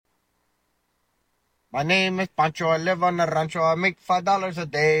My name is Pancho. I live on the rancho. I make $5 a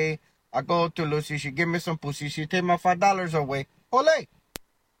day. I go to Lucy. She give me some pussy. She take my $5 away. Ole.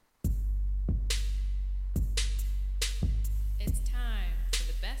 It's time for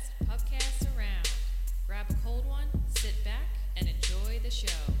the best pubcast around. Grab a cold one, sit back, and enjoy the show.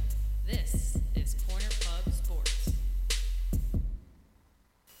 This is Corner Pub Sports.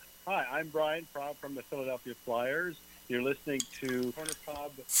 Hi, I'm Brian from the Philadelphia Flyers. You're listening to Corner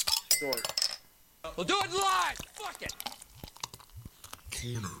Pub Sports. We'll do it live! Fuck it!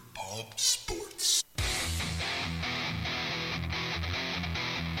 Corner Pub Sports.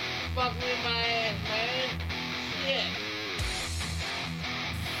 Fuck with my ass, man. Shit.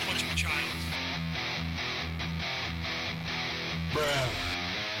 Punching a child. Bruh.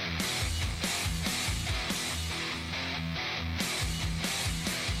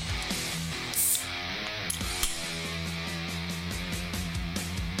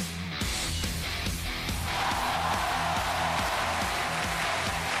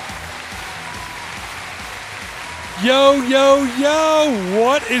 Yo, yo, yo,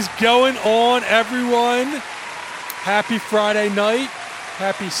 what is going on, everyone? Happy Friday night.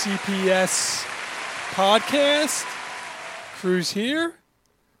 Happy CPS podcast. Crew's here.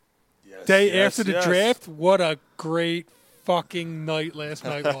 Yes, Day after the draft. What a great fucking night last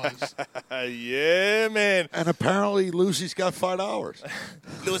night was. Yeah, man. And apparently Lucy's got $5.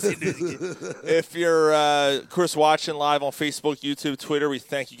 Lucy. If you're, of course, watching live on Facebook, YouTube, Twitter, we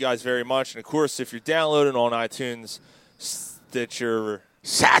thank you guys very much. And, of course, if you're downloading on iTunes, Stitcher,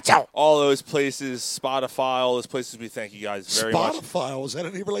 Satchel. all those places, Spotify, all those places, we thank you guys very much. Spotify. Was that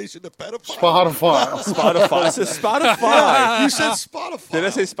any relation to pedophile? Spotify. I said Spotify. You said Spotify. Did I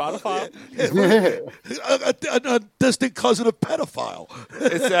say Spotify? A distant cousin of pedophile.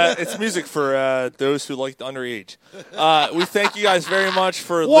 It's music for those who like the underage. We thank you guys very much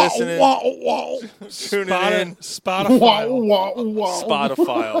for listening. Tuning in. Spotify.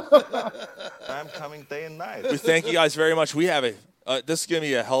 Spotify. I'm coming day and night. We thank you guys very much. We have this is going to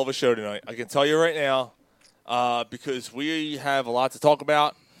be a hell of a show tonight. I can tell you right now, because we have a lot to talk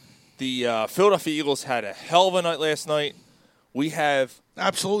about. The Philadelphia Eagles had a hell of a night last night. We have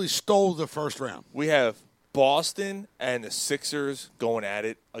Absolutely stole the first round. we have Boston and the Sixers going at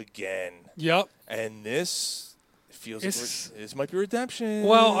it again, Yep. and this feels It's- like this might be redemption.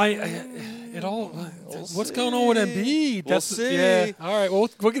 Well, what's going on with Embiid? We'll see. Yeah. All right. Well,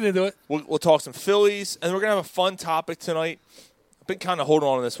 we're going to do it. We'll talk some Phillies, and we're going to have a fun topic tonight. I've been kind of holding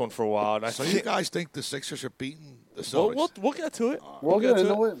on to this one for a while. And So you guys think the Sixers are beating the Celtics? we'll get to it. We'll get to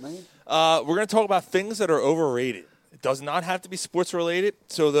into it, man. We're going to talk about things that are overrated. It does not have to be sports related.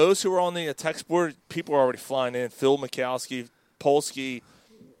 So those who are on the text board, people are already flying in. Phil Mikowski, Polsky,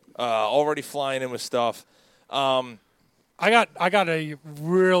 already flying in with stuff. I got a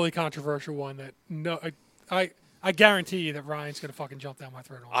really controversial one that I guarantee you that Ryan's going to fucking jump down my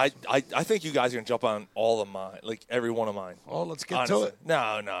throat on. I think you guys are going to jump on all of mine, like every one of mine. Well, let's get Honestly. to it. No,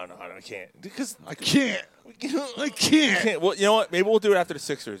 I can't. Because I can't. I can't. Well, you know what? Maybe we'll do it after the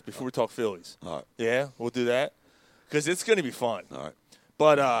Sixers before we talk Phillies. All right. Yeah, we'll do that because it's going to be fun. All right.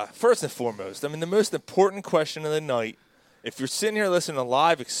 But first and foremost, I mean, the most important question of the night, if you're sitting here listening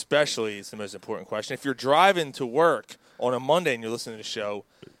live especially, it's the most important question. If you're driving to work on a Monday and you're listening to the show,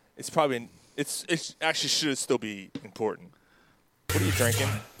 it's probably it's actually should still be important. What are you drinking?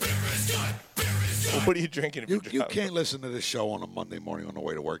 What are you drinking if You you're driving? can't listen to this show on a Monday morning on the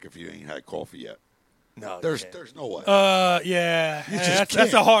way to work if you ain't had coffee yet. No, you There's can't. no way. Yeah. You just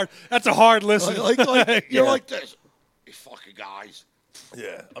That's can't. That's a hard listen. Like you're Yeah. like this. These fucking guys.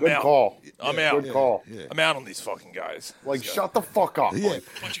 Yeah, I'm Good out. call. I'm out. Good call. Yeah. I'm out on these fucking guys. Like, shut the fuck up. Yeah. Like,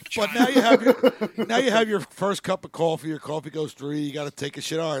 But now you have your first cup of coffee. Your coffee goes through. You got to take a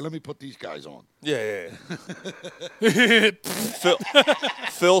shit. All right, let me put these guys on. Yeah.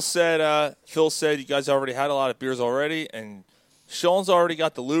 Phil said you guys already had a lot of beers already, and Sean's already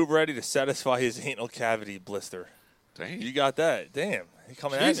got the lube ready to satisfy his anal cavity blister. Damn. You got that? Damn, he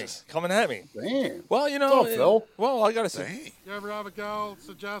Jesus. coming at me. damn. Well, you know, What's up, Phil? well, I gotta say, Dang. You ever have a gal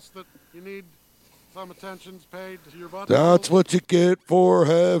suggest that you need some attentions paid to your butt? That's what you get for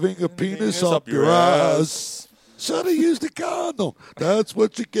having a penis up your ass. Should have used a condom. That's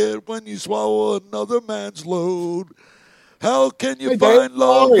what you get when you swallow another man's load. How can you Hey, find Dave,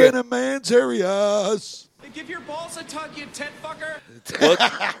 love how are in a man's hairy ass? Give your balls a tug, you tit fucker.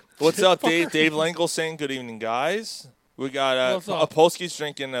 what's up, Dave? Dave Langle saying good evening, guys. We got What's up? Polsky's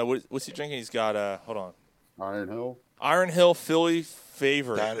drinking. What's he drinking? He's got hold on, Iron Hill. Iron Hill Philly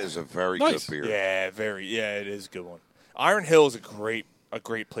favorite. That is a very Nice. good beer. Yeah, it is a good one. Iron Hill is a great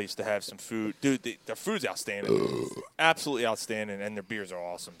place to have some food, dude. Their food's outstanding, absolutely outstanding, and their beers are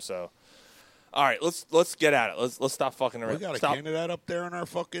awesome. So, All right, let's get at it. Let's stop fucking around. We got a Stop. candidate up there in our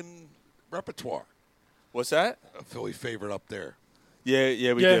fucking repertoire. What's that? A Philly favorite up there.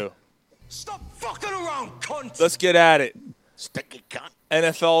 Yeah, we do. Stop fucking around, cunt. Let's get at it. Sticky cunt.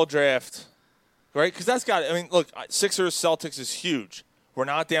 NFL draft, right? Because that's got. I mean, look, Sixers Celtics is huge. We're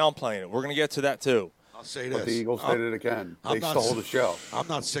not downplaying it. We're gonna get to that too. I'll say But this. the Eagles did it again. They not stole the show. I'm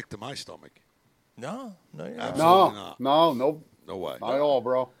not sick to my stomach. No, you're not. Absolutely not. No way. Not at all,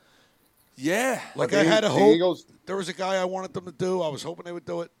 bro. Yeah. Like But I the- had a the hope. Eagles- There was a guy I wanted them to do. I was hoping they would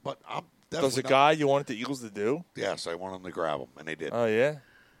do it, but I'm definitely There's a not. guy you wanted the Eagles to do. Yes, I wanted them to grab him, and they did. Oh yeah.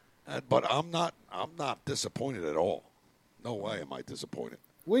 But I'm not disappointed at all. No way am I disappointed.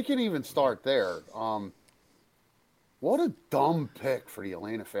 We can even start there. What a dumb pick for the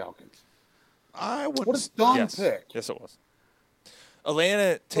Atlanta Falcons. I wouldn't. What a dumb Yes. pick. Yes, it was.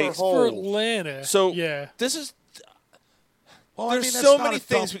 Atlanta takes. For Atlanta. So yeah. this is. Well, I There's mean, that's so not many a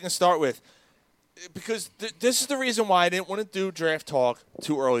things dumb- we can start with, because this is the reason why I didn't want to do draft talk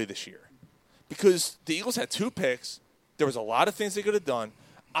too early this year, because the Eagles had 2 picks. There was a lot of things they could have done.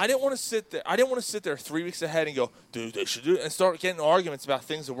 I didn't want to sit there. I didn't want to sit there 3 weeks ahead and go, dude, they should do it, and start getting arguments about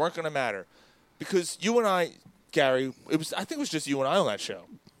things that weren't going to matter, because you and I, Gary, I think it was just you and I on that show.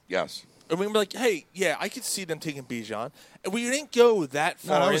 Yes. And we were like, hey, yeah, I could see them taking Bijan, and we didn't go that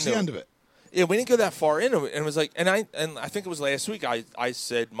far. No, that was into the end of it. Yeah, we didn't go that far into it, and it was like, and I think it was last week. I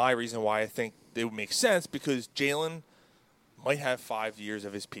said my reason why I think it would make sense, because Jalen might have 5 years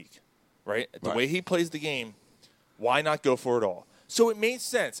of his peak, right? The way he plays the game, why not go for it all? So it made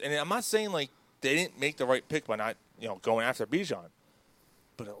sense, and I'm not saying like they didn't make the right pick by not going after Bijan,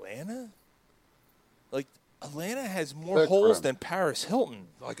 but Atlanta has more Pick holes him. than Paris Hilton.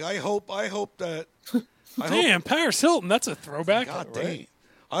 Like I hope that. Damn, Paris Hilton. That's a throwback. God damn.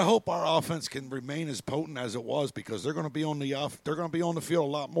 I hope our offense can remain as potent as it was, because they're going to be on the field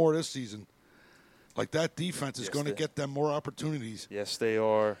a lot more this season. Like that defense is going to get them more opportunities. Yes, they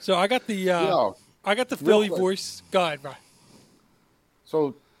are. So I got the Philly quick. voice. Go ahead, Ryan.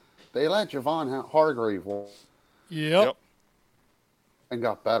 So they let Javon Hargrave walk Yep. and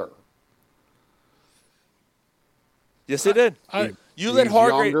got better. Yes, they did. You let He's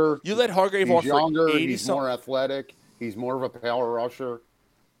Hargrave. younger. You let Hargrave He's off younger. for 80 He's more athletic. He's more of a power rusher.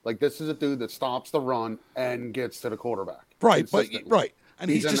 Like, this is a dude that stops the run and gets to the quarterback. Right, but consistently. right, and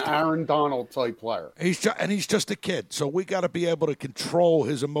he's he's an just Aaron Donald type player. he's just a kid. So we got to be able to control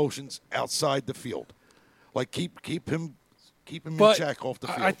his emotions outside the field. Like keep him in But check off the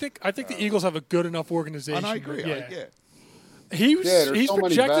field. I think the Eagles have a good enough organization. and I agree. Yeah. Yeah. there's He's so many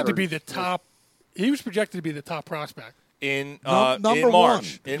projected to be veterans. the top. He was projected to be the top prospect. in Number in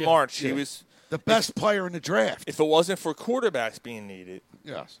March. one. In March, he Yeah. was The best player in the draft. If it wasn't for quarterbacks being needed,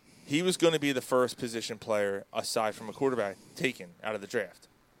 Yes. he was going to be the first position player aside from a quarterback taken out of the draft.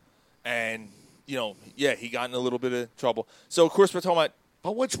 And he got in a little bit of trouble. So of course we're talking about.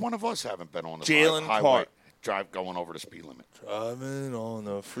 But which one of us haven't been on the Jalen highway Carter. drive going over the speed limit? Driving on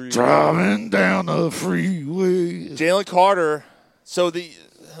the freeway. Driving down the freeway. Jalen Carter. So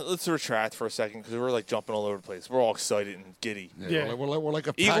let's retract for a second, because we're like jumping all over the place. We're all excited and giddy. Yeah. We're like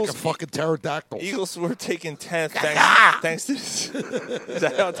a pack Eagles- of fucking pterodactyls. Eagles were taking 10th thanks to this. Is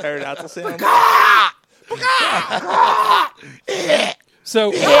that how pterodactyl sounds?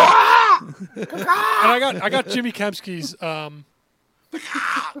 So, and I got Jimmy Kempski's.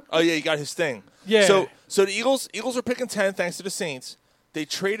 Oh yeah, he got his thing. Yeah. So the Eagles are picking 10 thanks to the Saints. They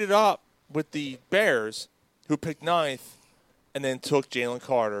traded up with the Bears, who picked 9th, and then took Jalen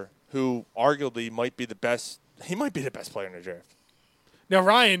Carter, who arguably might be the best. He might be the best player in the draft. Now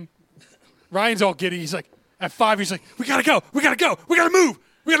Ryan's all giddy. He's like, at 5, he's like, we gotta go, we gotta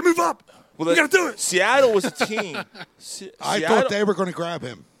move up, we gotta do it. Seattle was a team. I thought they were going to grab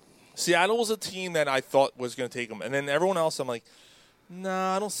him. Seattle was a team that I thought was going to take him, and then everyone else, I'm like,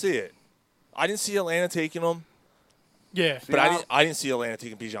 nah, I don't see it. I didn't see Atlanta taking him. Yeah, But I didn't see Atlanta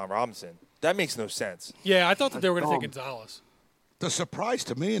taking Bijan Robinson. That makes no sense. Yeah, I thought that they were going to take Gonzalez. The surprise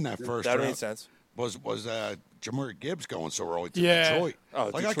to me in that first That round made sense. was Jameer Gibbs going so early to Yeah. Detroit. Oh,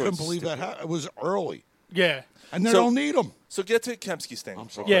 I Detroit's couldn't believe that. It was early. Yeah. And they So- don't need him. So get to Kempski's thing. I'm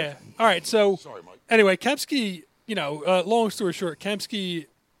sorry. Yeah. All right. So Sorry, Mike. anyway, Kempski, long story short, Kempski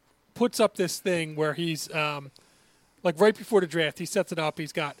puts up this thing where he's like right before the draft, he sets it up.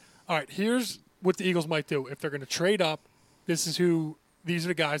 He's got, all right, here's what the Eagles might do if they're going to trade up. These are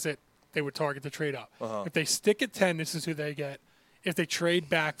the guys that they would target to trade up. If they stick at 10, this is who they get. If they trade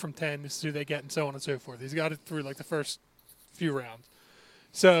back from 10, this is who they get, and so on and so forth. He's got it through like the first few rounds.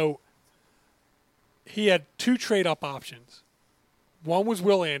 So he had 2 trade up options. One was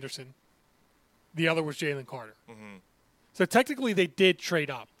Will Anderson. The other was Jalen Carter. So technically they did trade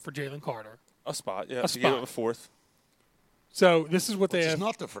up for Jalen Carter. A spot, yeah. A So you give spot. him a fourth. So this is what they Which is have.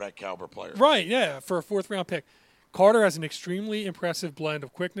 nothing for that caliber player. Right, yeah, for a fourth-round pick. Carter has an extremely impressive blend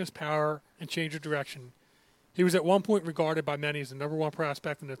of quickness, power, and change of direction. He was at one point regarded by many as the number one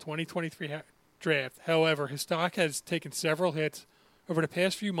prospect in the 2023 draft. However, his stock has taken several hits over the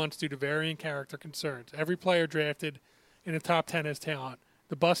past few months due to varying character concerns. Every player drafted in the top 10 has talent.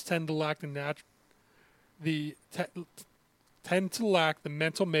 The busts tend to lack tend to lack the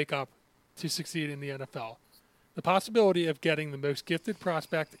mental makeup to succeed in the NFL. The possibility of getting the most gifted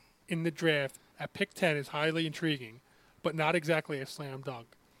prospect in the draft at pick 10 is highly intriguing, but not exactly a slam dunk.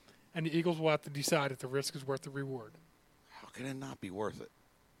 And the Eagles will have to decide if the risk is worth the reward. How can it not be worth it?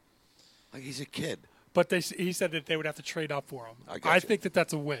 Like, he's a kid. But he said that they would have to trade up for him. I think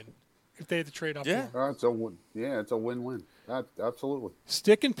that's a win if they had to trade up for him. It's a win. Yeah, it's a win-win. Absolutely.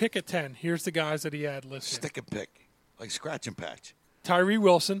 Stick and pick at 10. Here's the guys that he had listed. Stick and pick. Like scratch and patch. Tyree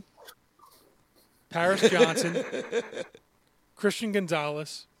Wilson, Paris Johnson, Christian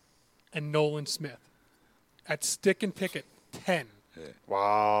Gonzalez, and Nolan Smith. At stick and pick at 10. Yeah.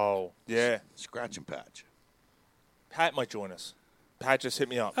 Wow. Yeah. Scratch and patch. Pat might join us. Pat just hit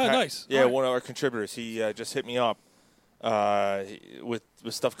me up. Oh, Pat, nice. Yeah, All right. one of our contributors. He just hit me up with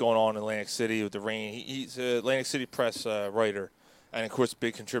stuff going on in Atlantic City with the rain. He's an Atlantic City Press writer, and of course,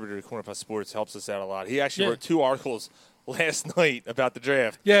 big contributor to Corner Puff Sports. Helps us out a lot. He actually wrote 2 articles last night about the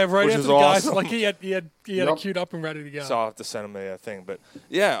draft. Yeah, right which after was the guys, awesome. like he had it queued up and ready to go. So I'll have to send him a thing. But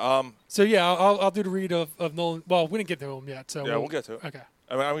yeah. So yeah, I'll do the read of Nolan. Well, we didn't get to him yet, so yeah, we'll get to it. Okay.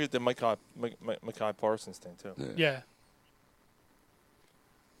 I mean, I'm gonna get the Micah Parsons thing too. Yeah.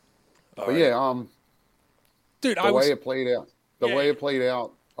 But yeah, dude, the way it played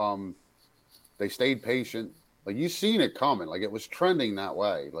out, they stayed patient. Like, you seen it coming. Like, it was trending that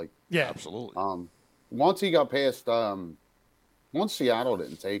way. Like, yeah, absolutely. Once he got past, once Seattle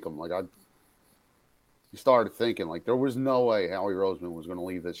didn't take him, like, you started thinking, like, there was no way Howie Roseman was going to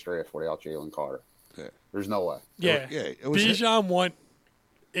leave this draft without Jalen Carter. Yeah. There's no way. Yeah. It was Bijan went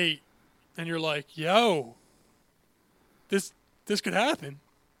 8, and you're like, yo, this could happen.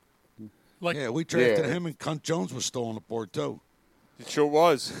 Like, yeah, we drafted him, and Cunt Jones was still on the board too. It sure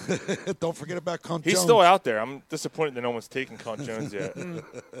was. Don't forget about Cunt Jones. He's still out there. I'm disappointed that no one's taken Cunt Jones yet.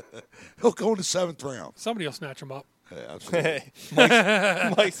 He'll go in the 7th round. Somebody will snatch him up. Yeah, absolutely.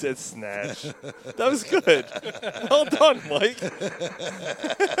 Mike said snatch. That was good. Well done, Mike.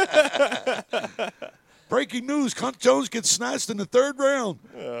 Breaking news: Cunt Jones gets snatched in the 3rd round.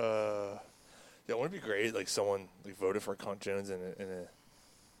 Yeah, wouldn't it be great? Like, someone like voted for Cunt Jones in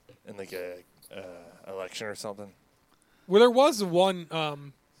like a election or something. Well, there was one.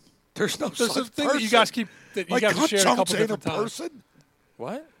 There's no There's such a thing person. that you guys keep that you Like, guys Cunt shared a Jones couple ain't different a times. person.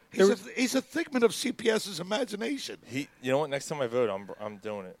 What? He's a figment of CPS's imagination. You know what? Next time I vote, I'm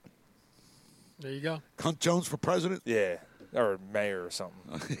doing it. There you go. Cunt Jones for president? Yeah, or mayor or something.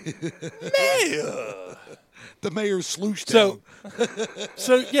 Mayor. The mayor's sloosh town.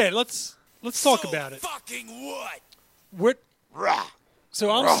 So yeah, let's talk about it. Fucking what? What? So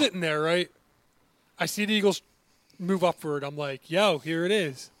I'm sitting there, right? I see the Eagles move up for it. I'm like, yo, here it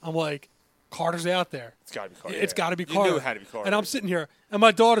is. I'm like, Carter's out there. It's got to be Carter. It's got to be You Carter. knew it had to be Carter. And I'm sitting here, and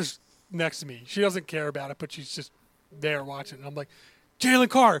my daughter's next to me. She doesn't care about it, but she's just there watching. And I'm like, Jalen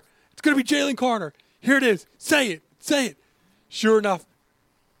Carter. It's going to be Jalen Carter. Here it is. Say it. Say it. Sure enough,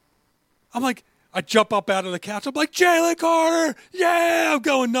 I'm like, I jump up out of the couch. I'm like, Jalen Carter. Yeah. I'm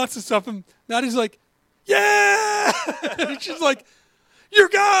going nuts and stuff. And Maddie's like, yeah. And she's like, your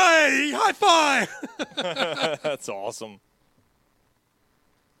guy. High five. That's awesome.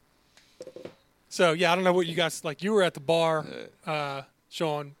 So, yeah, I don't know what you guys, like, you were at the bar,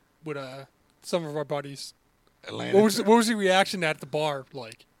 Sean, with some of our buddies. Atlanta. What was the reaction at the bar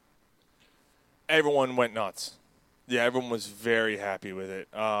like? Everyone went nuts. Yeah, everyone was very happy with it.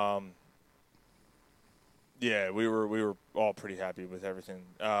 Yeah, we were all pretty happy with everything.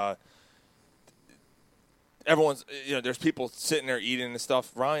 Everyone's, there's people sitting there eating and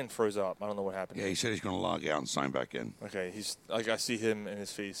stuff. Ryan froze up. I don't know what happened. Yeah, he said he's going to log out and sign back in. Okay, he's like, I see him in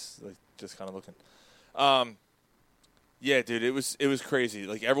his face, like, just kind of looking. Yeah, dude, it was crazy.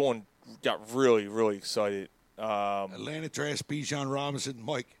 Like, everyone got really, really excited. Atlanta drafts Bijan Robinson.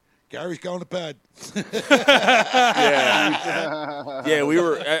 Mike, Gary's going to bed.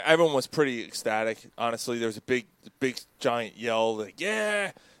 Yeah, everyone was pretty ecstatic. Honestly, there was a big, giant yell, like,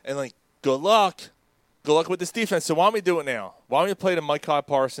 yeah, and like, good luck with this defense. So why don't we do it now? Why don't we play the Micah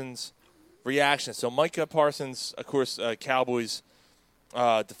Parsons reaction? So Micah Parsons, of course, Cowboys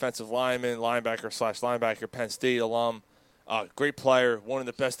defensive linebacker, Penn State alum, great player, one of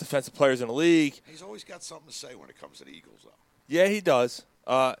the best defensive players in the league. He's always got something to say when it comes to the Eagles, though. Yeah, he does.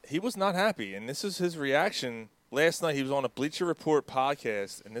 He was not happy, and this is his reaction. Last night he was on a Bleacher Report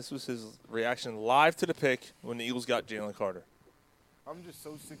podcast, and this was his reaction live to the pick when the Eagles got Jalen Carter. I'm just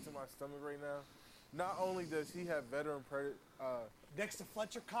so sick to my stomach right now. Not only does he have veteran credit, next to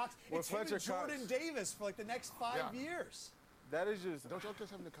Fletcher Cox, Well, it's him Fletcher and Jordan Cox- Davis for like the next 5 years. that is just. Don't y'all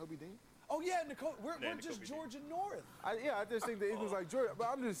just have N'Kobe Dean? Oh yeah, Nicole, we're just Georgia North. I just think the Eagles like Jordan, but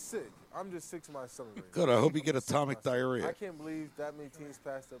I'm just sick. I'm just sick to my stomach right Good. I hope you get atomic now. I diarrhea. can't believe that many teams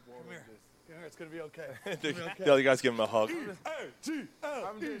passed up on him. Come here, it's gonna be okay. The other guys give him a hug.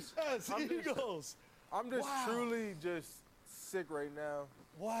 Eagles. I'm just Wow. truly just sick right now.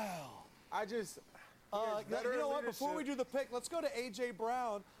 Wow. I just. You know what? Before we do the pick, let's go to A.J.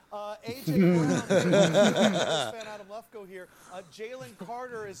 Brown. A.J. Brown, fan out of Lefko here. Jalen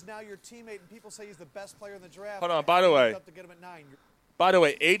Carter is now your teammate, and people say he's the best player in the draft. Hold on, by the way. Up to get him at 9. By the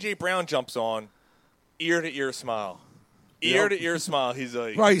way, A.J. Brown jumps on, ear-to-ear smile. Ear-to-ear smile. He's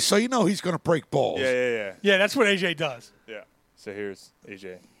like... Right, so you know he's going to break balls. Yeah. Yeah, that's what AJ does. Yeah. So here's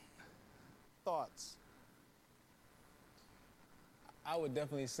A.J. Thoughts? I would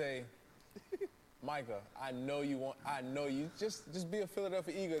definitely say, Micah, I know you. Just be a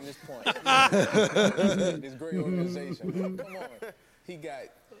Philadelphia Eagle at this point. This great organization. Come on. He got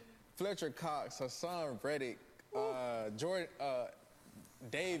Fletcher Cox, Hassan Reddick, Jordan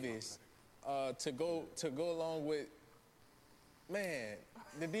Davis to go along with. Man,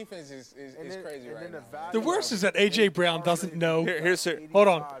 the defense is crazy right now. The worst is that AJ Brown doesn't know. Here's her. Hold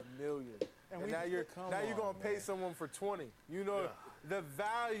on. $85 million. And now you're going to pay someone for 20. You know the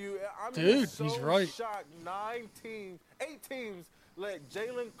value. I'm Dude, just so he's right. shocked. 8 teams let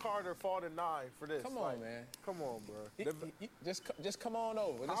Jalen Carter fall to 9 for this. Come on, man. Come on, bro. Just come on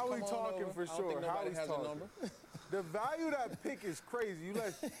over. Just How come we on talking over. for I don't sure? think How nobody we has a talking? number. The value of that pick is crazy. You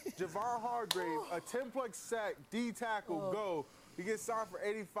let Javon Hargrave, a 10-plex sack D tackle, go. You get signed for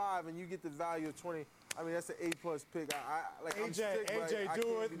 85, and you get the value of 20. I mean, that's an A+ pick. I'm sick, but I do can't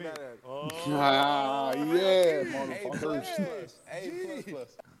it with be me. mad at it. Yeah, motherfuckers.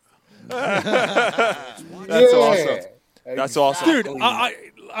 That's awesome. That's awesome. Dude, I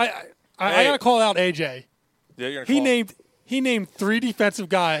gotta call out AJ. Yeah, you're He named 3 defensive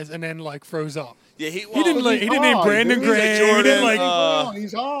guys and then froze up. Yeah, he didn't name Brandon Gray. He didn't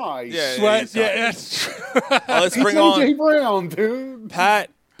he's high. Yeah, Sweat. Yeah, that's true. Let's bring AJ on Brown, dude. Pat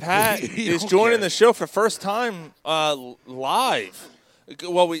is joining the show for first time live.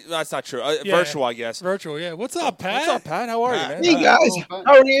 Well, that's not true. Virtual, I guess. Virtual, yeah. What's up, Pat? What's up, Pat? How are you, man? Hey guys, how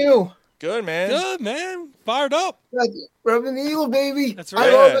are you? Good, man. Good, man. Fired up. Rubbing the Eagle, baby. That's I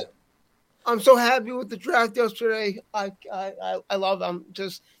right. love it. I'm so happy with the draft yesterday. I love them.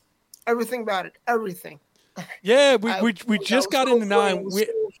 Just everything about it. Everything. Yeah, we just got into 9. They're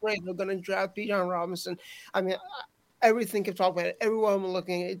going to draft Bijan Robinson. I mean, everything kept talking about it. Everywhere I'm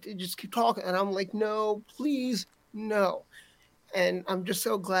looking, it just keep talking, and I'm like, no, please, no. And I'm just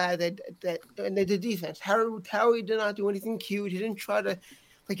so glad that and they did defense. Harry did not do anything cute. He didn't try to,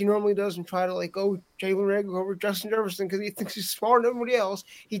 like he normally does, and try to go Jalen Reagor over Justin Jefferson because he thinks he's smarter than everybody else.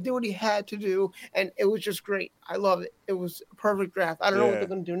 He did what he had to do, and it was just great. I love it. It was a perfect draft. I don't know what they're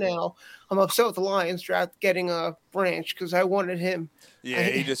going to do now. I'm upset with the Lions draft getting a Branch because I wanted him. Yeah,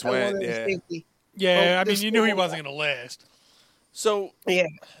 he just went. Yeah. Yeah, I mean, you knew he wasn't going to last. So yeah.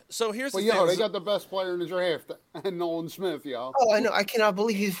 So here's the Well, thing. they got the best player in the draft, and Nolan Smith, yo. Oh, I know. I cannot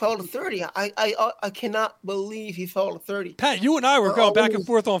believe he fell to 30. I cannot believe he fell to 30. Pat, you and I were going back and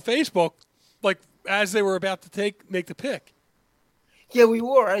forth on Facebook, as they were about to make the pick. Yeah, we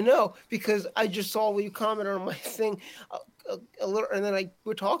were. I know because I just saw you commented on my thing a little, and then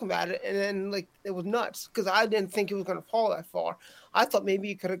we're talking about it, and then it was nuts because I didn't think it was going to fall that far. I thought maybe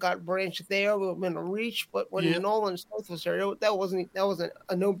you could have got Branch there, would have been a reach, but when Nolan Smith was there, that wasn't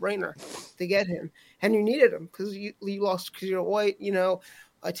a no-brainer to get him, and you needed him because you lost because you're white.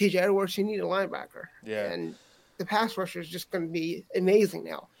 T.J. Edwards, you need a linebacker, and the pass rusher is just going to be amazing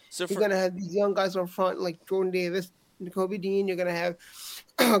now. So you're going to have these young guys up front like Jordan Davis, N'Kobe Dean. You're going to have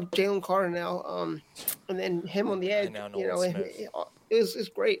Jalen Carter now, and then him on the edge. It's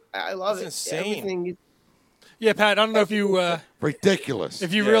great. I love it. Insane. Everything. Yeah, Pat. I don't know if you ridiculous.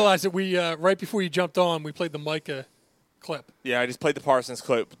 If you realize that we right before you jumped on, we played the Micah clip. Yeah, I just played the Parsons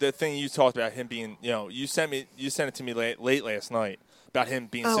clip. But the thing you talked about him being, you sent it to me late last night about him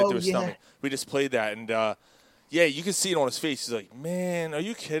being sick to his stomach. We just played that, and you can see it on his face. He's like, "Man, are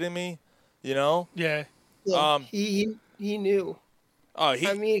you kidding me?" Yeah. He knew. Oh, he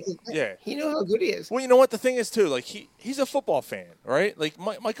knew how good he is. Well, you know what the thing is too. He's a football fan, right?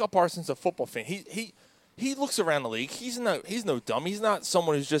 Michael Parsons is a football fan. He looks around the league. He's no dummy. He's not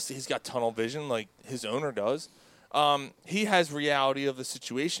someone he's got tunnel vision like his owner does. he has reality of the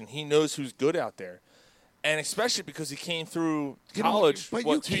situation. He knows who's good out there. And especially because he came through college, but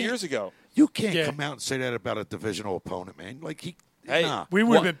you 2 years ago. You can't come out and say that about a divisional opponent, man. Like Hey, nah. we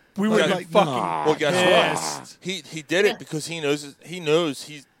would have been fucking Well, guess pissed. what? He did it because he knows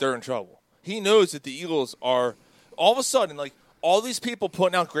they're in trouble. He knows that the Eagles are all of a sudden like all these people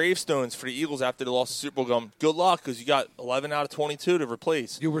putting out gravestones for the Eagles after they lost the Super Bowl. Going, good luck because you got 11 out of 22 to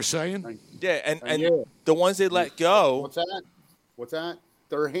replace. You were saying, yeah, and the ones they let go. What's that?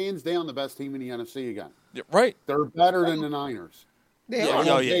 They're hands down the best team in the NFC again. Yeah, right. They're better than the Niners.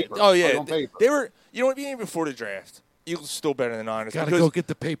 Oh yeah. They were. You know what? Even before the draft. Eagles are still better than the Niners. Gotta go get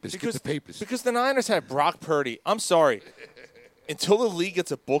the papers. Because the Niners had Brock Purdy. I'm sorry. Until the league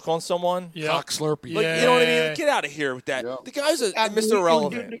gets a book on someone, cock slurpee. Like, you know what I mean? Get out of here with that. The guy's Mr.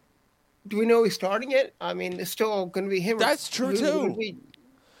 Irrelevant. Do we know he's starting it? I mean, it's still going to be him. That's true, who's too. gonna be-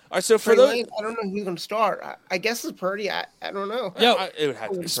 All right, so for Trey those, Lance, I don't know who's going to start. I guess it's Purdy. I don't know. Yeah, it would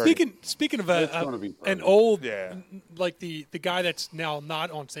have to be speaking of It's gonna be Purdy. an old, like the guy that's now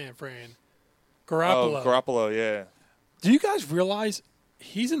not on San Fran, Garoppolo. Oh, Garoppolo, yeah. Do you guys realize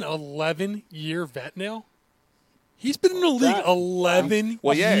he's an 11-year vet now? He's been in the league 11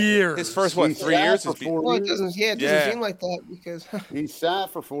 years. His first, 3 years? For 4 Well, it years. doesn't seem like that because He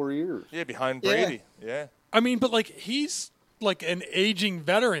sat for 4 years. Yeah, behind Brady. Yeah. I mean, but like he's like an aging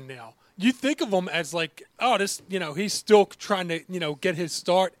veteran now. You think of him as like, oh, this, he's still trying to, get his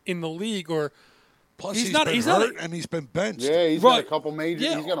start in the league, or plus he's been hurt and he's been benched. Yeah, he's got a couple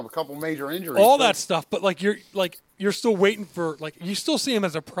major. He's got a couple major injuries. all that stuff. But like you're still waiting for you still see him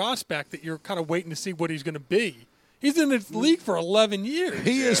as a prospect that you're kind of waiting to see what he's going to be. He's in the league for 11 years.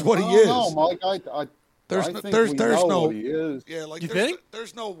 He is what he is. No, Mike. I think we know what he is. Yeah, like you think?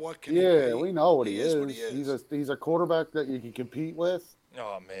 There's no what can. Yeah, we know what he is. is. What he is. He's a quarterback that you can compete with.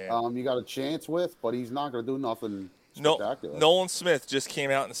 Oh man. You got a chance with, but he's not going to do nothing spectacular. Nolan Smith just came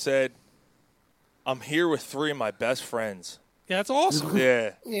out and said, "I'm here with 3 of my best friends." Yeah, that's awesome.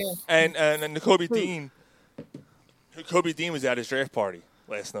 Yeah. And Nakobe Dean. Nakobe Dean was at his draft party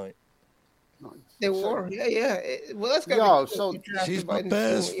last night. they were. Yeah. Well, that's got Yo, to so she's my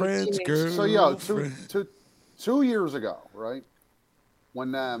best friend's girl. So, 2 years ago, right,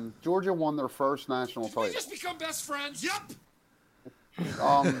 when Georgia won their first national title, Just become best friends. Yep.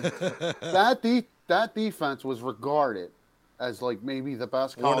 that defense was regarded as like maybe the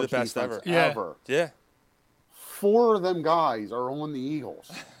best college One of the best defense ever. Yeah. 4 of them guys are on the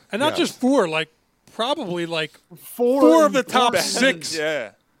Eagles. And not just 4, like probably like 4 of the top 6.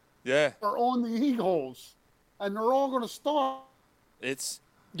 Yeah. Are on the Eagles, and they're all going to start. It's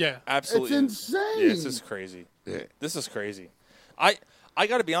Yeah. absolutely It's insane. Yeah, this is crazy. Yeah. This is crazy. I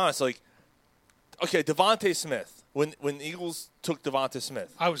got to be honest. Like, okay, Devontae Smith. When the Eagles took Devontae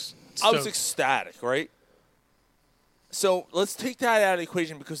Smith, I was ecstatic, right? So let's take that out of the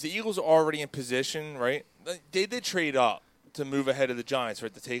equation because the Eagles are already in position, right? They did trade up to move ahead of the Giants,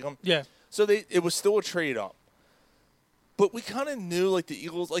 right, to take them. Yeah. So it was still a trade up. But we kind of knew, like, the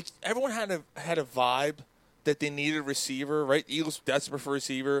Eagles, like, everyone had a vibe that they needed a receiver, right? The Eagles desperate for a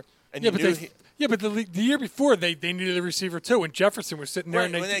receiver. And but the year before they needed a receiver too, and Jefferson was sitting there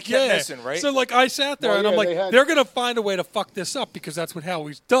Right, and when they kept missing, right? So like I sat there Well, and I'm yeah, like, they had- they're gonna find a way to fuck this up because that's how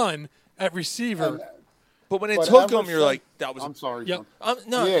he's done at receiver. But when it But took ever them, you're since- like, that was. I'm sorry. Yep. John.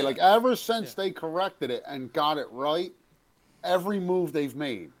 No. Yeah, like ever since they corrected it and got it right, every move they've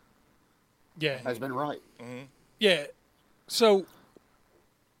made Yeah. has been right. Yeah. So,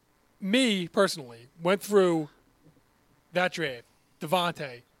 me personally went through that draft.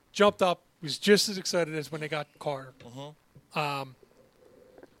 Devontae jumped up, was just as excited as when they got Carter.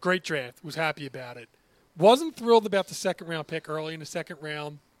 Great draft. Was happy about it. Wasn't thrilled about the second round pick early in the second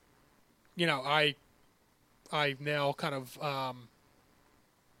round. I now kind of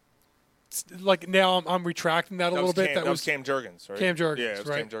like now I'm retracting that a little bit. That was Cam Jurgens, right? Cam Jurgens, Yeah, it was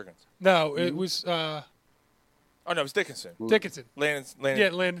right? Cam Jurgens. No, it was. Oh, no, it was Dickinson. Dickinson. Landon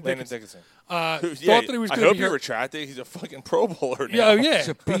Dickinson. Thought Who- that he was I going to hope be you hurt. retracted. He's a fucking Pro Bowler now. Yeah, oh, yeah. He's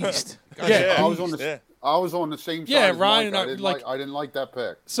a beast. Yeah. I was on the same side. Yeah, as Ryan Mike. and I I didn't like that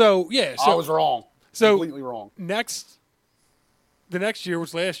pick. So yeah, I was wrong. So Completely wrong. The next year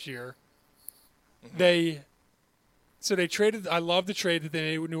was last year. They traded. I love the trade that they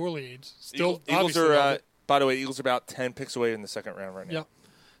made with New Orleans. Still, Eagles obviously love are. it. By the way, Eagles are about 10 picks away in the second round right now. Yep.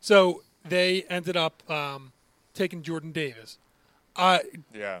 So they ended up taking Jordan Davis.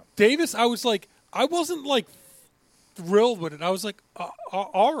 Yeah. Davis, I wasn't like thrilled with it. I was like,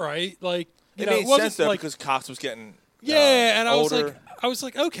 all right, like It know, made wasn't sense though like, because Cox was getting and older. I was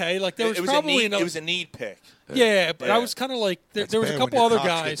like, okay, like there was it probably it was a need pick. Yeah, but Yeah. I was kind of like there was a bad couple when other your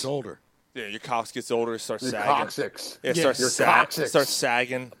Cox guys gets older. Yeah, your cocks gets older, it starts Your sagging. coccyx. Yeah, it Yeah. starts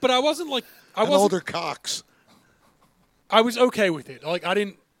sagging. But I wasn't like I And wasn't. older cocks. I was okay with it. Like I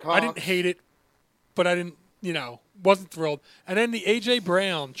didn't Cocks. hate it, but I didn't wasn't thrilled. And then the AJ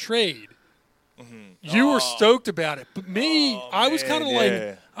Brown trade. You were stoked about it, but me, I was kind of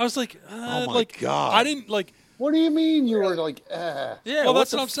yeah. I was like, Oh my like God. I didn't like. What do you mean you were like, Yeah, Well,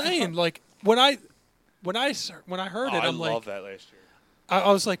 that's what I'm saying. Like when I heard it, I I'm like, love that last year.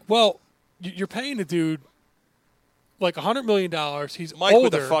 I was like, well, you're paying the dude like $100 million. He's Mike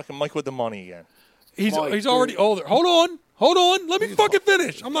older. Mike with the money again. He's Mike, already older. Hold on. Let me fucking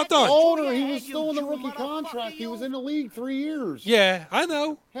finish. I'm not done. older? He was still in the rookie contract. He was in the league 3 years. Yeah, I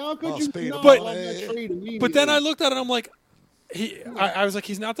know. How could you speed not of let that play. trade immediately? But then I looked at it. I'm like, I was like,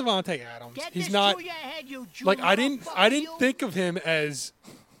 he's not Devontae Adams. He's not. Like I didn't think of him as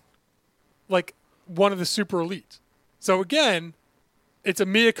like one of the super elites. So again, it's a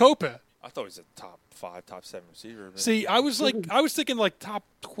mea culpa. I thought he was a top 5, top 7 receiver. But See, I was thinking like top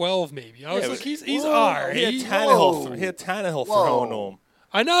 12 maybe. I was Yeah, like, but- he's Whoa. all right. he had Whoa. Tannehill Whoa. throwing to him.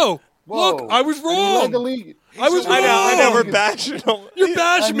 I know. Whoa. Look, I was And he led the wrong. league. I was wrong. I never bashing him. You're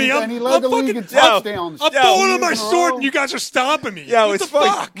bashing me. And he led the league in touchdowns. I'm Yeah, falling on years my in a sword, row. and you guys are stopping me. Yeah, what it's the funny.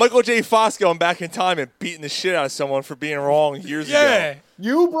 fuck? Michael J. Fox going back in time and beating the shit out of someone for being wrong years Yeah. ago.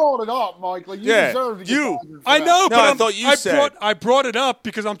 You brought it up, Mike. Like you Yeah, deserve to get you. fired for I that. know, No, but I thought you said. I brought it up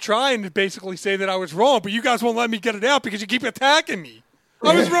because I'm trying to basically say that I was wrong, but you guys won't let me get it out because you keep attacking me.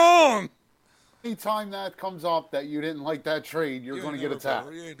 I was wrong. Anytime that comes up that you didn't like that trade, you're going to get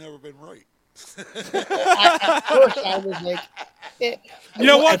attacked. You ain't never been right. At first, I was like, You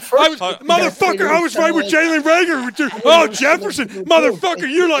know what? At first, I was, motherfucker, I was right with Jalen Rager. With oh, Jefferson. Motherfucker,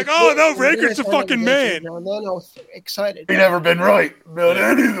 you're like, oh, no, Rager's the fucking man. And then I was excited. You never been right about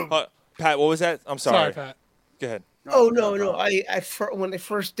any of them. Pat, what was that? I'm sorry. Sorry, Pat. Go ahead. Oh no! When they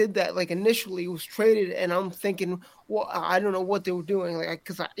first did that, like initially it was traded, and I'm thinking, well, I don't know what they were doing, like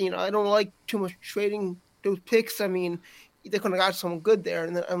because I don't like too much trading those picks. I mean, they could have got someone good there,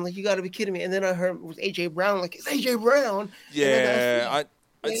 and then I'm like, you got to be kidding me. And then I heard it was AJ Brown, like it's AJ Brown. Yeah,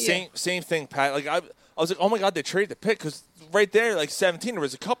 Yeah. same thing, Pat. Like I was like, oh my god, they traded the pick because right there, like 17, there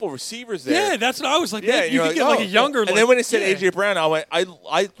was a couple receivers there. Yeah, that's what I was like. Yeah, Yeah, you you're could get like, like a younger. And then when it said AJ Brown, I went,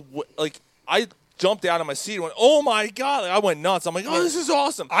 I jumped out of my seat and went, oh my god! Like, I went nuts. I'm like, oh, this is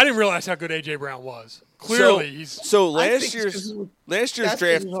awesome. I didn't realize how good AJ Brown was. Clearly, he's so I last think it's 'cause year's that's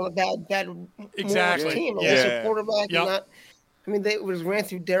draft. He was on a bad Exactly. team. Yeah. Yeah. A quarterback. Yep. Not, I mean, they was ran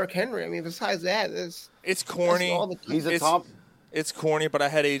through Derrick Henry. I mean, besides that, It's corny. all the He's a It's- top. It's corny, but I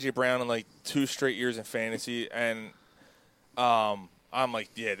had AJ Brown in like 2 straight years in fantasy, and I'm like,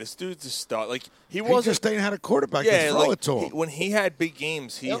 yeah, this dude's a stud. Like he wasn't. just ain't had a quarterback to throw like, it to him. when he had big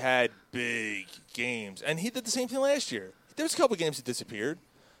games, he had big games, and he did the same thing last year. There was a couple games he disappeared.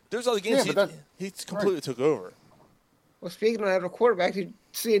 There's other games Yeah, but he completely took over. Well, speaking of a quarterback, did you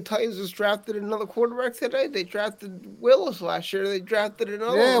see the Titans just drafted another quarterback today? They drafted Willis last year. They drafted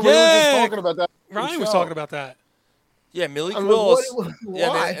another Yeah, one. we were just talking about that. Ryan was talking about that. Yeah, Malik I mean, Willis. why?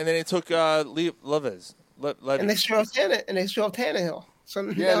 Yeah, and then he took Levis. And they still have Tannehill. So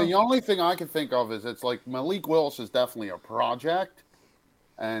Yeah, now- the only thing I can think of is it's like Malik Willis is definitely a project,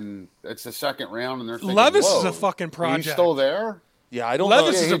 and it's the second round, and they're thinking, Levis is whoa, a fucking project. He's still there. Yeah, I don't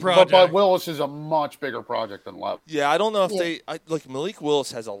Levis know. is a But project. Willis is a much bigger project than Levis. Yeah, I don't know if like Malik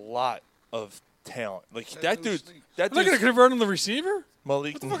Willis has a lot of talent. Like that dude. That Are they going to dude's convert him to receiver?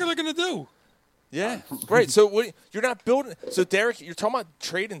 Malik. What the fuck are they going to do? Yeah, right. So you're not building. So Derek, you're talking about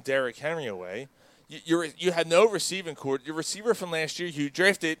trading Derrick Henry away. You had no receiving core. Your receiver from last year, you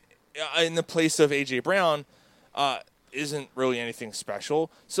drafted in the place of AJ Brown, isn't really anything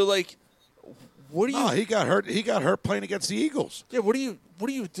special. So like, what do you? No, he got hurt. He got hurt playing against the Eagles. Yeah, what are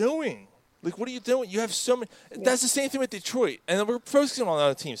you doing? Like, what are you doing? You have so many. That's the same thing with Detroit, and then we're focusing on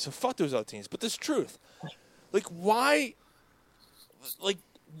other teams. So fuck those other teams. But this truth, like, why? Like,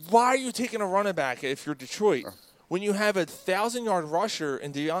 why are you taking a running back if you're Detroit when you have a 1,000-yard rusher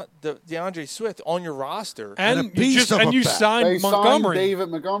in DeAndre Swift on your roster? And you signed They Montgomery. signed David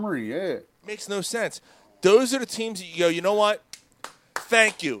Montgomery, yeah. Makes no sense. Those are the teams that you go, you know what?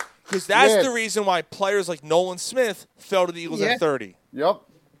 Thank you. Because that's Yeah. the reason why players like Nolan Smith fell to the Eagles Yeah. at 30. Yep.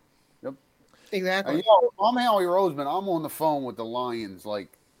 Exactly. And, I'm Howie Roseman. I'm on the phone with the Lions like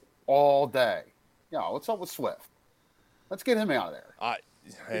all day. What's up with Swift? Let's get him out of there.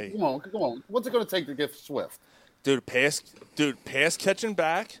 Hey, Come on. What's it going to take to get Swift? pass catching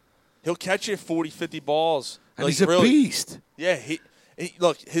back. He'll catch you 40, 50 balls. And he's a beast. Yeah, he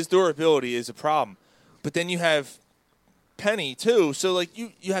look, his durability is a problem. But then you have Penny too. So like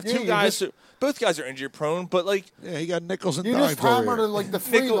you have two guys both guys are injury prone, but like yeah, he got nickels and You dimes. just hammered it like the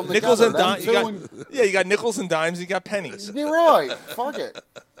three of them nickels together. and dimes. You got nickels and dimes. You got pennies. You're right. Fuck it.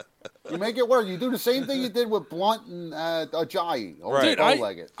 You make it work. You do the same thing you did with Blunt and Ajayi. Dude,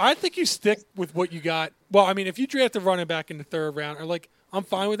 I think you stick with what you got. Well, I mean, if you draft a running back in the third round, or like, I'm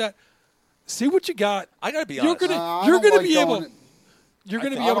fine with that. See what you got. I gotta be honest. You're going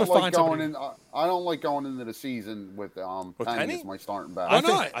to be able to find somebody. I don't like going into the season with Penny as my starting back.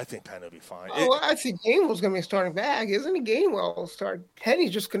 I think Penny will be fine. Oh, I think Gainwell's going to be starting back, isn't he? Gainwell will start.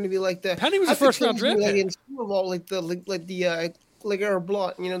 Penny's just going to be like the. Penny was a first round draft like pick. in Super Bowl, like Eric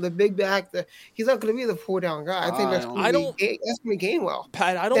Blunt, the big back. He's not going to be the 4-down guy. I think that's going to be Gainwell.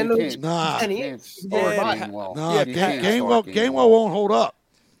 Pat, I don't. Gainwell won't hold up.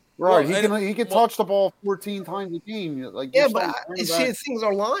 Right, he can touch the ball 14 times a game. Like yeah, but see, things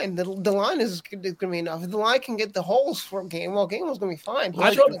are line. The line is going to be enough. If the line can get the holes from Gainwell, Gainwell's going to be fine.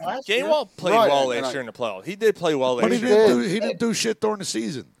 Gainwell played well last year in the playoffs. He did play well last year. But he didn't do shit during the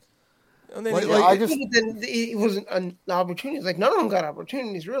season. Then it wasn't an opportunity. Like none of them got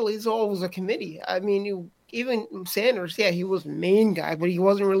opportunities. Really, it's always a committee. I mean, even Sanders, he was the main guy, but he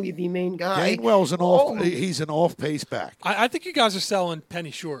wasn't really the main guy. Gainwell's he's an off-pace back. I think you guys are selling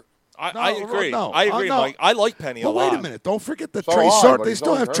Penny short. I agree. I agree, Mike. I like Penny a lot. Wait a minute. Don't forget that Trey Sermon. They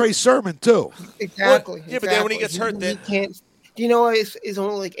still have Trey Sermon, too. Exactly. Yeah, but then when he gets hurt, he can't. Do you know it's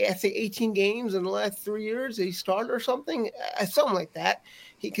only like I think 18 games in the last 3 years that he started or something, something like that.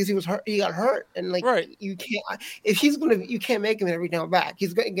 Because he was hurt, he got hurt, and you can't. If he's you can't make him every down back.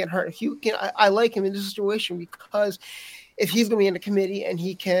 He's going to get hurt. If you can, I like him in this situation because if he's going to be in the committee and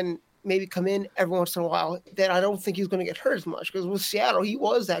he can maybe come in every once in a while, then I don't think he's going to get hurt as much. Because with Seattle, he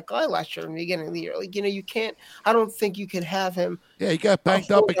was that guy last year in the beginning of the year. You can't. I don't think you can have him. Yeah, he got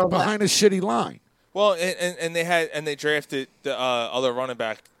banged up behind a shitty line. Well, and they drafted the other running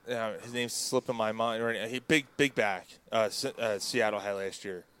back. His name's slipping my mind right now. He big back. Seattle had last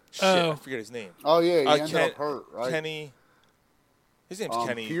year. Shit, I forget his name. Oh yeah, he ended up hurt. Right? Kenny. His name's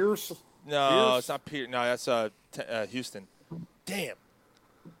Kenny Pierce. No, it's not Pierce. No, that's Houston. Damn.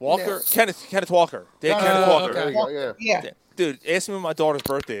 Walker. Yes. Kenneth Walker. Kenneth Walker. Okay. Yeah. Dude, ask me when my daughter's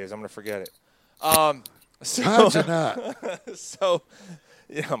birthday is. I'm gonna forget it. Imagine that. So,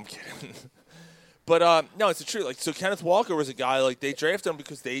 yeah, I'm kidding. But no, it's the truth. So Kenneth Walker was a guy they drafted him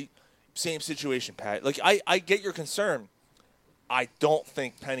because same situation, Pat. I get your concern. I don't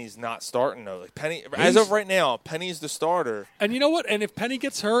think Penny's not starting though. Penny, as of right now, Penny's the starter. And you know what? And if Penny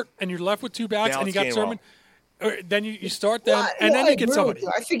gets hurt and you're left with two backs and you got Sermon, then you start them and then you get somebody.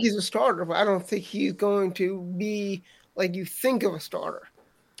 I think he's a starter, but I don't think he's going to be like you think of a starter.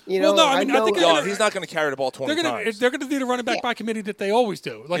 Well, no, I think he's not going to carry the ball 20 times. They're going to do the running back by committee that they always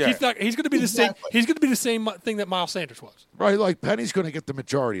do. He's going to be the same. He's going to be the same thing that Miles Sanders was. Right, Penny's going to get the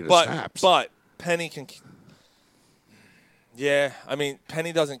majority of the snaps. But Penny can. Yeah, I mean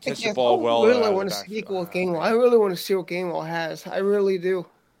Penny doesn't catch the ball well. I really want to see equal with Gainwell. I really want to see what Gainwell has. I really do,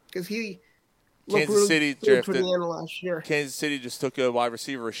 because he. Kansas City drafted last year. Kansas City just took a wide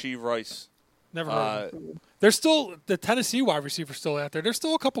receiver, Rasheed Rice. Never heard of him. There's still the Tennessee wide receiver still out there. There's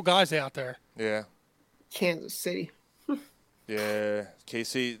still a couple guys out there. Yeah. Kansas City. Yeah,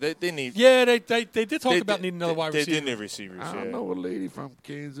 KC. They need. Yeah, they did talk about needing another wide receiver. They did need receivers. I know a lady from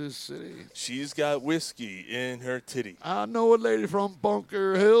Kansas City. She's got whiskey in her titty. I know a lady from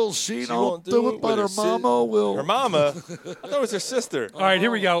Bunker Hill. She don't do it, but her mama will. Her mama? I thought it was her sister. All right,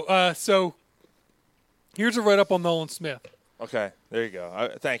 here we go. So here's a write-up on Nolan Smith. Okay, there you go.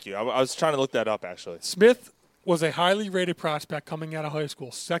 Thank you. I was trying to look that up, actually. Smith was a highly rated prospect coming out of high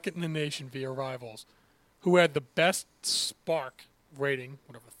school, second in the nation via Rivals, who had the best Spark rating,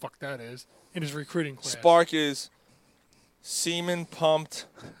 whatever the fuck that is, in his recruiting class. Spark is semen pumped,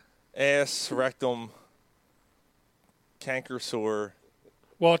 ass, rectum, canker sore.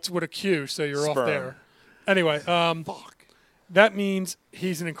 Well, it's with a Q, so you're sperm. Off there. Anyway, that means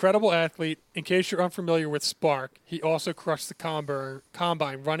he's an incredible athlete. In case you're unfamiliar with Spark, he also crushed the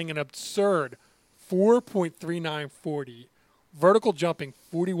combine running an absurd 4.3940, vertical jumping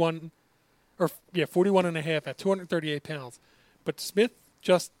 41 and a half at 238 pounds. But Smith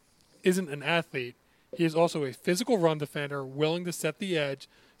just isn't an athlete. He is also a physical run defender, willing to set the edge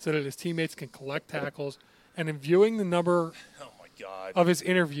so that his teammates can collect tackles. And in viewing the number of his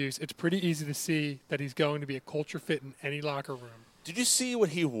interviews, it's pretty easy to see that he's going to be a culture fit in any locker room. Did you see what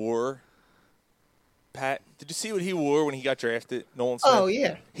he wore, Pat? Did you see what he wore when he got drafted, Nolan Smith? Oh,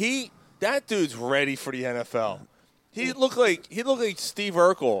 yeah. That dude's ready for the NFL. He looked like Steve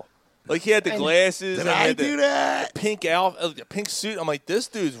Urkel. Like he had the glasses and he had the pink suit. I'm like, this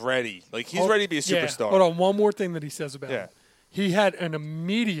dude's ready. Like he's ready to be a superstar. Hold on, one more thing that he says about him. he had an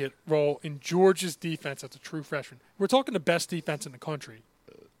immediate role in Georgia's defense as a true freshman. We're talking the best defense in the country.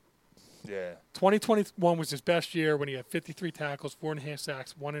 Yeah. 2021 was his best year when he had 53 tackles, 4.5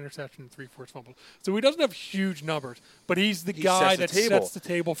 sacks, 1 interception, and 3 forced fumbles. So he doesn't have huge numbers, but he's the guy that sets the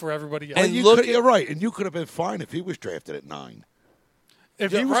table for everybody else. And you're right, and you could have been fine if he was drafted at 9.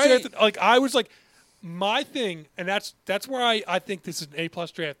 If he was drafted, I was like, my thing, and that's where I think this is an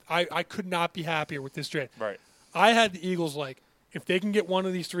A-plus draft. I could not be happier with this draft. Right. I had the Eagles if they can get one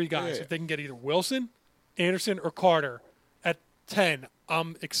of these 3 guys, if they can get either Wilson, Anderson, or Carter at 10,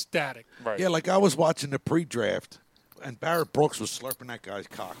 I'm ecstatic. Right. Yeah, I was watching the pre-draft, and Barrett Brooks was slurping that guy's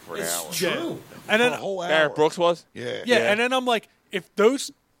cock for an hour. True. And then For a whole hour. Barrett Brooks was? Yeah. Yeah, and then I'm like, if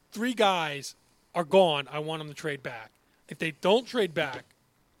those 3 guys are gone, I want them to trade back. If they don't trade back,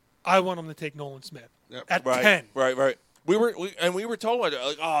 I want them to take Nolan Smith at 10. Right. We were talking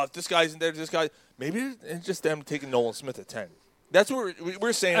about if this guy's in there, this guy. Maybe it's just them taking Nolan Smith at 10. That's what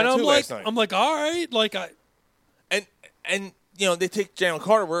we're saying And that I'm too like, last night. I'm like, all right, And they take Jalen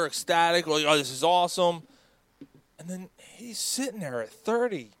Carter. We're ecstatic. We're like, oh, this is awesome. And then he's sitting there at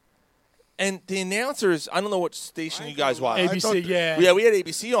 30. And the announcers, I don't know what station you guys watch. ABC, yeah. Yeah, we had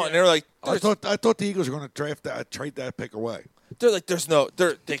ABC on. And they were like, I thought the Eagles were going to trade that pick away. they're like,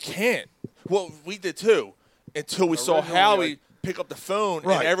 they can't. Well, we did too, until we saw Originally, Howie pick up the phone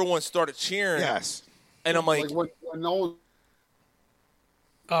Right. and everyone started cheering. Yes. And I'm like, when Nolan,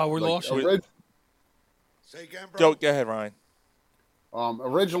 we lost you. Say again, bro. Go ahead, Ryan.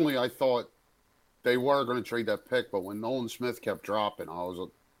 Originally, I thought they were going to trade that pick, but when Nolan Smith kept dropping, I was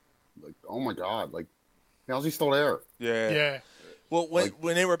like, oh my God, how's he still there? Yeah. Well,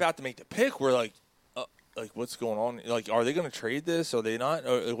 when they were about to make the pick, we're like, what's going on? Like, are they going to trade this? Are they not?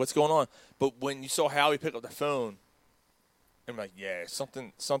 Or, what's going on? But when you saw Howie pick up the phone, I'm like, yeah,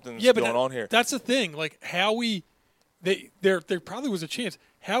 something's going on here. That's the thing. Howie, there probably was a chance.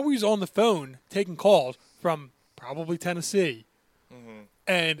 Howie's on the phone taking calls from probably Tennessee. Mm-hmm.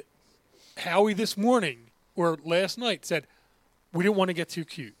 And Howie this morning or last night said, we didn't want to get too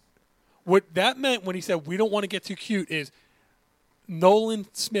cute. What that meant when he said we don't want to get too cute is Nolan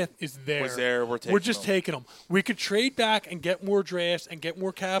Smith is there. Was there, we're just taking him. We could trade back and get more drafts and get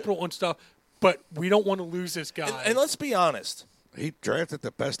more capital and stuff, but we don't want to lose this guy. And let's be honest. He drafted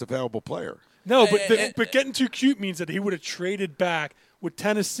the best available player. No, but getting too cute means that he would have traded back with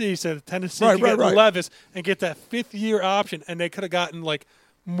Tennessee, so that Tennessee could get Levis and get that 5th-year option, and they could have gotten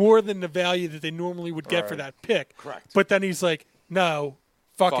more than the value that they normally would get for that pick. Correct. But then he's like, no,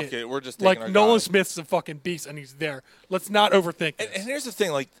 fuck it. We're just taking our Nolan guy. Smith's a fucking beast, and he's there. Let's not overthink this. And here's the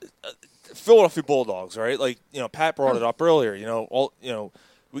thing, Philadelphia Bulldogs, right? Pat brought it up earlier.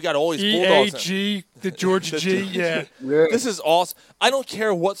 We got all these Bulldogs. EAG, the Georgia G, yeah. This is awesome. I don't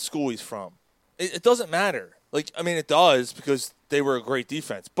care what school he's from. It doesn't matter. It does because they were a great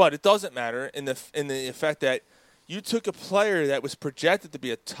defense, but it doesn't matter in the effect that you took a player that was projected to be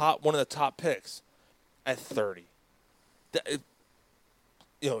one of the top picks at 30.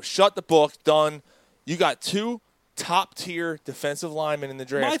 Shut the book, done. You got 2 top-tier defensive linemen in the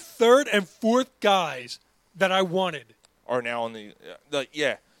draft. My 3rd and 4th guys that I wanted are now on the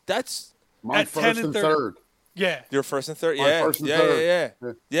that's my at first 10 and and 3rd. Yeah. Your first and third, My yeah, first and yeah,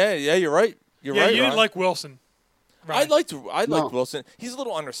 third. yeah. You're right. You're right. You didn't Ron. like Wilson. I Right. like Wilson. He's a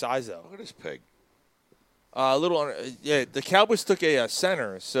little undersized though. Look at this pig. The Cowboys took a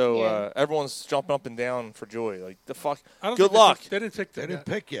center, so Yeah. everyone's jumping up and down for joy. Like the fuck. I don't Good think luck. They didn't pick They that. didn't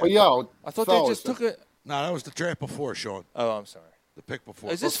pick yet. But yo, I thought fellas, they just took it. No, that was the draft before, Sean. Oh, I'm sorry. The pick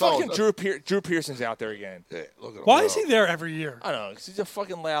before. Is this Well, fucking Drew Pearson's out there again? Yeah, look at him. Why is he there every year? I don't know. 'Cause he's a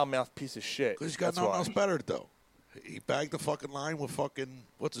fucking loudmouth piece of shit. Because he's got That's nothing why. else better to do. He bagged the fucking line with fucking,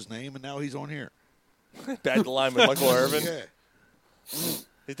 what's his name, and now he's on here. Bagged the line with Michael Irvin. Yeah.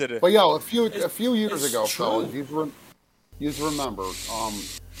 He did it. But yo, a few years ago, fellas, you remember?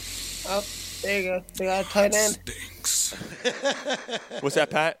 Oh, there you go. They got a tight end. What's that,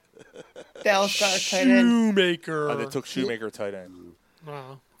 Pat? Dallas got a tight end. Shoemaker. Oh, they took Shoemaker tight end.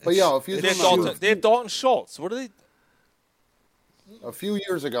 Wow. But yo, if you They have remember, Dalton. They have Dalton Schultz. What are they? a few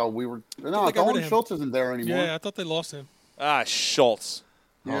years ago, we were they no, got rid of Dalton him. Schultz isn't there anymore. Yeah, I thought they lost him. Schultz.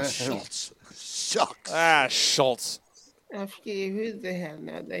 Oh, Schultz. Shucks. Schultz. I forget who they have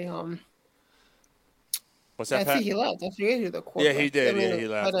now. They What's I that, Pat? think he left. I forget who the Yeah, quarterback. he did. I mean, Yeah, he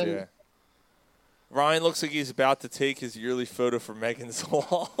left. tight end. Yeah. Ryan looks like he's about to take his yearly photo for Megan's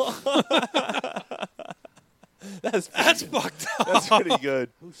Hall. That's fucked up. That's pretty good.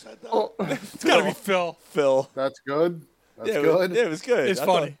 Who said that? Oh, It's got to be Phil. Phil. That's good. That's Yeah, good. it was good. It's I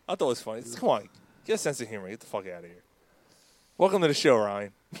funny. Thought it was funny. Come on. Get a sense of humor. Get the fuck out of here. Welcome to the show,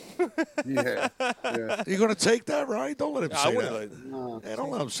 Ryan. Yeah. You going to take that, Ryan? Don't let him Yeah, I say wouldn't that. let- Yeah,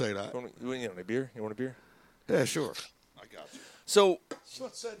 don't let him say that. You want a beer? You want a beer? Yeah, sure. I got you. So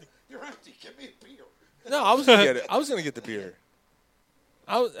Schultz said, "You're empty. Give me a beer." no, I was gonna get it. I was gonna get the beer.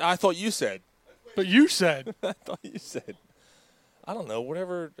 I thought you said. But you said. I thought you said. I don't know.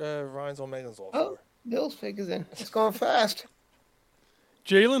 Whatever Ryan's on Megan's all Oh, Bill's pick is in. It's going fast.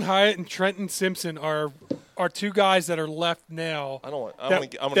 Jalen Hyatt and Trenton Simpson are two guys that are left now. I don't want. I'm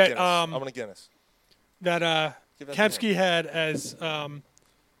that- gonna that, Guinness. I'm gonna Guinness. That Give that to Kemsky had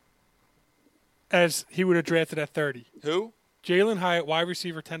as he would have drafted at 30. Who? Jalen Hyatt, wide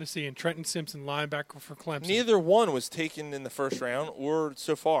receiver, Tennessee, and Trenton Simpson, linebacker for Clemson. Neither one was taken in the first round or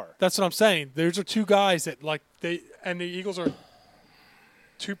so far. That's what I'm saying. Those are two guys that the Eagles are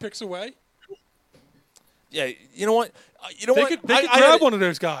 2 picks away. Yeah, you know what? They could grab one of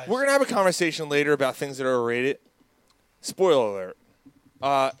those guys. We're gonna have a conversation later about things that are overrated. Spoiler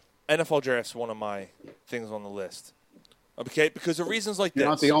alert: NFL draft's one of my things on the list. Okay, because of reasons like You're this.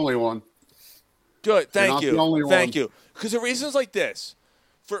 not the only one. Good, You're thank not you, the only thank one. you. Because of reasons like this,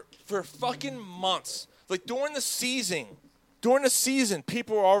 for fucking months, like during the season,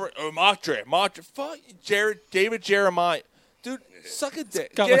 people were already mock draft. Fuck David Jeremiah, dude, suck a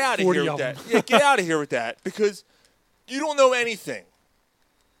dick. got Get like out of 40 here with of that. them. Yeah, get out of here with that because you don't know anything.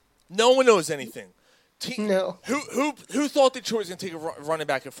 No one knows anything. No. Who thought Detroit was going to take a running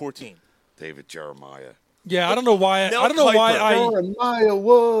back at 14? David Jeremiah. Yeah, I don't know why. Mel I don't know why Kiper. Jeremiah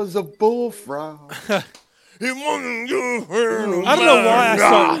was a bullfrog. I don't know why I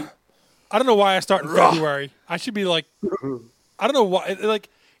start. I don't know why I start in February. I should be like. I don't know why. Like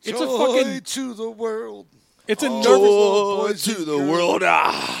it's Joy a fucking. to the world. It's a Oh, nervous. boys to the world.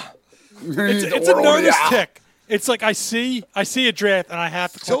 It's a nervous tick. It's like I see a draft and I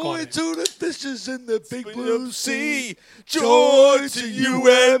have to click on Joy it. to the fishes in the big blue sea. Joy to you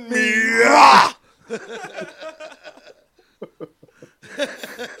and me.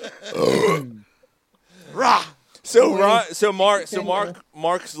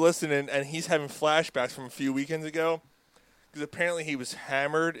 Mark's listening and he's having flashbacks from a few weekends ago because apparently he was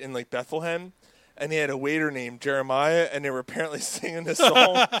hammered in like Bethlehem and he had a waiter named Jeremiah and they were apparently singing this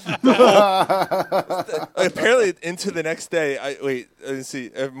song. Apparently into the next day. Let's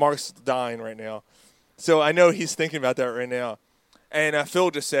see. Mark's dying right now, so I know he's thinking about that right now. And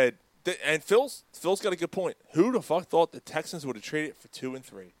Phil just said, and Phil's got a good point. Who the fuck thought the Texans would have traded for 2 and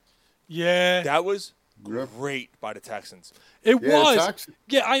 3? Yeah, that was great by the Texans. It was.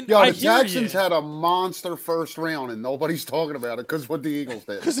 The Texans had a monster first round, and nobody's talking about it because what the Eagles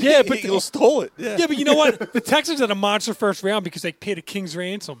did. Yeah, but the Eagles stole it. Yeah, but you know what? The Texans had a monster first round because they paid a king's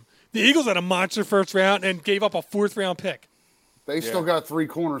ransom. The Eagles had a monster first round and gave up a 4th round pick. They still got 3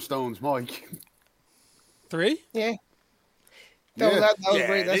 cornerstones, Mike. 3? Yeah. That was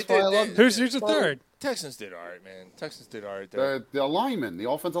great. That's why I love it. Who's the third? Texans did all right, man. Texans did all right there. The lineman, the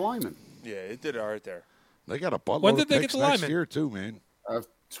offensive lineman. Yeah, it did all right there. They got a buttload When did of they get picks the next lineman? year too, man.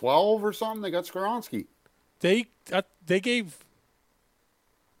 12 or something. They got Skoronski. They kept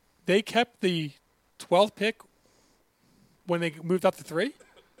the 12th pick when they moved up to 3?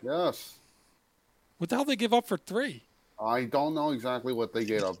 Yes. What the hell did they give up for 3? I don't know exactly what they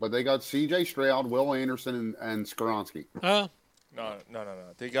gave up, but they got C.J. Stroud, Will Anderson, and Skoronski. No.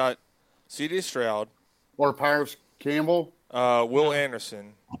 They got C.J. Stroud. Or Paris Campbell. Will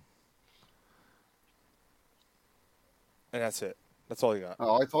Anderson. And that's it. That's all you got.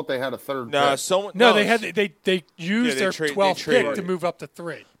 Oh, I thought they had a third. No, pick. someone. No, no, they had they used their 12th pick traded to it. move up to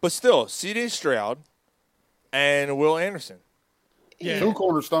 3. But still, C.J. Stroud and Will Anderson. Yeah. 2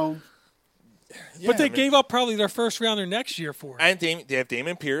 cornerstones. But they gave up probably their first rounder next year for it. And they have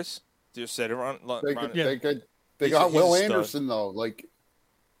Damon Pierce. They said They got Will Anderson though. Like,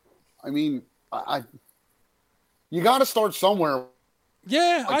 I mean, you got to start somewhere.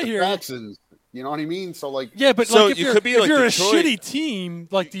 Yeah, like I the hear Texans. You know what I mean? So like, Yeah, but So like if you you're, could be if like you're Detroit. a shitty team,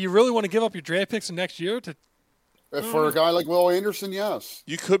 like, do you really want to give up your draft picks next year to? for a guy like Will Anderson, yes.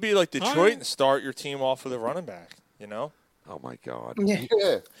 You could be like Detroit right. and start your team off with a running back. You know. Oh my God.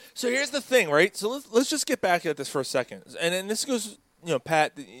 Yeah. So here's the thing, right? So let's just get back at this for a second, and then this goes,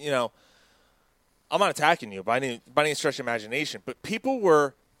 Pat. I'm not attacking you by any stretch of imagination, but people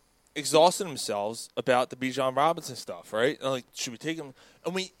were exhausting themselves about the Bijan Robinson stuff, right? And like, should we take him?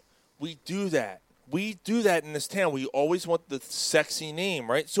 And we do that. We do that in this town. We always want the sexy name,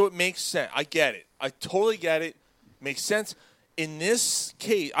 right? So it makes sense. I get it. I totally get it. Makes sense. In this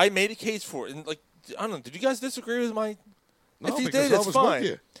case, I made a case for it. And like, I don't know. Did you guys disagree with my? No, If you because did, I it's was fine. with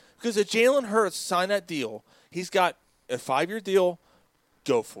you. Because if Jalen Hurts signed that deal, he's got a 5-year deal.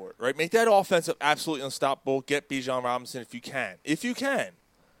 Go for it, right? Make that offense absolutely unstoppable. Get Bijan Robinson if you can. If you can.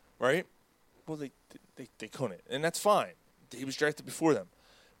 right? Well, they couldn't, and that's fine. He was drafted before them.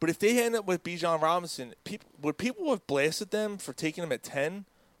 But if they end up with Bijan Robinson, would people have blasted them for taking him at 10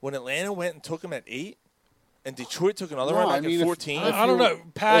 when Atlanta went and took him at 8, and Detroit took another running back at 14? I don't know,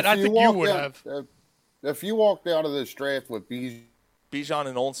 Pat. I think you would have. If you walked out of this draft with Bijan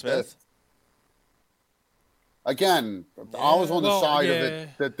and Nolan Smith, again, I was on the side of yeah.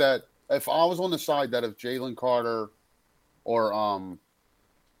 it that if I was on the side that if Jalen Carter or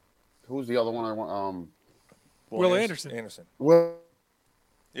who's the other one I want Will Anderson. Will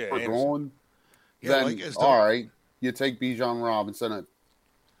Yeah, we're Anderson. going, Yeah, then like, is all right, you take Bijan Robinson.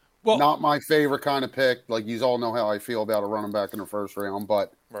 Well, not my favorite kind of pick. Like, you all know how I feel about a running back in the first round,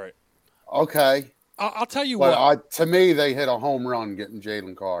 but right. Okay. I'll tell you but what. To me, they hit a home run getting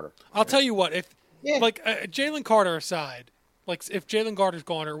Jalen Carter. I'll tell you what. If Jalen Carter aside, like if Jalen Carter's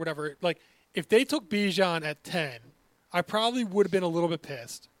gone or whatever, like if they took Bijan at 10, I probably would have been a little bit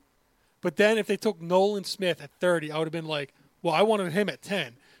pissed. But then if they took Nolan Smith at 30, I would have been like, well, I wanted him at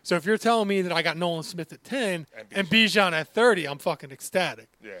 10. So if you're telling me that I got Nolan Smith at 10 and Bijan at 30, I'm fucking ecstatic.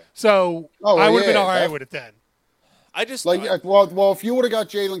 Yeah. So I would have been all right with it then. I just well, if you would have got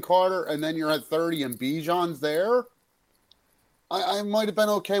Jalen Carter and then you're at 30 and Bijan's there, I might have been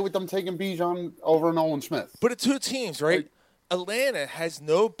okay with them taking Bijan over Nolan Smith. But it's two teams, right? Atlanta has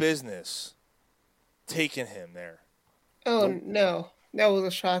no business taking him there. Oh, no. That was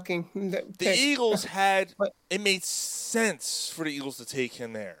a shocking The Eagles had – it made sense for the Eagles to take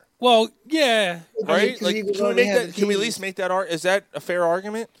him there. Well, yeah. Right? Like, can we at least make that – is that a fair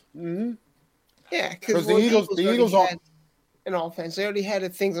argument? Mm-hmm. Yeah, because the Eagles had an offense. They already had the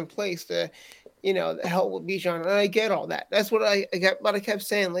things in place to, help with Bijan. And I get all that. That's what I kept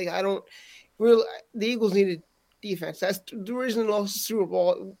saying. Like, I don't really – the Eagles needed – defense. That's the reason they lost the Super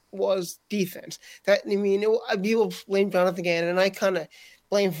Bowl was defense. People blame Jonathan Gannon, and I kind of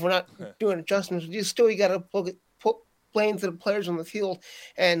blame for not doing adjustments. You got to put blame to the players on the field,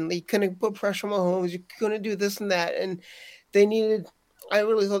 and they couldn't put pressure on Mahomes. You couldn't do this and that, and they needed. I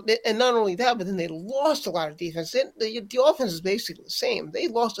really thought, and not only that, but then they lost a lot of defense. The offense is basically the same. They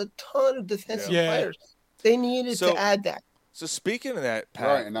lost a ton of defensive players. They needed to add that. So speaking of that, Pat,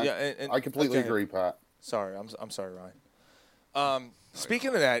 right, and I completely agree, Pat. Sorry, I'm sorry, Ryan.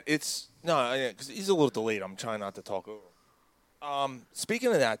 Speaking of that, it's because he's a little delayed. I'm trying not to talk over.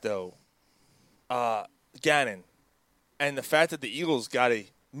 Speaking of that, though, Gannon, and the fact that the Eagles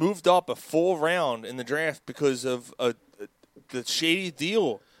moved up a full round in the draft because of the shady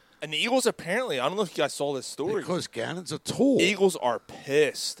deal, and the Eagles apparently, I don't know if you guys saw this story. Because Gannon's a tool. Eagles are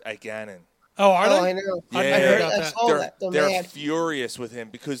pissed at Gannon. Oh, are they? I know. Yeah, I saw that. They're furious with him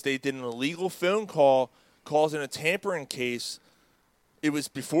because they did an illegal phone call causing a tampering case. It was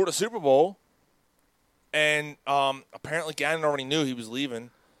before the Super Bowl, and apparently Gannon already knew he was leaving,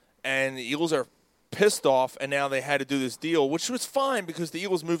 and the Eagles are pissed off, and now they had to do this deal, which was fine because the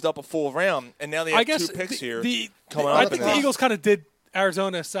Eagles moved up a full round, and now they have two picks here coming up. I think the Eagles kind of did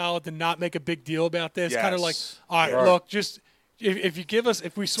Arizona a solid to not make a big deal about this. Yes. Kind of like, all right, look, just –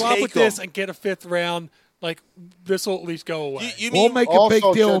 if we swap with this and get a fifth round, like this will at least go away. We'll make a big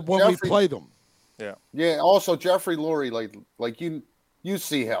deal when we play them. Yeah. Yeah. Also, Jeffrey Lurie, like you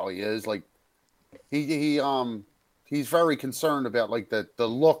see how he is. Like he's very concerned about like the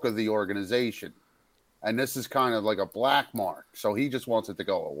look of the organization, and this is kind of like a black mark. So he just wants it to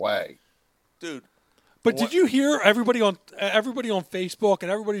go away, dude. But did you hear everybody on Facebook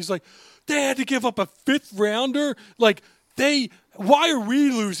and everybody's like, they had to give up a fifth rounder, like. Why are we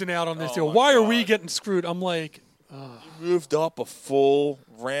losing out on this deal? Why are we getting screwed? I'm like, you moved up a full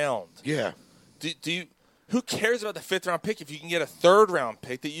round. Yeah. Do you? Who cares about the fifth round pick if you can get a third round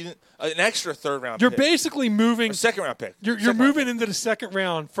pick an extra third round? You're pick? basically moving a second round pick. You're moving into the second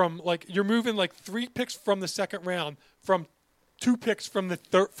round from you're moving 3 picks from the second round from 2 picks from the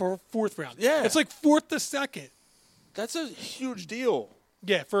fourth round. Yeah, it's like fourth to second. That's a huge deal.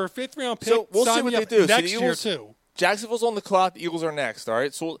 Yeah, for a fifth round pick. So we'll see what they do next so year too. Jacksonville's on the clock. The Eagles are next. All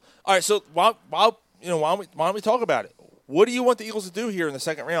right. So why don't we talk about it? What do you want the Eagles to do here in the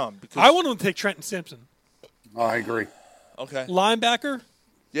second round? Because I want them to take Trenton Simpson. I agree. Okay. Linebacker.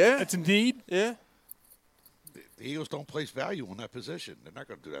 Yeah. It's a need. Yeah. The Eagles don't place value on that position. They're not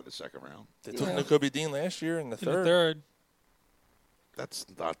going to do that in the second round. They took Nakobe Dean last year in the third. That's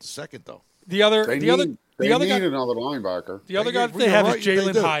not the second though. They need another linebacker. The other guy that they have is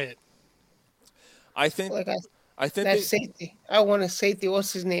Jalen Hyatt. I think that safety. I want a safety.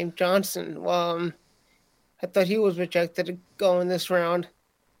 What's his name? Johnson. I thought he was rejected to go in this round.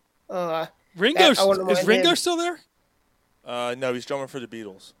 Is Ringo still there? No, he's drumming for the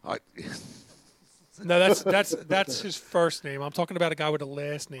Beatles. No, that's his first name. I'm talking about a guy with a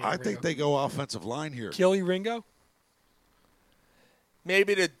last name. I think they go offensive line here. Kelly Ringo.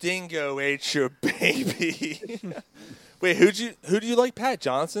 Maybe the dingo ate your baby. Wait, who do you like, Pat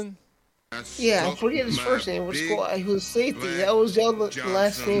Johnson? Yeah, I forget his first name. He was safety. That was the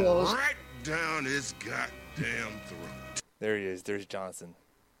last name. Right down his goddamn throat. There he is. There's Johnson.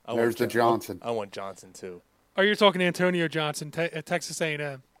 There's the Johnson. I want Johnson too. Oh, you're talking Antonio Johnson at Texas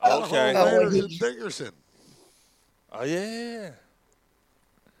A&M. Okay. Dickerson. Oh yeah.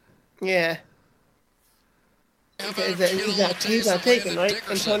 Yeah. Okay, he's not taken, right?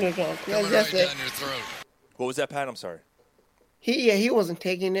 Antonio Johnson. Yeah, that's it. What was that, Pat? I'm sorry. He wasn't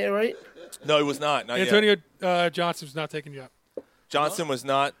taking it, right? No, he was not. Not Antonio yet. Johnson was not taken yet. Johnson was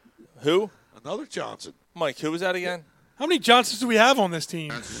not. Who? Another Johnson. Mike, who was that again? How many Johnsons do we have on this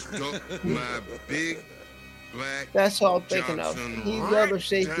team? My big black. That's all I'm thinking of. He's the other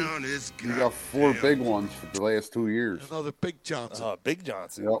safety. You got 4 big ones for the last 2 years. Another Big Johnson. Big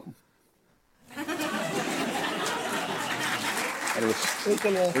Johnson. Yep. They're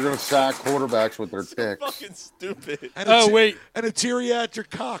going to sack quarterbacks with their picks. Fucking stupid. Wait. And a geriatric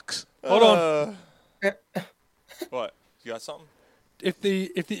Cox. Hold on. What? You got something? If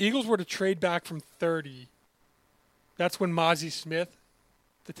the Eagles were to trade back from 30, that's when Mozzie Smith,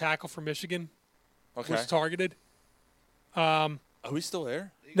 the tackle from Michigan, was targeted. Are we still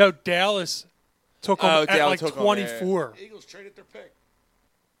there? No, Dallas took him at Dallas like took him, 24. Eagles traded their pick.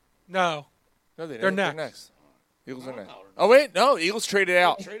 No. No, they They're didn't. next. Eagles are next. Oh wait, no. Eagles traded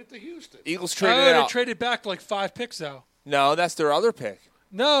out. Traded to Houston. Eagles traded They out. traded back like 5 picks though. No, that's their other pick.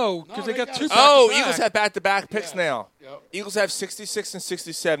 No, because they got 2 back-to-back. Oh, Eagles have back-to-back picks now. Yep. Eagles have 66 and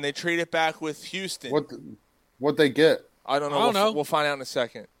 67. They trade it back with Houston. What they get? I don't know. I don't know. We'll find out in a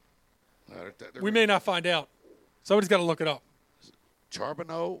second. We may not find out. Somebody's got to look it up.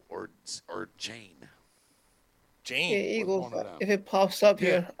 Charbonneau or Jane? Jane. Yeah, Eagles. If it pops up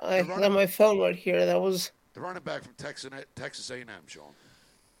here, I have my phone right here. That was the running back from Texas A&M, Sean.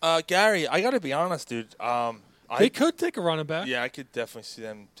 Gary, I got to be honest, dude. They could take a running back. Yeah, I could definitely see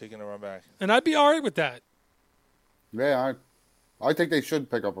them taking a run back. And I'd be all right with that. Yeah, I think they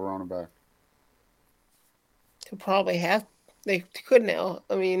should pick up a running back. to probably have. They could now.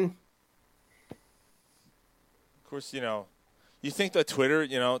 I mean, of course, you think that Twitter,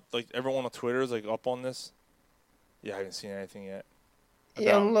 like everyone on Twitter is like up on this. Yeah, I haven't seen anything yet.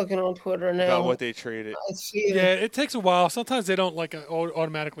 Yeah, I'm looking on Twitter now. About what they traded. I see it. Yeah, it takes a while. Sometimes they don't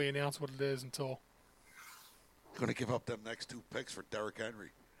automatically announce what it is until. Going to give up them next 2 picks for Derrick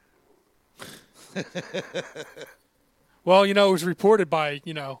Henry. Well, it was reported by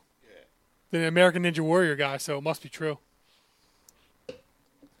the American Ninja Warrior guy, so it must be true.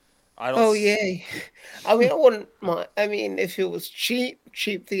 Oh yeah, I mean, I wouldn't mind. I mean, if it was cheap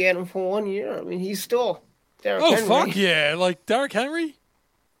to get him for 1 year. I mean, he's still Derrick Henry. Fuck yeah! Like Derrick Henry.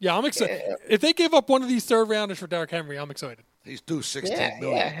 Yeah, I'm excited. Yeah. If they give up one of these third rounders for Derrick Henry, I'm excited. He's due $16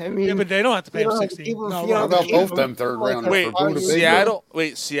 million. Yeah, I mean, but they don't have to pay him 16. No, about both them third rounders.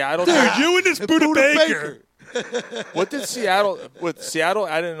 Wait, Seattle. Dude, you and this Buda Baker. What did Seattle? Seattle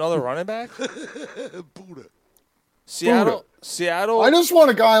added another running back? Buda. Seattle. I just want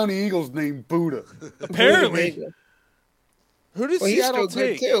a guy on the Eagles named Buda. Apparently. Who did Seattle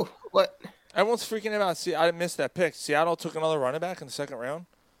Seattle take? Too. What? Everyone's freaking out. I missed that pick. Seattle took another running back in the second round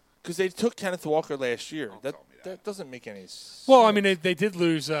because they took Kenneth Walker last year. That doesn't make any sense. Well, I mean, they did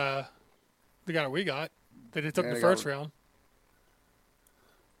lose the guy we got. They took in the first round.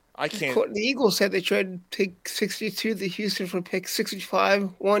 I can't. The Eagles said they tried to take 62 to Houston for pick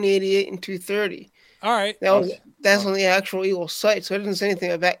 65, 188, and 230. All right. That's on the actual Eagles site, so it didn't say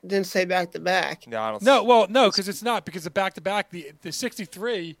anything about. Didn't say back to back. No, because it's not because the back to back the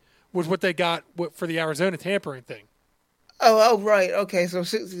 63 was what they got for the Arizona tampering thing. Oh, right. Okay, so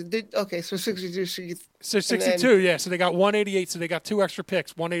 62. So 62, yeah. So they got 188. So they got 2 extra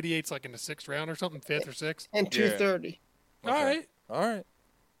picks. 188's like in the 6th round or something, 5th or 6th, and 230. Okay. All right.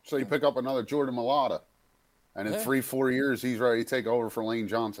 So you pick up another Jordan Mailata, and in 3-4 years he's ready to take over for Lane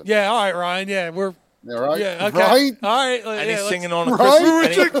Johnson. Yeah. All right, Ryan. Yeah, we're. Yeah, right. Yeah. Okay. Right. All right. And he's singing on a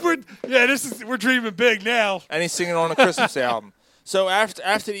Christmas. We're dreaming big now. And he's singing on a Christmas album. So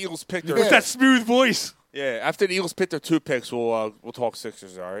after the Eagles picked their with that smooth voice. Yeah, after the Eagles picked their 2 picks, we'll talk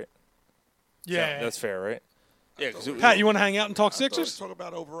Sixers. All right. Yeah, so that's fair, right? Yeah. Pat, you want to hang out and talk Sixers? Talk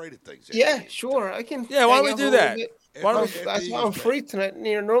about overrated things. Yeah, sure. I can. Yeah, why don't we do that? I'm free tonight.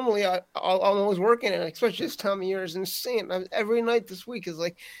 Normally I'm always working, and especially this time of year is insane. Every night this week is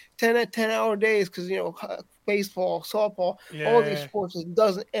like 10-hour days because baseball, softball, all these sports it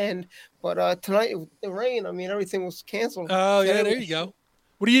doesn't end. But tonight the rain. I mean, everything was canceled. Oh yeah, there you go.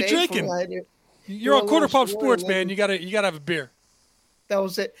 What are you drinking? You're on a Quarter little Pub Sports, story, man. You gotta have a beer. That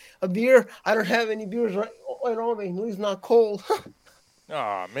was it. A beer. I don't have any beers right on me. At least not cold.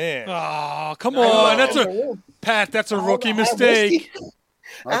 Oh man. Oh, come on. That's a Pat. That's a rookie mistake.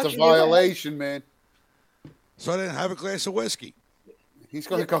 That's Actually, a violation, man. So I didn't have a glass of whiskey. He's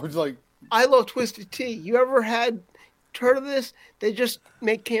going to go like. I love Twisted Tea. You ever heard of this? They just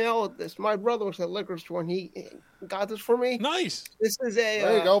came out with this. My brother was at a liquor store and he got this for me. Nice. This is a.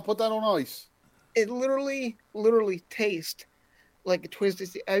 There you go. Put that on ice. It literally tastes like a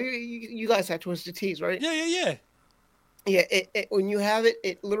Twisted Tea. You guys have Twisted Teas, right? Yeah. Yeah, it when you have it,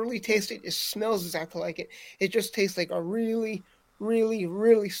 it literally tastes it. It smells exactly like it. It just tastes like a really, really,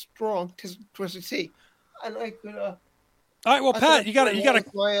 really strong Twisted Tea. And I could. All right, well, Pat, you got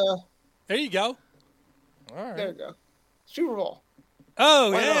to. There you go. All right. There you go. Super Bowl.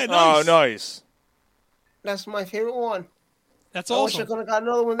 Oh yeah, nice. Oh, nice. That's my favorite one. That's I awesome. wish I could have got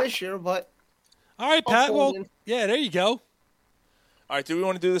another one this year, but. All right, Pat. Well, yeah, there you go. All right, do we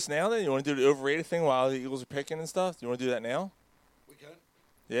want to do this now then? You want to do the overrated thing while the Eagles are picking and stuff? Do you want to do that now? We can.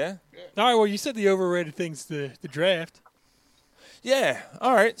 Yeah? All right, well, you said the overrated thing's the draft. Yeah.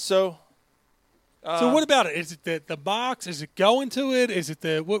 All right, so. So what about it? Is it the box? Is it going to it? Is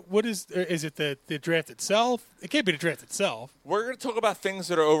it what is it the draft itself? It can't be the draft itself. We're going to talk about things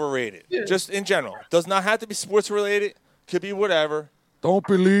that are overrated, just in general. Does not have to be sports related. Could be whatever. Don't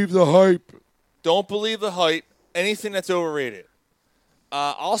believe the hype. Don't believe the hype. Anything that's overrated.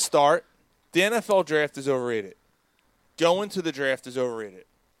 I'll start. The NFL draft is overrated. Going to the draft is overrated.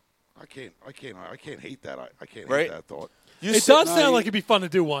 I can't hate that. I can't Right? hate that thought. It does sound like it'd be fun to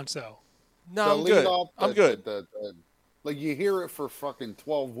do once, though. No, I'm good. I'm good. Like you hear it for fucking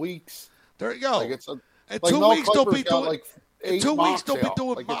 12 weeks. There you go. Like it's In like 2 Mel weeks they'll Kiper's be got, doing. like, In 8 2 weeks mocks they'll be out. doing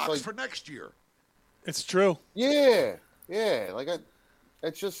Like, it's mocks like- for next year. It's true. Yeah. Like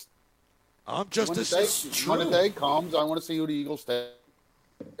it's just. I'm just when as the day, it's when the true. day comes, I want to see who the Eagles take.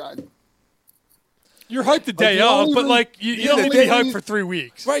 God. You're hyped the day the of, only but re- like you the don't need to be only hyped re- for 3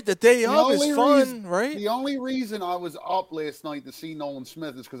 weeks. Right, the day The of is only fun, reason- right? The only reason I was up last night to see Nolan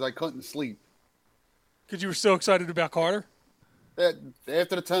Smith is because I couldn't sleep. Because you were so excited about Carter.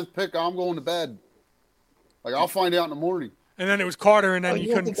 After the 10th pick, I'm going to bed. Like I'll find out in the morning. And then it was Carter, and then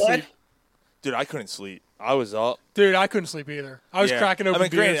you couldn't sleep. Dude, I couldn't sleep. I was up. Dude, I couldn't sleep either. I was cracking open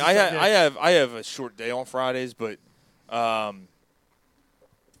beers. Granted, and stuff, yeah. I have a short day on Fridays, but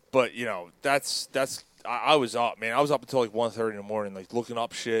you know I was up, man. I was up until like 1:30 in the morning, like looking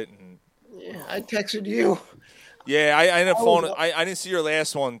up shit and. Yeah, I texted you. Yeah, I ended up falling. I didn't see your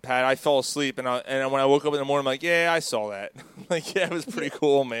last one, Pat. I fell asleep, and when I woke up in the morning, I'm like, yeah, I saw that. Like, yeah, it was pretty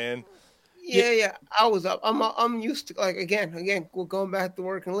cool, man. Yeah. I was up. I'm used to like again. We're going back to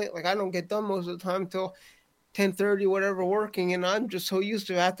working late. Like I don't get done most of the time till 10:30, whatever, working, and I'm just so used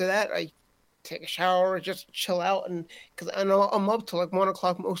to it. After that, I take a shower, just chill out, and because I know I'm up till like 1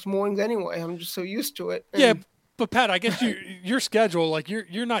 o'clock most mornings anyway. I'm just so used to it. Yeah, but Pat, I guess your schedule, like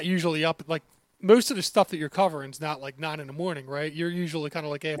you're not usually up. Like most of the stuff that you're covering is not like 9 in the morning, right? You're usually kind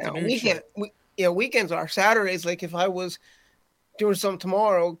of like afternoon. Weekends are Saturdays. Like if I was doing something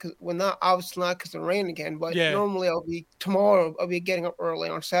tomorrow, obviously not because of rain again, but normally I'll be getting up early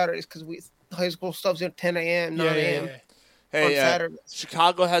on Saturdays because high school stuff's at 10 a.m., 9 a.m. Hey,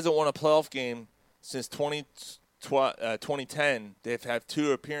 Chicago hasn't won a playoff game since 2010. They've had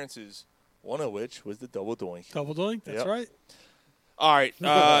 2 appearances, one of which was the double doink. Double doink, that's right. All right.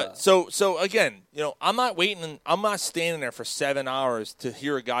 So again, you know, I'm not waiting. I'm not standing there for 7 hours to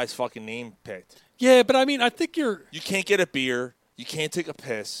hear a guy's fucking name picked. Yeah, but I mean, I think you can't get a beer. You can't take a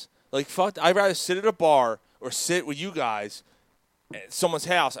piss. Like, fuck, I'd rather sit at a bar or sit with you guys at someone's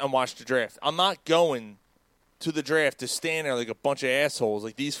house and watch the draft. I'm not going to the draft to stand there like a bunch of assholes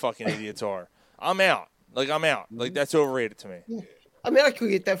like these fucking idiots are. I'm out. Like, that's overrated to me. I mean, I could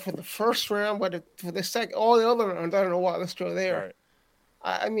get that for the first round, but for the second, all the other rounds, I don't know why they're still there.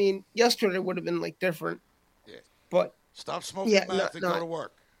 Right. I mean, yesterday would have been like different. Yeah. But stop smoking meth and go to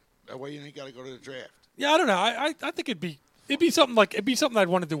work. That way you ain't got to go to the draft. Yeah, I don't know. I think it'd be something I'd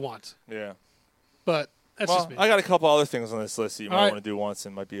want to do once. Yeah. But that's just me. I got a couple other things on this list that you might All right. want to do once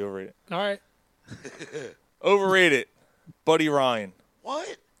and might be overrated. All right. Overrated. Buddy Ryan.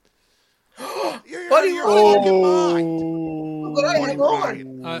 What? Buddy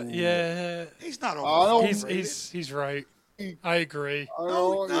Ryan. Yeah. He's not overrated. He's right. I agree.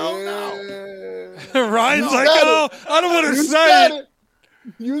 No. Ryan's like, I don't want to say it.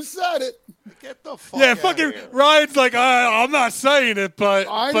 You said it. Get the fuck Yeah, out fucking of here. Ryan's like, I'm not saying it, but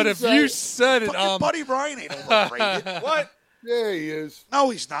didn't if say you it. said it, Fucking Buddy Ryan ain't overrated. What? Yeah, he is.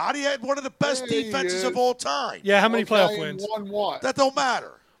 No, he's not. He had one of the best Yeah, he defenses is. of all time. Yeah, how many playoff Okay, wins? Won what? That don't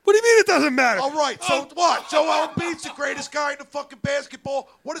matter. What do you mean it doesn't matter? All right, so what? Joel Embiid's the greatest guy in the fucking basketball.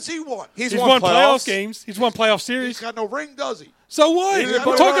 What does he want? He's won playoff games. He's won playoff series. He's got no ring, does he? So what? He's We're got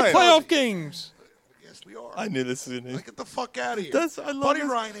no talking ring. playoff games. Yes, we are. I knew this was going to Get the fuck out of here. I love Buddy this.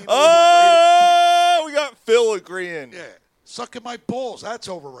 Ryan ain't Oh, we got Phil agreeing. Yeah. Sucking my balls. That's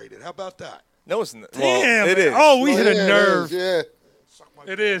overrated. How about that? No, it's not. Damn. Well, it is. Oh, we hit a nerve. Yeah.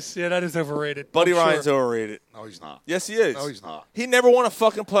 It is. Yeah, that is overrated. Buddy I'm sure. Ryan's overrated. No, he's not. Yes, he is. No, he's not. He never won a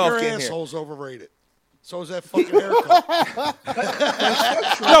fucking playoff Your game asshole's overrated. So is that fucking haircut.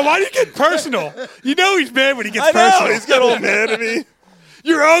 No, why do you get personal? You know he's mad when he gets I know. personal. He's got all mad at me.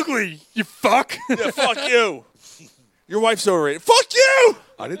 You're ugly, you fuck. Yeah, fuck you. Your wife's overrated. Fuck you.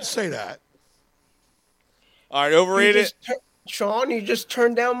 I didn't say that. All right, overrated. Sean, you just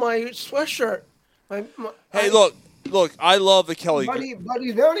turned down my sweatshirt. Hey, look. I love the Kelly. Buddy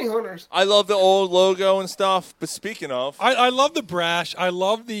Bounty Hunters. I love the old logo and stuff. But speaking of, I love the brash. I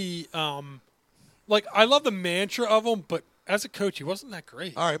love the I love the mantra of him. But as a coach, he wasn't that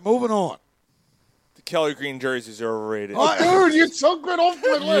great. All right, moving on. the Kelly Green jerseys are overrated. Oh, dude, you took it off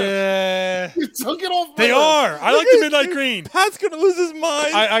my list. Yeah. You took it off my They list. are. I like the midnight green. Pat's going to lose his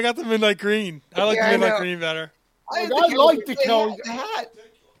mind. I got the midnight green. I like Yeah, the I midnight know. green better. I like the Kelly. The hat.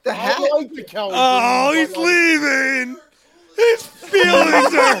 The I hat. like the Kelly. Oh, Green, he's but, leaving. His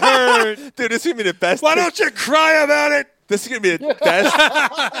feelings are hurt. Dude, this is going to be the best. Why don't you cry about it? This is going to be the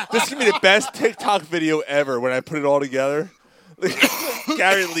best. This is going to be the best TikTok video ever when I put it all together.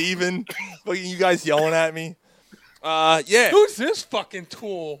 Gary leaving. Fucking you guys yelling at me. Yeah. Who's this fucking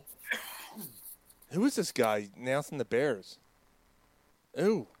tool? Who is this guy announcing the Bears?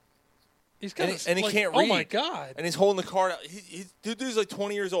 Ooh. He's got And he can't read. Oh my god. And he's holding the card out. Dude's like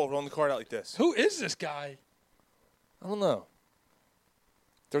 20 years old holding the card out like this. Who is this guy? I don't know.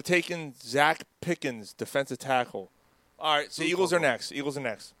 They're taking Zach Pickens, defensive tackle. All right, so Eagles are next.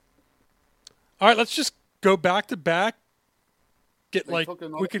 All right, let's just go back to back. Get They took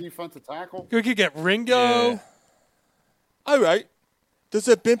another defensive tackle. we could get Ringo. Yeah. All right. There's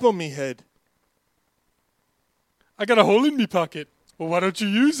a bimp on me head. I got a hole in me pocket. Well, why don't you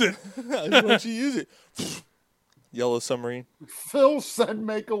use it? Why don't you use it? Yellow Submarine. Phil said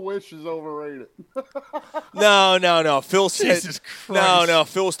Make-A-Wish is overrated. No. Phil said. Jesus Christ. No.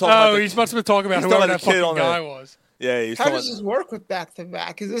 Phil was talking about. Oh, he's must have been talking about he's whoever talking that about the kid fucking on guy the- was. Yeah, he's How talking does this work with back to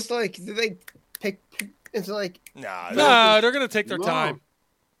back? Is this like do they pick? It's like No, they're gonna take their time.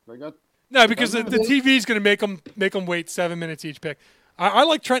 They got No, because the TV's gonna make them wait 7 minutes each pick. I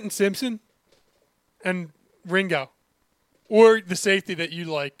like Trenton Simpson and Ringo, or the safety that you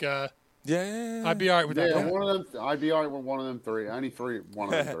like. Yeah, I'd be all right with that. Yeah, one of them. I'd be all right with one of them three. Any three,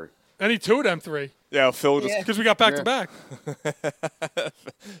 one of them three. Any two of them three. Yeah, Phil just Because we got back to back.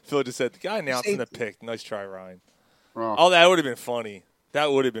 Phil just said the guy announcing the pick. Nice try, Ryan. Oh. That would have been funny.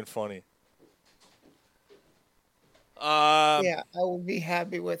 yeah, I would be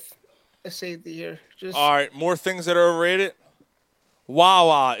happy with a safety here. Just All right, more things that are overrated.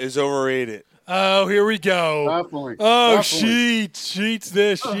 Wawa is overrated. Oh, here we go. Definitely. Oh, Definitely. sheets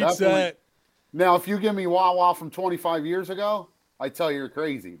this, sheets Definitely. that. Now, if you give me Wawa from 25 years ago, I tell you you're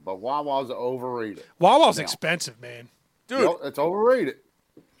crazy. But Wawa's overrated. Wawa's Now. expensive, man. Dude, Yep, it's overrated.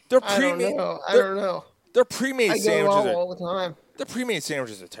 They're I don't pre-made. know. I don't know. Their pre-made I go sandwiches Wawa are. all the time. Their pre-made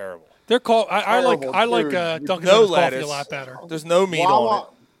sandwiches are terrible. They're called. I like Terrible, dude. Dunkin' No Donuts coffee lettuce. a lot better. There's no meat on it.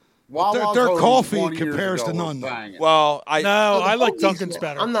 Wawa's Their hoagies coffee 20 years compares ago to was none. banging. Well, No, the I like hoagies, Dunkin's man.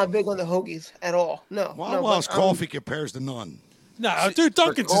 better. I'm not big on the hoagies at all. No. Wawa's but coffee compares to none. No, dude,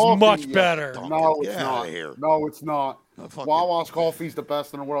 Dunkin's is Coffee, much yeah. better. No, it's Get not. outta here. No, it's not. fuck Wawa's coffee's the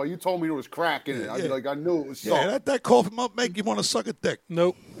best in the world. You told me there was crack in it. I'd be Yeah. like, I knew it was Yeah, salt. that coffee might make you want to suck a dick.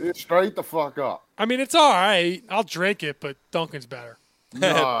 Nope. It's straight the fuck up. I mean, it's all right. I'll drink it, but Dunkin's better.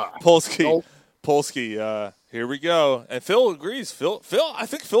 Nah. Polsky. Nope. Polsky, here we go. And Phil agrees. Phil, I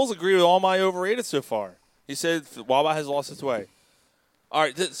think Phil's agreed with all my overrated so far. He said Wawa has lost its way. All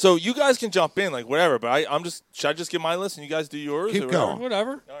right, so you guys can jump in, like whatever. But should I just give my list and you guys do yours? Keep or going.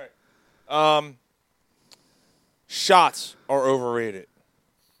 Whatever. All right. Shots are overrated.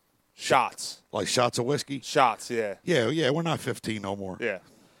 Shots. Like shots of whiskey? Shots, yeah. Yeah, we're not 15 no more. Yeah.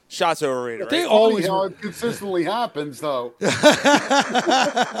 Shots overrated, They right? always. How it consistently happens, though. Soda's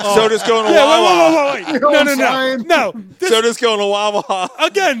going to Yeah, Wawa. wait. You know what I'm No. saying? No. Soda's going to Wawa.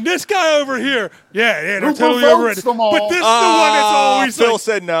 Again, this guy over here. Yeah, they're Who totally promotes overrated. them all? But this is the one that's always Phil like,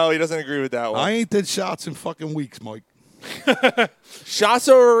 said no. He doesn't agree with that one. I ain't did shots in fucking weeks, Mike. Shots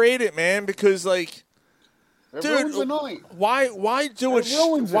are overrated, man, because like, It dude, ruins the night. why do It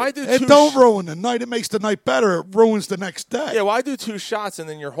ruins why it. do It two don't ruin the night. It makes the night better. It ruins the next day. Yeah, why do 2 shots and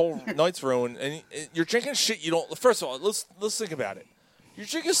then your whole night's ruined? And you're drinking shit you don't. First of all, let's think about it. You're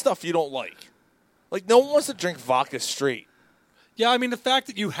drinking stuff you don't like. Like, no one wants to drink vodka straight. Yeah, I mean, the fact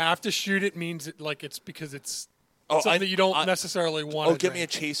that you have to shoot it means it's because it's something that you don't necessarily want to get me a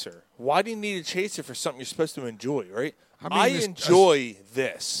chaser. Why do you need a chaser for something you're supposed to enjoy, right? I mean, enjoy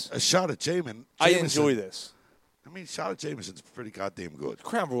this. A shot of Jameson. I enjoy this. I mean, shot of Jameson's pretty goddamn good.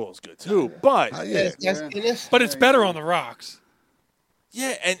 Crown Royal is good, too. But but it's better on the rocks.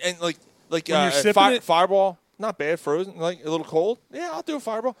 Yeah, and like When you're sipping it? Fireball, not bad, frozen, like a little cold. Yeah, I'll do a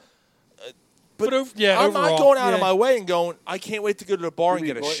Fireball. But I'm overall, not going out of my way and going, I can't wait to go to the bar and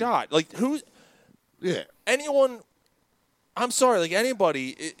get a shot. Like, anyone, I'm sorry, like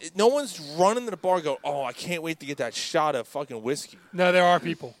anybody, no one's running to the bar and go, oh, I can't wait to get that shot of fucking whiskey. No, there are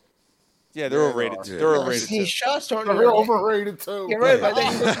people. Yeah, they're overrated. Yeah. They're overrated, See, too. shots aren't They're overrated, too. You're right about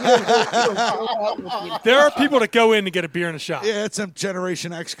that. There are people that go in to get a beer and a shot. Yeah, it's some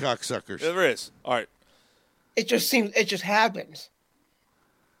Generation X cocksuckers. There is. All right. It just happens.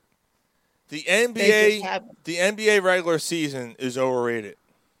 The They NBA, just happen. the NBA regular season is overrated.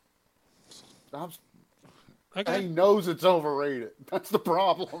 He knows it's overrated. That's the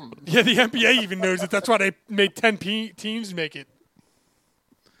problem. Yeah, the NBA even knows it. That's why they made 10 teams make it.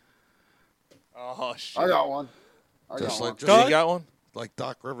 Oh, shit. I got one. You got one? Like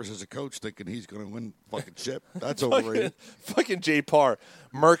Doc Rivers as a coach thinking he's going to win fucking ship. That's overrated. Fucking Jay Parr.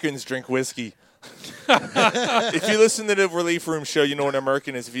 Merkins drink whiskey. If you listen to the Relief Room show, you know what a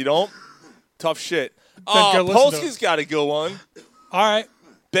Merkin is. If you don't, tough shit. go listen to Polsky's got to go on. All right.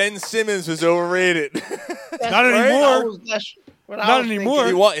 Ben Simmons was overrated. Not anymore. Not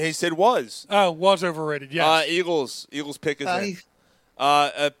anymore. He said was. Oh, was overrated, yes. Eagles pick is in.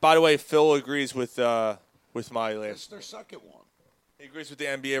 By the way, Phil agrees with my last. It's their second one. He agrees with the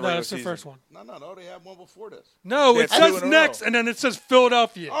NBA regular No, that's the season. first one. No, they had one before this. No, They it have two says in a next, row. and then it says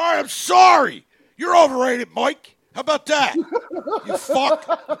Philadelphia. All right, I'm sorry. You're overrated, Mike. How about that? You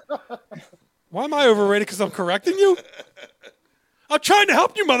fuck. Why am I overrated? Because I'm correcting you? I'm trying to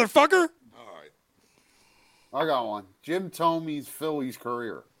help you, motherfucker. I got one. Jim Tomey's Phillies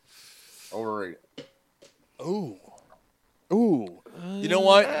career. Overrated. Ooh. You know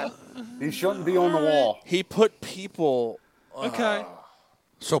what? He shouldn't be on the wall. He put people. Okay.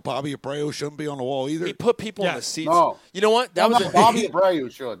 So Bobby Abreu shouldn't be on the wall either? He put people in the seats. No. You know what? That was Bobby Abreu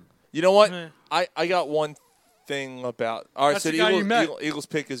should. You know what? I got one thing about. All right, That's so the the guy you met. Eagles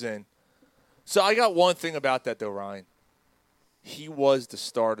pick is in. So I got one thing about that though, Ryan. He was the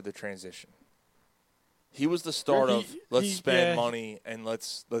start of the transition. He was the start of let's spend money and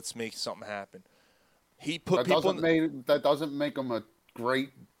let's make something happen. He put people that doesn't make him a great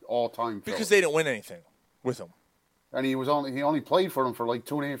all-time because they didn't win anything with him. And he only played for them for like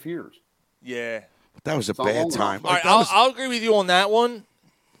 2.5 years. Yeah. But that was a It's not bad long time. enough. All right, I'll agree with you on that one,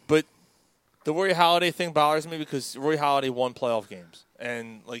 but the Roy Halladay thing bothers me because Roy Halladay won playoff games,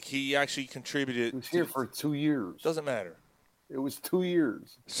 and like he actually contributed. He was here for 2 years. Doesn't matter. It was 2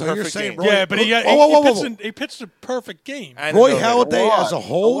 years. So you're Perfect saying game. Roy, Yeah, but he pitched a perfect game. And Roy no, Halladay as a A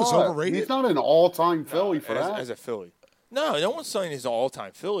whole is lot. overrated? He's not an all-time Philly for that. as a Philly. No one's saying he's an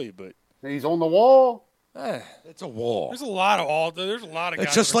all-time Philly, but He's on the wall. It's a wall. There's a lot of guys.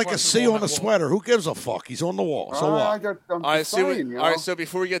 It's just that are like a C questionable on a that wall. swetter. Who gives a fuck? He's on the wall. So I what? got, I'm all right. just So saying, you know? all right. So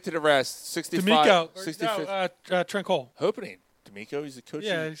before we get to the rest, 65, D'Amico. 65. No, Trent Cole. Hoping D'Amico, he's the coach.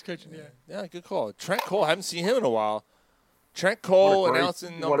 Yeah, he's coaching. Yeah. Yeah, good call. Trent Cole, haven't seen him in a while. Trent Cole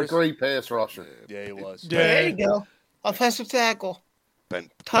announcing numbers. What a great pass rusher. Yeah, he was. Yeah. There you go. Offensive tackle. Ben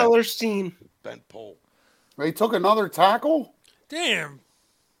Tyler Steen. Pole. They took another tackle? Damn.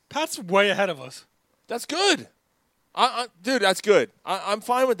 Pat's way ahead of us. That's good. Dude, that's good. I'm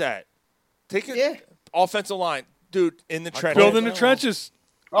fine with that. Take it. Offensive line. Dude, in the trenches. Building the trenches.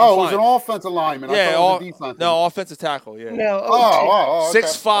 Oh, it was an offensive lineman. I Yeah, thought it was a defensive. no, offensive tackle, yeah. No. Okay.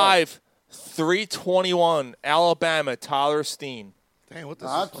 6'5", 321, Alabama, Tyler Steen. Dang, what this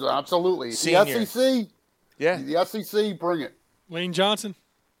Absolutely. Senior. The SEC. Yeah. The SEC, bring it. Lane Johnson.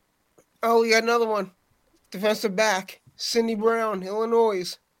 Oh, we got another one. Defensive back. Sidney Brown,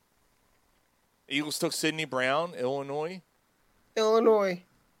 Illinois. Eagles took Sidney Brown, Illinois. Illinois.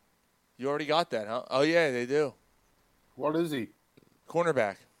 You already got that, huh? Oh, yeah, they do. What is he?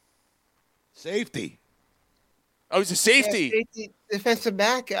 Cornerback. Safety. Oh, he's a safety. Yeah, safety, defensive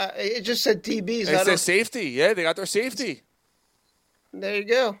back. It just said DBs. It says safety. Yeah, they got their safety. There you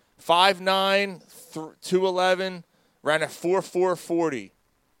go. 5'9", 211, ran a 4.4 40.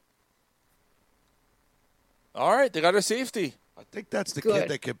 All right, they got a safety. I think that's the Good. kid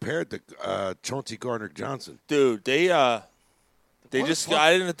they compared to Chauncey Gardner-Johnson. Dude, they just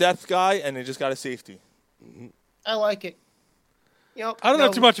got in a depth guy, and they just got a safety. I like it. Yep. I don't know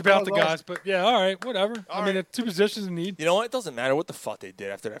that too was- much that about was the awesome. guys, but yeah, all right, whatever. I mean, it's two positions in need. You know what? It doesn't matter what the fuck they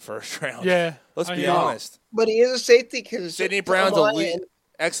did after that first round. Yeah, Let's I be hear you. honest. But he is a safety because Sidney Brown's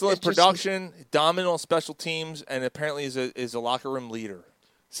excellent production, dominant on special teams, and apparently is a locker room leader.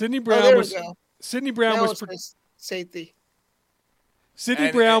 Sidney Oh, Brown there was. we go. Sidney Brown That was. was nice safety.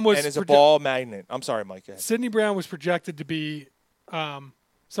 Sidney Brown was. and is a ball magnet. I'm sorry, Mike. Go ahead. Sidney Brown was projected to be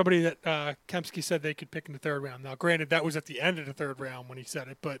somebody that Kempsky said they could pick in the third round. Now, granted, that was at the end of the third round when he said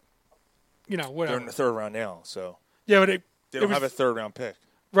it, but whatever. They're in the third round now, so Yeah, but they don't have a third round pick.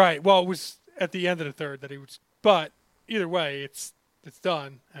 Right. Well, it was at the end of the third that he was. But either way, it's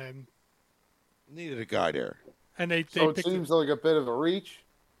done, and needed a guy there. And they So it picked seems like a bit of a reach.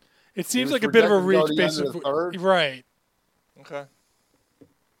 It He seems was like a bit of a projected to go reach, to the end of the basically. third? Right. Okay.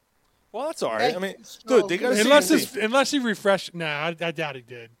 Well, that's all right. I mean, dude, they got to unless he refreshed. Nah, I doubt he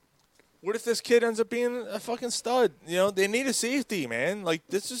did. What if this kid ends up being a fucking stud? You know, they need a safety, man. Like,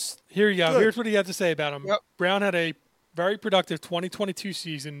 this is Here you go. good. Here's what he had to say about him. Brown had a very productive 2022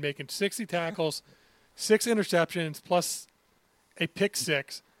 season, making 60 tackles, 6 interceptions, plus a pick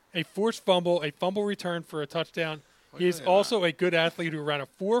 6, a forced fumble, a fumble return for a touchdown. He is also a good athlete who ran a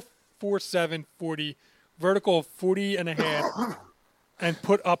 4.47 40, vertical of 40 and a half, and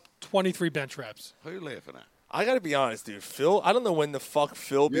put up 23 bench reps. Who are you laughing at? I got to be honest, dude. Phil, I don't know when the fuck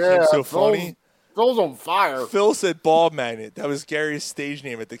Phil Yeah, became so Phil's- funny. Phil's on fire. Phil said ball magnet. That was Gary's stage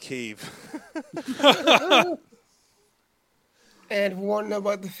name at the cave. And one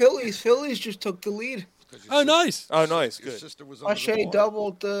about the Phillies. Phillies just took the lead. Oh, nice. Oh, nice. His Good. sister was O'Shea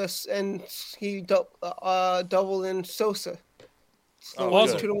doubled and he doubled in Sosa. So Oh,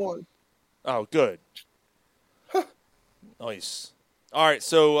 it's good. 2-1. Oh, good. Nice. All right,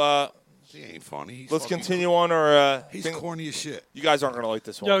 so he ain't funny. let's continue on our. He's thing. corny as shit. You guys aren't going to like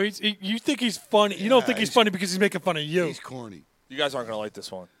this one. Yo, you think he's funny. You don't think he's funny because he's making fun of you. He's corny. You guys aren't going to like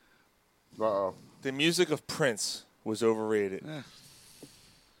this one. Uh-oh. The music of Prince was overrated.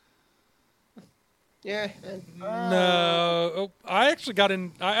 Yeah. No, I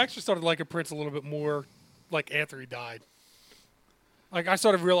actually started liking Prince a little bit more, like after he died. Like I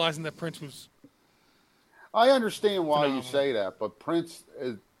started realizing that Prince was. I understand why you say that, but Prince,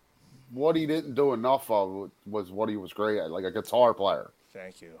 what he didn't do enough of was what he was great at, like a guitar player.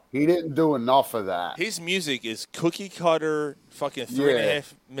 Thank you. He didn't do enough of that. His music is cookie cutter, fucking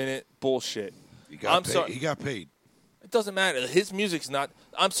 3.5 minute bullshit. He got I'm paid. sorry. He got paid. It doesn't matter. His music's not.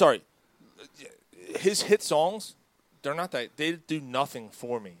 I'm sorry. His hit songs, they're not that. They do nothing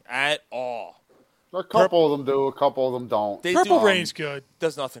for me at all. A couple of them do, a couple of them don't. They Purple do, Rain's good.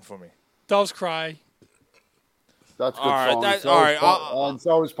 Does nothing for me. Doves Cry. That's a good All right, song. that- So all is right, and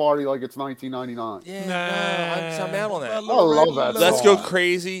so is Party Like It's 1999. Yeah, I'm out on that. I love that Let's song. go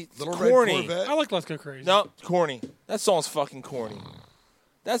crazy. It's Little Red corny. Corvette. I like Let's Go Crazy. No, corny. That song's fucking corny.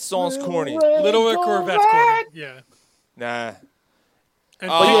 That song's corny. Little Red Corvette's corny. Yeah. Nah.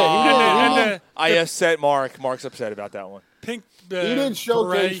 And I upset Mark. Mark's upset about that one. Pink. He didn't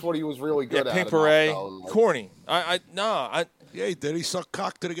showcase Beret. what he was really good Yeah, at. Pink enough, Beret. though. Like, Corny. Yeah, he did. He sucked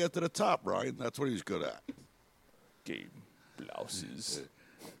cock to get to the top, Ryan. That's what he was good at. Game blouses.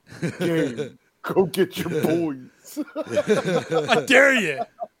 Game. Go get your boys. I dare you.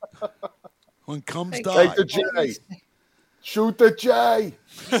 When comes Take die. the J. Shoot the J.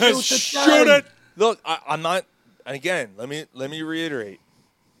 Shoot it. Look, I'm not. And again, let me reiterate.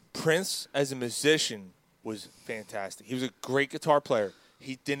 Prince as a musician was fantastic. He was a great guitar player.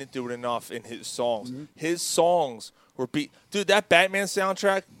 He didn't do it enough in his songs. Mm-hmm. His songs were dude, that Batman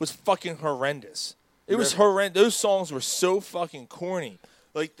soundtrack was fucking horrendous. It was horrendous. Those songs were so fucking corny.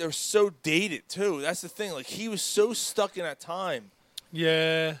 Like they're so dated too. That's the thing. Like he was so stuck in that time.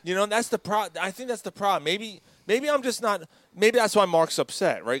 Yeah. You know, that's the problem. I think that's the problem. Maybe I'm just not. Maybe that's why Mark's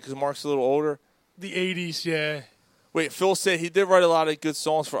upset, right? Because Mark's a little older. The 80s, yeah. Wait, Phil said he did write a lot of good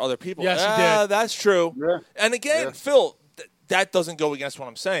songs for other people. Yes, he did. That's true. Yeah. And again, Yeah. Phil, that doesn't go against what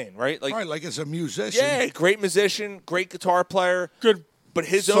I'm saying, right? Like, Right, like as a musician. yeah, great musician, great guitar player, Good. but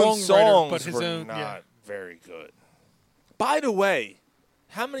his own Songwriter, songs but his were own- not yeah. very good. By the way,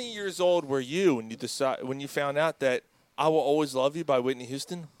 how many years old were you when you found out that "I Will Always Love You" by Whitney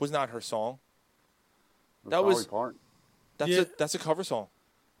Houston was not her song? That was Dolly Parton. that's a cover song.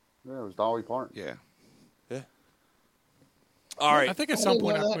 Yeah, it was Dolly Parton. Yeah. All right, I think at some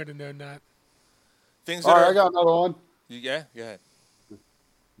point I might have known that. things All that right, are I got another one. yeah, go ahead.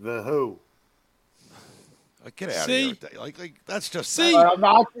 The Who. Like, get out See? of here. Like that's just. See? I'm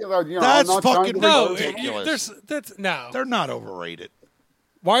not, That's I'm not trying fucking to be No, ridiculous. that's no. They're not overrated.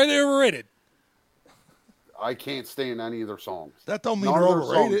 Why are they overrated? I can't stand any of their songs. That don't mean None they're of their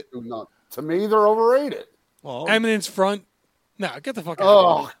songs overrated. do not. To me, they're overrated. Well, Eminence Front, No, get the fuck out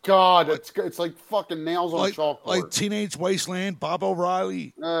of here. Oh God, it's like fucking nails on a chalkboard. Like Teenage Wasteland, Bob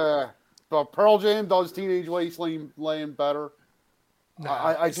O'Reilly. But Pearl Jam does Teenage Wasteland better.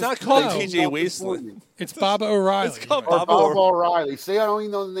 It's not called TJ Wasteland. It's Bob O'Reilly. It's called Bob O'Reilly. See, I don't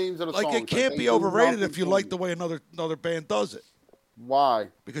even know the names of the songs. Like it can't be overrated if you like the way another band does it. Why?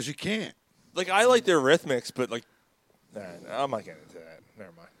 Because you can't. Like I like their rhythmics, but like, nah, I'm not getting into that.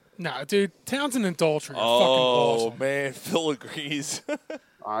 Never mind. Nah, dude, Townsend and Daltrey are fucking Oh awesome. man, Phil agrees.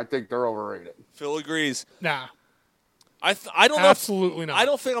 I think they're overrated. Phil agrees. Nah. I don't know. Absolutely not. I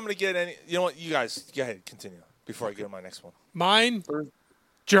don't think I'm going to get any. You know what? You guys, go ahead, continue before I get to my next one. Mine,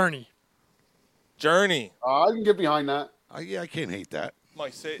 Journey. Journey. I can get behind that. I can't hate that.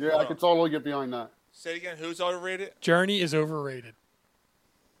 Mike, say it. Yeah, I can totally get behind that. Say it again. Who's overrated? Journey is overrated.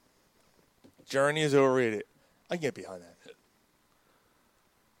 Journey is overrated. I can get behind that.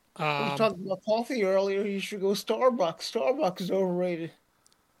 We were talking about coffee earlier. You should go Starbucks. Starbucks is overrated.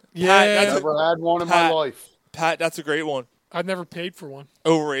 Yeah, I've never had one in my life. Pat, that's a great one. I've never paid for one.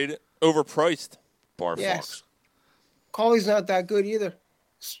 Overrated. Overpriced. Bar Yes. Coffee's not that good either.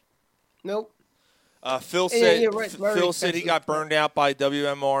 Nope. Phil Yeah, said. you're right. Very Phil said he expensive. got burned out by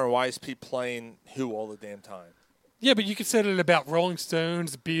WMR and YSP playing Who all the damn time. Yeah, but you could say it about Rolling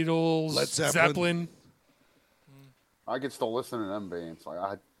Stones, the Beatles, Led Zeppelin. I could still listen to them bands. Like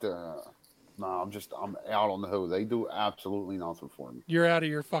I'm out on the Who. They do absolutely nothing for me. You're out of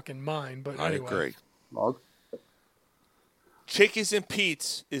your fucking mind. But I anyway. agree. Chickies and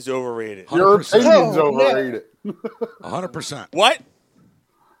Pete's is overrated. Your 100%. opinion's Oh, overrated. 100%. What?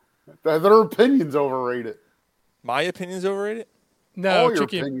 Their opinion's overrated. My opinion's overrated? No, All your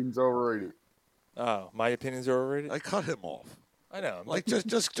chicken. opinion's overrated. Oh, my opinion's overrated? I cut him off. I know. Like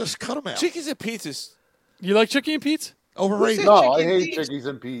just cut him out. Chickies and Pete's is You like Chicky and Pete's? Overrated. No, I hate Chickies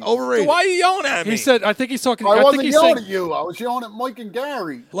and Pete's. Overrated. Why are you yelling at me? He said, I think he's talking. I think wasn't he's yelling saying, at you. I was yelling at Mike and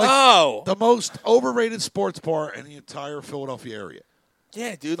Gary. Like Oh. the most overrated sports bar in the entire Philadelphia area.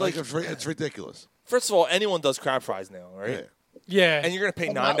 Yeah, dude. Like Like, it's ridiculous. first of all, anyone does crab fries now, right? Yeah. Yeah. And you're going to pay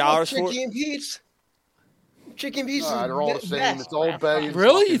About $9 for Chicky it? and Pete's. Chicken Pete's Nah, is they're all the same. best. It's all bay and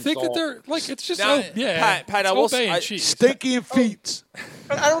Really? You fucking think that salt. they're like it's just Now, yeah? Pat, I it's will Old Bay say- and I- cheese. Stinky and feet.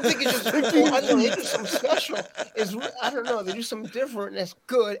 I don't think it's just. I know they do something special. I don't know. They do something different. And that's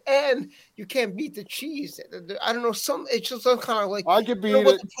good, and you can't beat the cheese. I don't know. It's just some kind of like. I could beat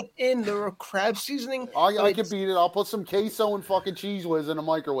what it. they put in the crab seasening. I can beat it. I'll put some queso and fucking cheese whiz in a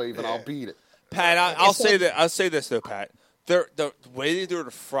microwave, and I'll beat it. Pat, I'll say that. I'll say this though, Pat. The way they do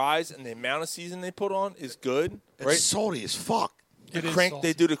the fries and the amount of seasoning they put on is good, It's right? salty as fuck. It is They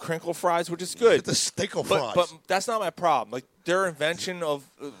salty. do the crinkle fries, which is good. The stickle But fries. that's not my problem. Like their invention of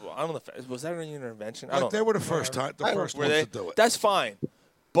I don't know if was that an invention. I Like don't they know. were the first time, the first Were ones they? to do it. That's fine.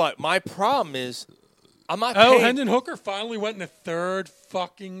 But my problem is I'm not Oh, paying Hendon Hooker finally went in the third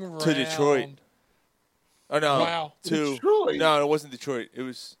fucking round. to Detroit. Oh no! Wow. To Detroit? No, it wasn't Detroit. It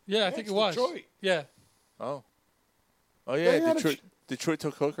was Yeah, I think it was. Detroit. Yeah. oh They yeah, had a Detroit. Detroit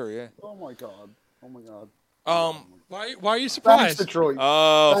took Hooker. Yeah. Oh my god! Oh my god! Why are you Thanks, surprised? Detroit.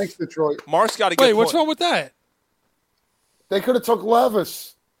 Oh, Thanks, Detroit. Mark's got to get. Wait, what's wrong with that? They could have took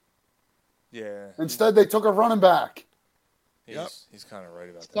Levis. Yeah, Instead, they took a running back. he's kind of right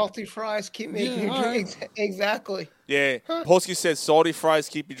about that. Salty fries keep making Yeah, you drink. Exactly. Yeah, Polsky said salty fries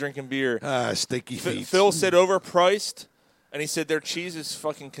keep you drinking beer. Stinky feet. Phil said overpriced, and he said their cheese is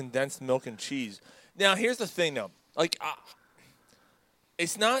fucking condensed milk and cheese. Now, here's the thing, though. Like,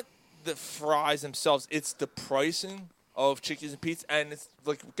 it's not the fries themselves; it's the pricing of Chickies and Pete's, and it's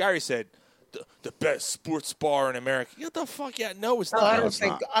like Gary said, the best sports bar in America. Get the fuck out! No, it's No, not.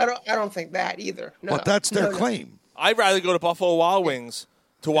 I don't think that either. No. But that's their No. claim. I'd rather go to Buffalo Wild Wings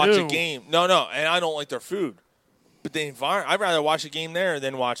to watch a Ew. game. No, and I don't like their food, but the environment. I'd rather watch a game there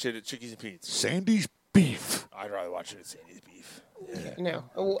than watch it at Chickies and Pete's. Sandy's beef. I'd rather watch it at Sandy's Beef. No.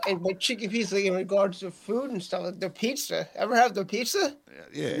 But chicken pizza, in regards to food and stuff, like the pizza. Ever have the pizza?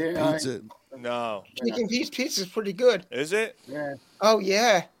 Yeah, pizza. No. Chicken pizza is pretty good. Is it? Yeah. Oh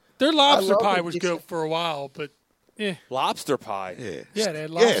yeah. Their lobster love pie the was pizza. good for a while, but Lobster pie. Yeah. yeah, they had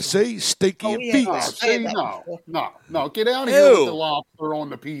Yeah, lobster. see? Stinky Oh, and yeah. feet. No, I see, had that no. Get out of here with Ew. the lobster on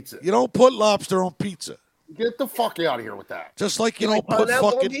the pizza. You don't put lobster on pizza. Get the fuck out of here with that. Just like you Like don't put pineapple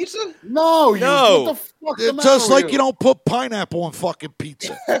on fucking. pizza? No, you. No. What the fuck's the It's matter just with like you don't put pineapple on fucking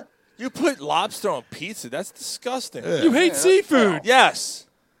pizza. You put lobster on pizza? That's disgusting. Yeah. You hate seafood. Yes.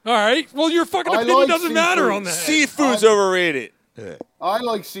 All right. Well, your fucking I opinion like doesn't matter seafood. on that. Seafood's overrated. Yeah. I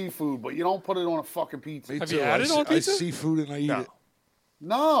like seafood, but you don't put it on a fucking pizza. Me Have too. you had I it see- on pizza? I see food and I eat No. it.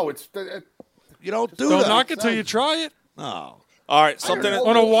 No, it's You don't do Don't that. knock it till you try it. No. All right, something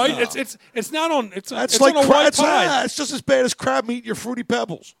on a white. No. It's not on. That's it's like on a white pie. It's just as bad as crab meat in your Fruity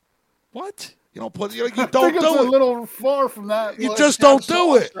Pebbles. What? You don't put. You I don't think it's do a it. little far from that. You like, just crab don't do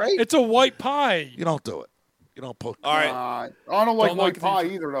sauce, it. Right? It's a white pie. You don't do it. You don't put. All right. I don't like Don't white like pie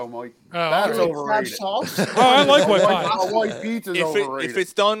either, though, Mike. Oh, That's okay. overrated. Oh, I like white pie. A white pizza's overrated. If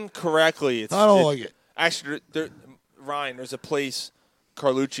it's done correctly, it's. I don't like it. Actually, Ryan, there's a place,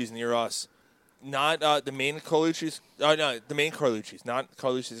 Carlucci's near us. Not the main Carlucci's. No, the main Carlucci's, not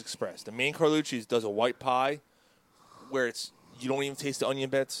Carlucci's Express. The main Carlucci's does a white pie where it's you don't even taste the onion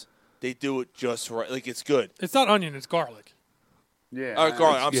bits. They do it just right. Like, it's good. It's not onion. It's garlic. Yeah.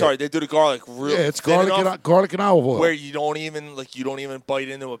 Garlic. I'm sorry. They do the garlic real. Yeah, it's thin garlic enough and garlic and olive oil. where you don't even bite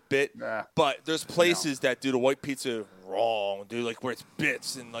into a bit. Nah. But there's places that do the white pizza wrong, dude. Like where it's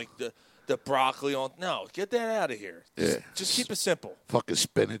bits and like the broccoli on. No, get that out of here. Just keep it simple. Fucking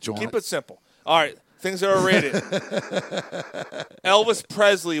spinach on Keep it. it simple. All right, things are overrated. Elvis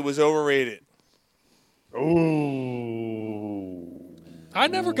Presley was overrated. Ooh. I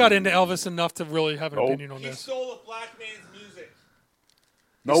never got into Elvis enough to really have an opinion on He this. stole a black man's music.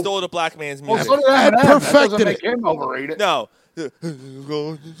 Nope. He stole a black man's Well, music. so did That Eminem. That perfected doesn't make it. him overrated. No. Dude,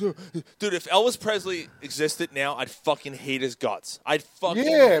 if Elvis Presley existed now, I'd fucking hate his guts. I'd fucking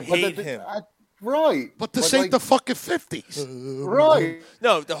hate him. Right. But this ain't the fucking 50s. Right.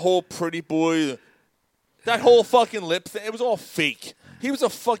 No, the whole pretty boy, that whole fucking lip thing, it was all fake. He was a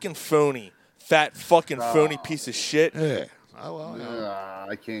fucking phony. Fat fucking phony piece of shit. Yeah.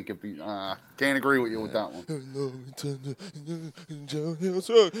 I can't can't agree with you with that one.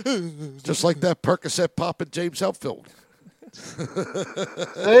 Just like that Percocet popping James Hetfield.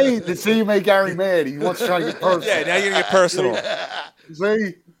 See, you make Gary mad. He wants to try to get personal. Yeah, now you're gonna get personal.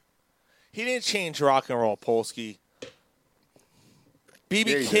 See? He didn't change rock and roll, Polsky.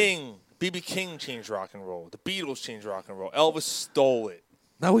 BB King changed rock and roll. The Beatles changed rock and roll. Elvis stole it.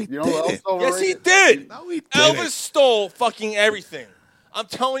 No, he didn't. Yes, he did. No, he didn't. Elvis stole fucking everything. I'm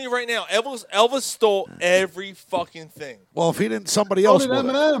telling you right now, Elvis stole every fucking thing. Well, if he didn't, somebody So else did would.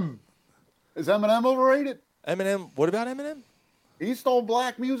 Eminem. Is Eminem overrated? Eminem, what about Eminem? He stole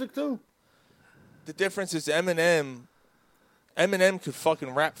black music too. The difference is Eminem could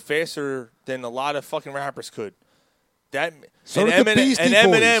fucking rap faster than a lot of fucking rappers could. So did the Beastie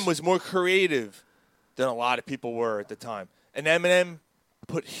Eminem Boys. was more creative than a lot of people were at the time. And Eminem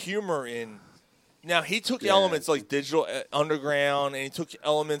put humor in. Now, he took elements like Digital Underground, and he took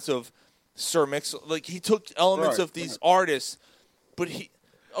elements of Sir Mix. Like, he took elements of these artists, but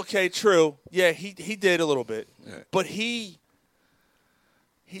okay, true. Yeah, he did a little bit. Yeah. But he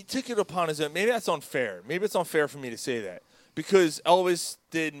took it upon his own. Maybe that's unfair. Maybe it's unfair for me to say that. Because Elvis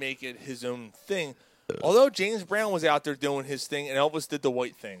did make it his own thing. Although James Brown was out there doing his thing, and Elvis did the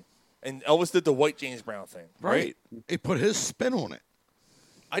white thing. And Elvis did the white James Brown thing. Right? He put his spin on it.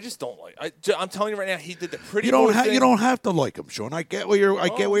 I just don't like. I'm telling you right now, he did the pretty. You don't thing. You don't have to like him, Sean. I get where you're.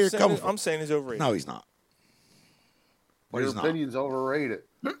 Coming from. I'm saying he's overrated. No, he's not. But Your he's not. opinion's overrated.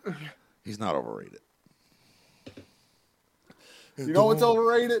 He's not overrated. You know what's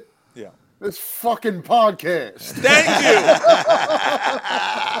overrated? Yeah. This fucking podcast. Thank you.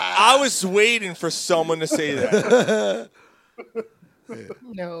 I was waiting for someone to say that.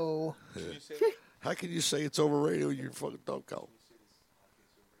 No. How can you say it's overrated when you fucking don't go?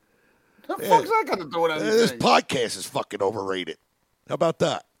 The fuck's that got to do with anything? This podcast is fucking overrated. How about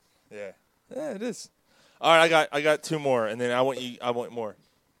that? Yeah, it is. All right, I got two more, and then I want more.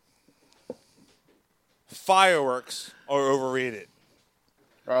 Fireworks are overrated.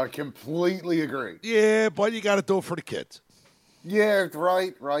 I completely agree. Yeah, but you got to do it for the kids. Yeah,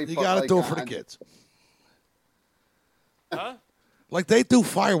 right. You got to do it for the kids. Huh? Like they do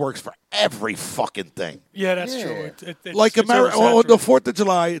fireworks for every fucking thing. Yeah, that's true. It's, Like it's the oversaturated. 4th of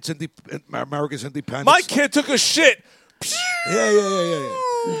July, it's America's independence. My kid took a shit.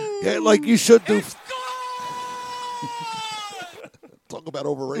 Yeah, like you should do. Talk about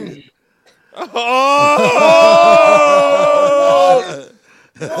overrated. Oh!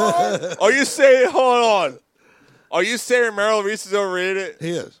 Are you saying? Hold on. Are you saying Merrill Reese is overrated? He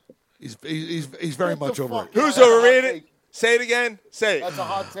is. He's very much overrated. Who's overrated? Say it again. Say it. That's a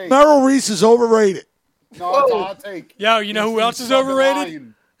hot take. Merrill Reese is overrated. No, that's a hot take. Yo, you know who else is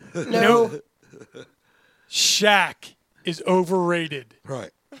overrated? No. Shaq is overrated.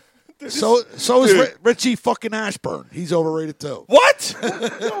 Right. So is Richie fucking Ashburn. He's overrated too. What?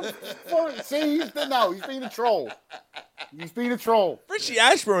 See, he's being a troll. He's being a troll. Richie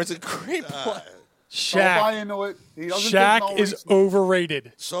Ashburn is a great player. Don't buy into it. He doesn't Shaq think no is reason. Oh,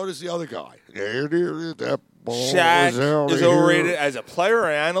 overrated. So does the other guy. Shaq is overrated as a player or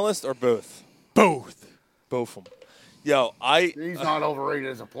analyst or both? Both. Both of them. Yo, He's not overrated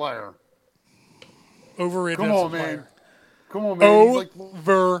as a player. Overrated Come as on, a player. man. Come on, man. He's like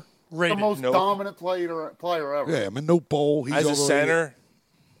Overrated. the most dominant player ever. Yeah, I mean, no ball. He's as a overrated. center.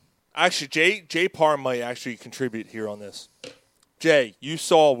 Actually, Jay Parr might actually contribute here on this. Jay, you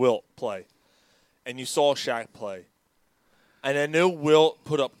saw Wilt play, and you saw Shaq play, and I know Wilt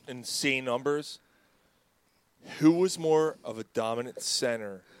put up insane numbers. Who was more of a dominant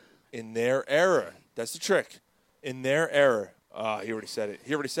center in their era? That's the trick. In their era, he already said it.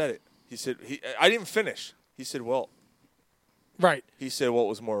 He said I didn't finish. He said Wilt. Right. He said Wilt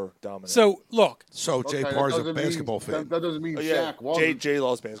was more dominant. So look. So Jay Parr's a basketball fan. That doesn't mean yeah. Shaq wasn't. Jay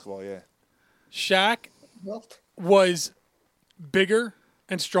loves basketball. Yeah. Shaq was bigger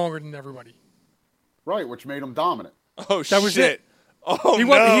and stronger than everybody. Right, which made him dominant. Oh, That was shit. it. Oh, no.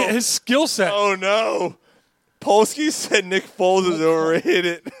 no. His skill set. Oh, no. Polsky said Nick Foles is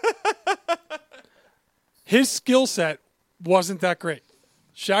overrated. His skill set wasn't that great.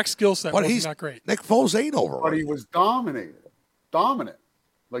 Shaq's skill set wasn't that great. Nick Foles ain't overrated. But he was dominant.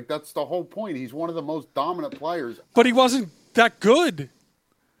 Like, that's the whole point. He's one of the most dominant players. But he wasn't that good.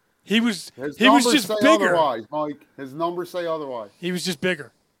 He was just say bigger. Otherwise, Mike. His numbers say otherwise. He was just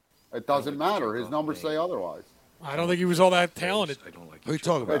bigger. It doesn't matter. His numbers say otherwise. I don't think he was all that talented. Who are you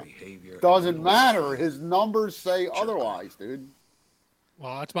talking about? It doesn't matter. His numbers say otherwise, dude.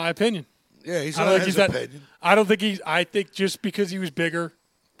 Well, that's my opinion. Yeah, he's I not don't think his he's that. opinion. I don't think he's. I think just because he was bigger,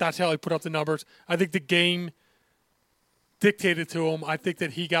 that's how he put up the numbers. I think the game dictated to him. I think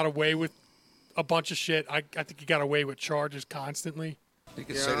that he got away with a bunch of shit. I think he got away with charges constantly. You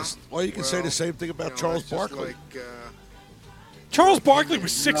can say this. Well, you can say the same thing about Charles Barkley. Charles Barkley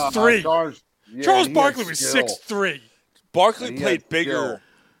was 6'3". Charles Barkley was skill. 6'3". Barkley And he played had bigger. skill.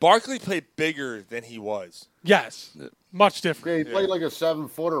 Barkley played bigger than he was. Yes, much different. Yeah, he played like a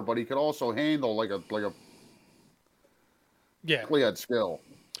 7-footer, but he could also handle like a. Yeah, he had skill.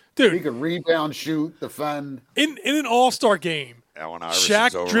 Dude, he could rebound, shoot, defend. In an All-Star game, Allen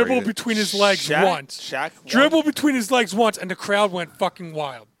Shaq dribbled between his legs once. Shaq Dribbled between his legs once, and the crowd went fucking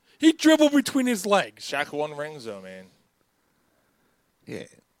wild. He dribbled between his legs. Shaq won rings, though, man. Yeah.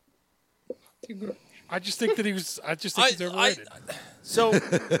 I just think that he was. I just think he's overrated. So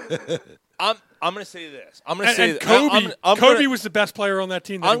I'm going to say this. I'm going to And, say and that Kobe. Kobe was the best player on that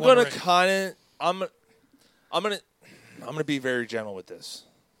team. That I'm going to kind of. I'm going to be very gentle with this,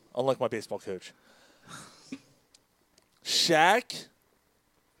 unlike my baseball coach. Shaq.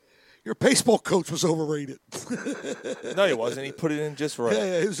 Your baseball coach was overrated. No, he wasn't. He put it in just right.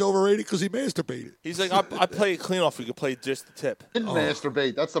 Yeah, he was overrated because he masturbated. He's like, I play it clean off. We could play just the tip. Didn't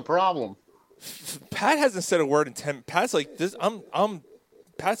masturbate. That's the problem. Pat hasn't said a word in 10. Pat's like this.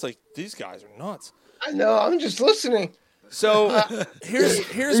 Pat's like, these guys are nuts. I know. I'm just listening. So here's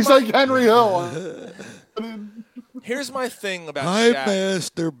He's my, like Henry Hill. here's my thing about I Shaq.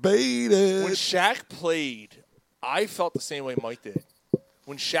 masturbated. When Shaq played, I felt the same way Mike did.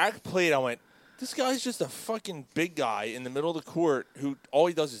 When Shaq played, I went, this guy's just a fucking big guy in the middle of the court who all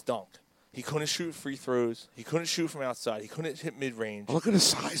he does is dunk. He couldn't shoot free throws. He couldn't shoot from outside. He couldn't hit mid-range. Look at the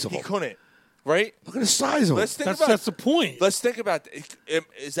size of him. He couldn't. Right? Look at the size of him. Let's think That's, about that's the point. Let's think about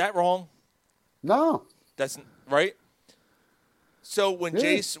is that wrong? No. That's right. So when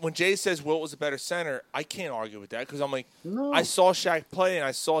Yeah. Jay says Wilt was a better center, I can't argue with that because I'm like, No. I saw Shaq play and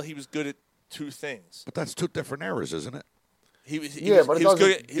I saw he was good at two things. But that's two different eras, isn't it? He was But he was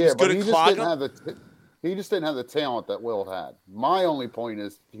good at, he was good at clogging. He just didn't have the talent that Wilt had. My only point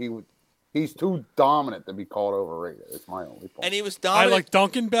is he's too dominant to be called overrated. It's my only point. And he was I dominant. like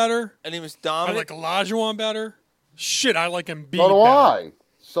Duncan better. and he was I dominant. like Olajuwon better. Shit, I like Embiid So do better. I.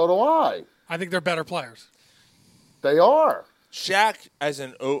 So do I. I think they're better players. They are. Shaq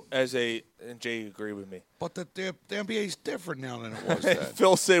and Jay agree with me. But the NBA's different now than it was then.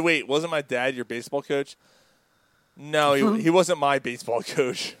 Phil said, "Wait, wasn't my dad your baseball coach?" No, he wasn't my baseball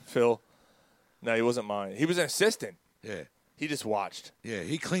coach, Phil. No, he wasn't mine. He was an assistant. Yeah. He just watched. Yeah,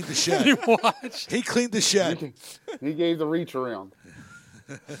 he cleaned the shed. He watched. He cleaned the shed. He gave the reach around.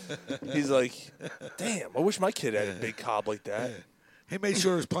 He's like, damn, I wish my kid had a big cob like that. He made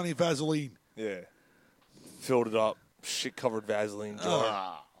sure there was plenty of Vaseline. Yeah. Filled it up, shit-covered Vaseline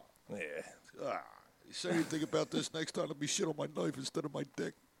jar. Yeah. You say anything about this next time, let me shit on my knife instead of my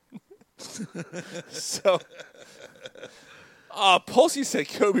dick. So, Pulsey said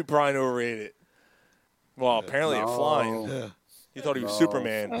Kobe Bryant overrated. Well, apparently at flying. Yeah. He thought he was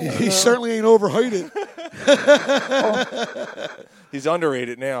Superman. He certainly ain't overrated. He's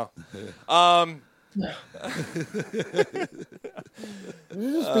underrated now. You're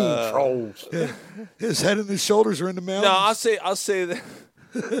just being trolls. His head and his shoulders are in the mountains. No, I'll say that.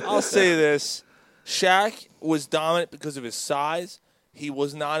 I'll say this. Shaq was dominant because of his size. He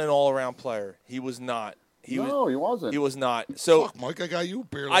was not an all-around player. He was not. He wasn't. He was not. So, Fuck, Mike, I got you a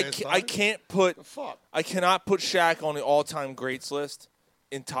beer I last time. I can't put. Fuck. I cannot put Shaq on the all-time greats list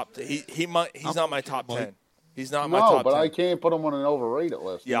in top. He's not my top 10. He's not my top 10. No, but I can't put him on an overrated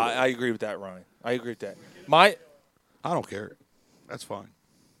list. Yeah, I agree with that, Ryan. I agree with that. I don't care. That's fine.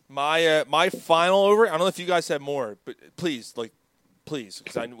 My final over. I don't know if you guys have more, but please,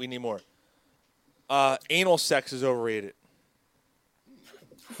 because we need more. Anal sex is overrated.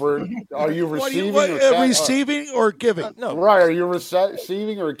 Are you receiving receiving or giving? No. Right. Are you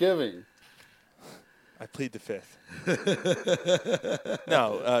receiving or giving? I plead the fifth.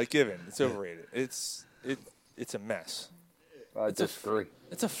 No, giving. It's overrated. It's a mess. I disagree.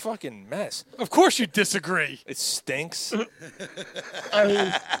 It's a fucking mess. Of course you disagree. It stinks. I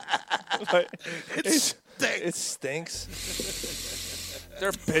mean, It stinks.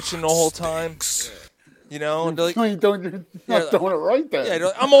 They're bitching the whole time. You know, and they're like, you're not doing it right then. Yeah, they're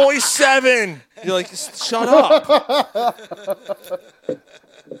like, I'm always 7. You're like, shut up.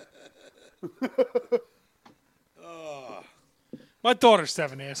 My daughter's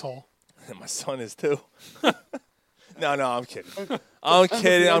 7, asshole. My son is too. No, I'm kidding. I'm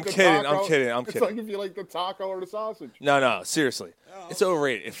kidding. It's like if you like the taco or the sausage. No, seriously. It's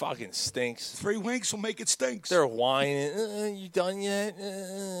overrated. It fucking stinks. 3 winks will make it stinks. They're whining. You done yet?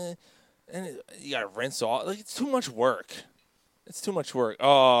 And you got to rinse off. Like, it's too much work. It's too much work.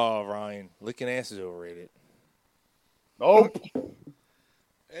 Oh, Ryan. Licking ass is overrated. Nope.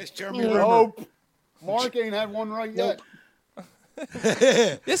 It's Jeremy Nope. Mark ain't had one right yet.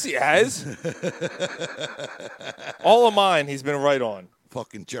 Yes, he has. All of mine, he's been right on.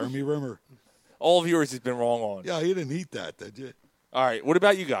 Fucking Jeremy Rimmer. All of yours, he's been wrong on. Yeah, you didn't eat that, did you? All right. What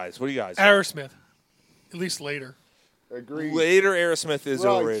about you guys? What do you guys? Aerosmith. At least later. Agreed. Later, Aerosmith is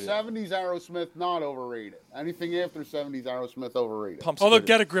overrated. 70s Aerosmith, not overrated. Anything after 70s Aerosmith, overrated. Although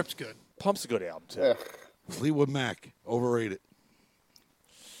Get a Grip's good. Pump's a good album, too. Yeah. Fleetwood Mac, overrated.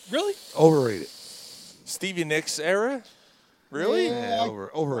 Really? Overrated. Stevie Nicks era? Really? Yeah,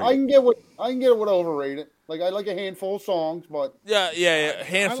 overrated. I can get what overrated. Like I like a handful of songs, but yeah,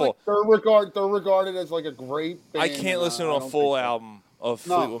 handful. They're regarded as like a great band. I can't listen to a full album of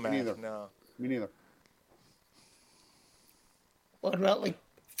Fleetwood Mac. Neither. No, me neither. What about like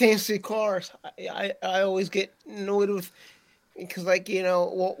fancy cars? I always get annoyed with because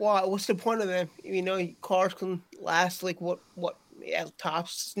what's the point of them? Cars can last like what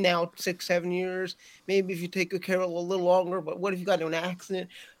tops now 6-7 years. Maybe if you take good care of it a little longer. But what if you got in an accident?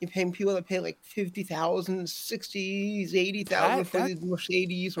 You're paying people that pay like $50,000, $60,000, $80,000 for these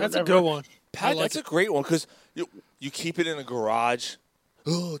Mercedes. That's a good one. Pat, that's a great one because you keep it in a garage.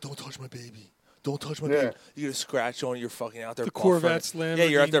 Oh, don't touch my baby. Don't touch my baby. You get a scratch on it. You're fucking out there. The buffering Corvettes, it. Yeah,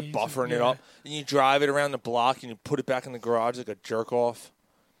 you're out there buffering it yeah. up, and you drive it around the block, and you put it back in the garage like a jerk off.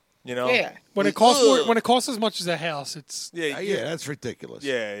 You know? Yeah. When it costs as much as a house, it's that's ridiculous.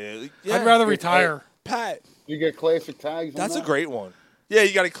 Yeah. I'd rather retire. Pat, you get classic tags. That's a great one. Yeah,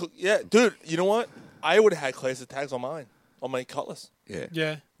 you got to. Yeah, dude. You know what? I would have had classic tags on mine, on my Cutlass. Yeah.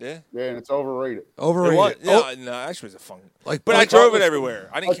 Yeah. Yeah, and it's overrated. Overrated. What? Yeah, no, actually, it was a fun. Like, but I drove it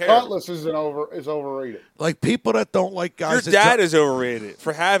everywhere. I didn't care. Cutlass is overrated. Like people that don't like guys. Your dad is overrated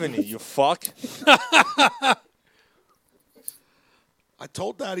for having you. You fuck. I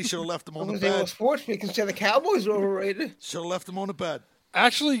told Dad he should have left him on the They were bed. sports because the Cowboys are overrated. Should have left him on the bed.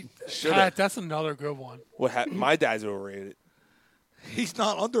 Actually, Should've. Pat, that's another good one. My dad's overrated. He's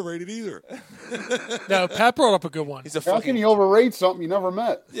not underrated either. No, Pat brought up a good one. He's a How fucking. can you overrate something you never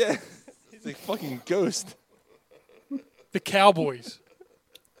met? Yeah, he's a fucking ghost. The Cowboys.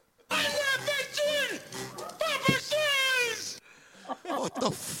 What the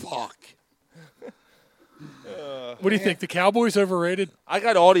fuck? What do you think? The Cowboys overrated? I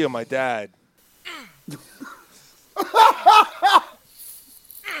got audio of my dad.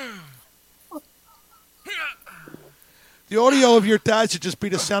 The audio of your dad should just be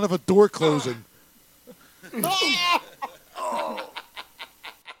the sound of a door closing.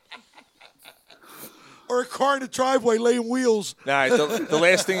 Or a car in the driveway laying wheels. Nah, the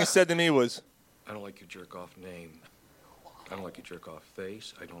last thing he said to me was, I don't like your jerk-off name. I don't like your jerk-off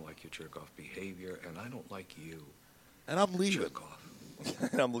face. I don't like your jerk-off behavior. And I don't like you. And I'm leaving.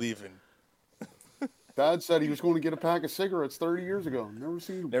 and I'm leaving. Dad said he was going to get a pack of cigarettes 30 years ago. Never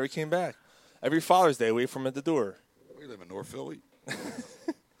seen him. Never came back. Every Father's Day, wait for him at the door. We live in North Philly.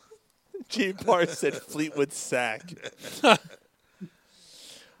 Gene Parr said Fleetwood Sack.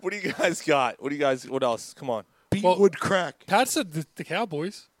 What do you guys got? What else? Come on. Beatwood Crack. Pat said the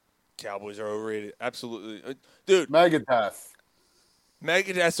Cowboys. Cowboys are overrated. Absolutely. Dude. Megadeth.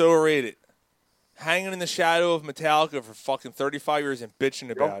 Megadeth's overrated. hanging in the shadow of Metallica for fucking 35 years and bitching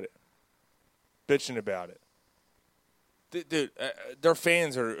about it. Bitching about it. Dude, their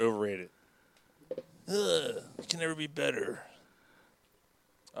fans are overrated. It can never be better.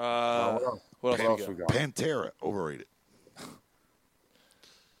 What else we got? Pantera, overrated.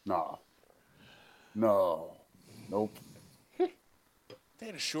 No. Nope. They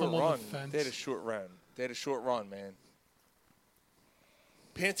had a short I'm on run. the fence. They had a short run, man.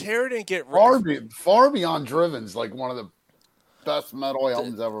 Pantera didn't get Far Beyond Driven's like one of the best metal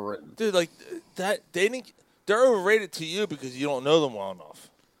albums ever written. Dude, like that, they're overrated to you because you don't know them well enough.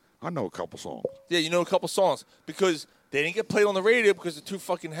 I know a couple songs. Yeah, you know a couple songs because they didn't get played on the radio because they're too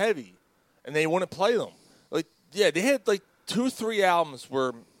fucking heavy, and they wouldn't play them. Like, yeah, they had like 2-3 albums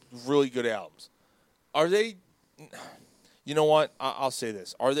were really good albums. Are they? You know what? I'll say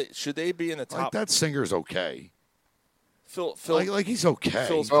this: Should they be in the top? Like that singer's okay. Phil, like he's okay.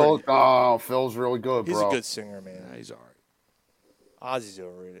 Phil's really good, He's bro. a good singer, man. Yeah, he's all right. Ozzy's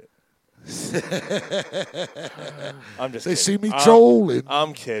overrated. I'm just. They kidding. see me trolling.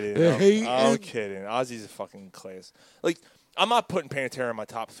 I'm kidding. They're hating. I'm kidding. Ozzy's a fucking class. Like, I'm not putting Pantera in my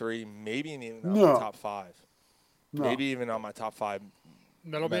top 3. Maybe even on my top 5. No. Maybe even on my top 5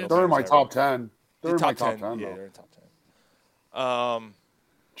 metal bands. They're in my ever. top 10. They're in my top top 10. 10. Yeah, though. they're in top 10.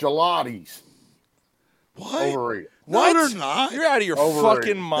 Gelatis. What? Overrated. No, they're not. You're out of your Overrated.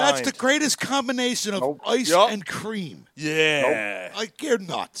 fucking mind. That's the greatest combination of ice and cream. Yeah. Like, you're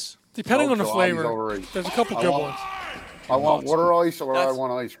nuts. Depending on the Gelatis flavor, overrated. there's a couple I good want- ones. I want water ice or I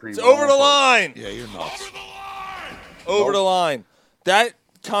want ice cream. It's over the line. Yeah, you're nuts. Over the line. That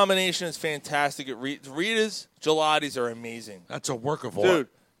combination is fantastic. Rita's gelatis are amazing. That's a work of art. Dude,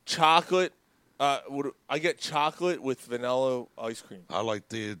 chocolate. I get chocolate with vanilla ice cream. I like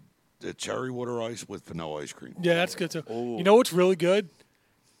the cherry water ice with vanilla ice cream. Yeah, that's good too. Ooh. You know what's really good?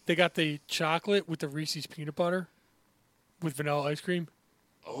 They got the chocolate with the Reese's peanut butter with vanilla ice cream.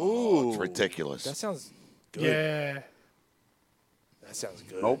 Oh, it's ridiculous. That sounds good. Yeah. That sounds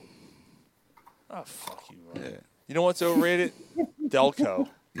good. Nope. Oh, fuck you, Ryan. Yeah. You know what's overrated? Delco.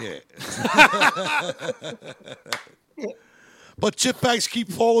 Yeah. But chip bags keep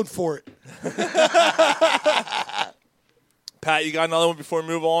falling for it. Pat, you got another one before we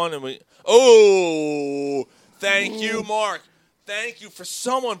move on? Oh, thank you, Mark. Thank you for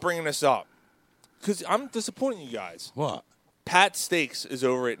someone bringing this up. Because I'm disappointing you guys. What? Pat Steaks is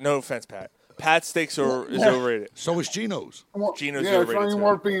overrated. No offense, Pat. Pat Steaks is overrated. So is Geno's. Geno's Yeah, it's overrated not even too.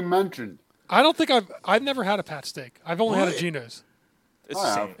 worth being mentioned. I don't think I've never had a Pat steak. I've only had a Geno's. It's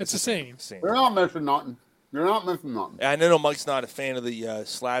the same. It's the same. They're not missing nothing. You're not missing nothing. I know Mike's not a fan of the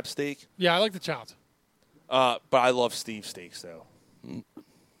slab steak. Yeah, I like the chopped. But I love Steve steaks, though.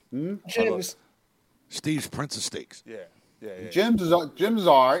 Jim's. Steve's Prince of Steaks. Yeah. Jim's is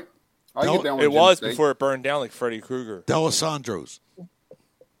all right. I get down with It Jim's was steak. before it burned down like Freddy Krueger. D'Alessandro's.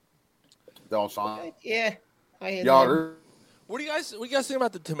 Yeah. I had Yeah, them. What do you guys think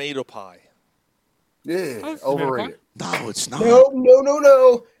about the tomato pie? Yeah, overrated. No, it's not.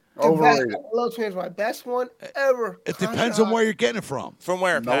 No. The Overrated. best, I love Twins, my best one ever. It depends on where you're getting it from. From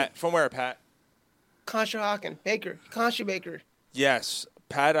where, Nope. Pat? From where, Pat? Concha Hawken, Baker, Concha Baker. Yes,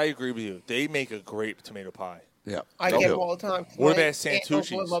 Pat, I agree with you. They make a great tomato pie. Yeah. I get them all the time. What My about aunt and uncle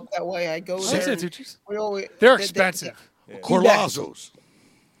Santucci's? live up that way. I go I there. like and Santucci's. we always, They're expensive. Corlazzo's.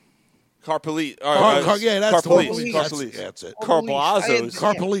 Carpolice. Yeah, that's the one. Carpolice. That's it. Carblazzo's.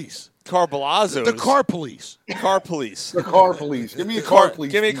 Car police. Carblazzo's. The car police. Car police. The car police. Give me a car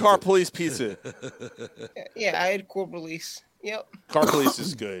police. Give me a pizza. car police pizza. Yeah, I had Corp Release. Yep. Car police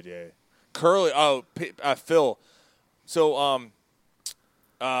is good, yeah. Curly. Oh, Phil. So,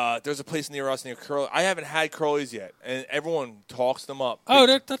 there's a place near us near Curly. I haven't had Curly's yet, and everyone talks them up. Oh,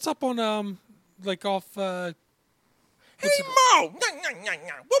 that's up on like off. Hey Mo!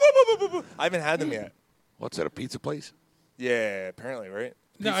 I haven't had them yet. What's that? A pizza place? Yeah, apparently, right?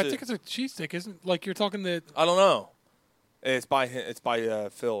 No, I Pizza- think it's a cheesesteak, isn't like you're talking the I don't know. It's by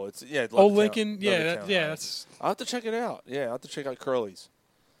Phil. It's Old Lincoln. Yeah, that's. I'll have to check it out. Yeah, I'll have to check out Curly's.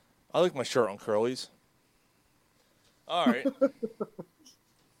 I like my shirt on Curly's. All right.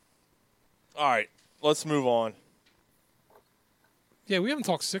 All right. Let's move on. Yeah, we haven't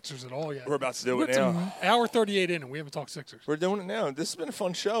talked Sixers at all yet. We're about to do We're it now. to hour 38 in, and we haven't talked Sixers. We're doing it now. This has been a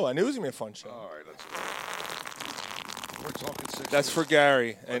fun show. I knew it was going to be a fun show. All right, we're talking Sixers. That's for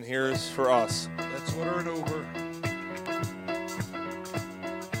Gary, and here's for us. Let's order an Uber.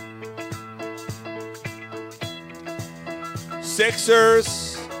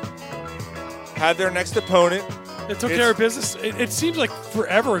 Sixers have their next opponent. They took care of business. It seems like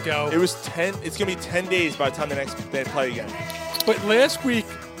forever ago. It was 10. It's going to be 10 days by the time they play again. But last week,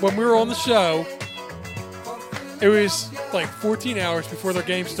 when we were on the show, It was like 14 hours before their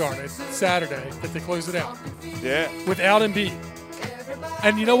game started, Saturday, that they closed it out. Yeah. Without Embiid.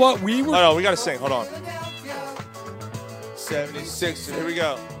 And you know what? We were. Hold on, we got to sing. Hold on. 76. Here we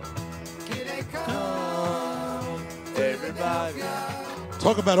go. Everybody.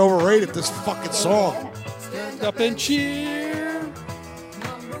 Talk about overrated, this fucking song. Stand up and cheer.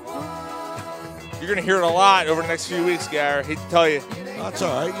 You're going to hear it a lot over the next few weeks, Gary. Hate to tell you. That's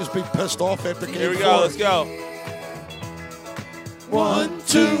all right. You just be pissed off after game 4. Here we go. Let's go. 1,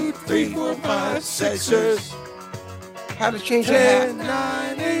 2, 3, 4, 5, Sixers. How to change a hat.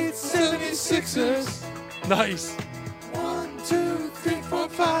 9, 8, 76ers. Nice. 1, 2, 3, 4,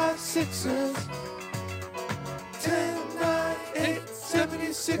 5, Sixers. 10, 9, 8,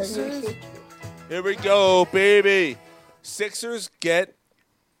 76ers. Here we go, baby. Sixers get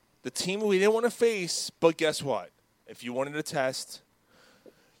the team we didn't want to face, but guess what? If you wanted a test,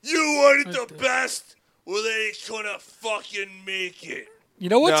 you wanted the best. Well, they ain't gonna fucking make it. You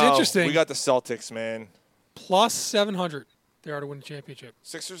know what's No, interesting? We got the Celtics, man. Plus 700. They are to win the championship.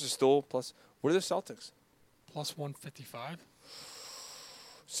 Sixers are still plus. What are the Celtics? Plus 155.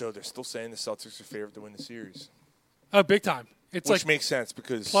 So they're still saying the Celtics are favored to win the series. Oh, big time. It's Which like makes sense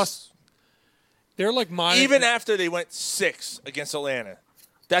because plus. They're like minus. even after they went 6 against Atlanta,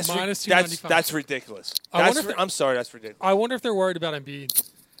 that's Minus that's 295. ridiculous. I wonder if I'm sorry, that's ridiculous. I wonder if they're worried about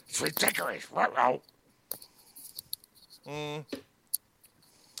Embiid. It's ridiculous.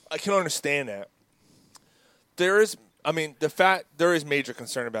 I can understand that. There is major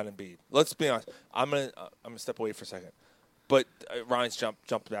concern about Embiid. Let's be honest. I'm gonna step away for a second, but Ryan's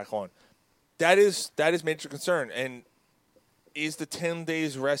jumped back on. That is major concern. And is the 10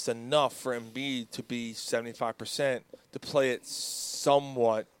 days rest enough for Embiid to be 75% to play at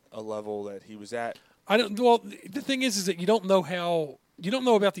somewhat a level that he was at? I don't. Well, the thing is that you don't know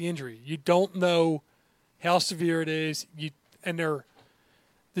about the injury. You don't know how severe it is. The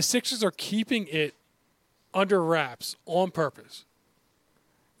Sixers are keeping it under wraps on purpose.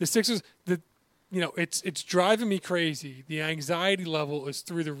 The Sixers, it's driving me crazy. The anxiety level is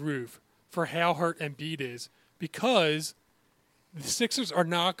through the roof for how hurt Embiid is because the Sixers are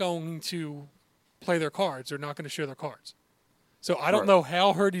not going to play their cards. They're not going to show their cards. So I don't know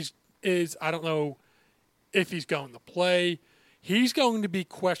how hurt he is. I don't know if he's going to play. He's going to be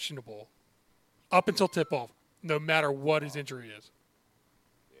questionable up until tip-off, no matter what his injury is.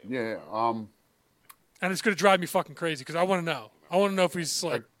 Yeah. And it's going to drive me fucking crazy because I want to know. I want to know if he's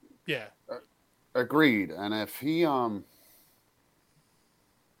like, yeah. Agreed. And if he, I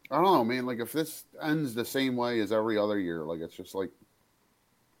don't know, man. Like if this ends the same way as every other year, like it's just like,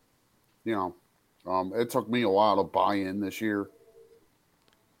 it took me a while to buy in this year.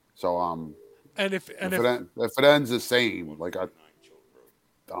 So and if it ends the same, like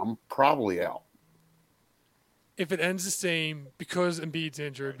I'm probably out. If it ends the same because Embiid's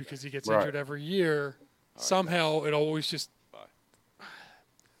injured, because he gets injured every year, somehow it always just.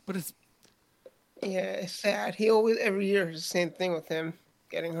 But it's. Yeah, it's sad. He always every year is the same thing with him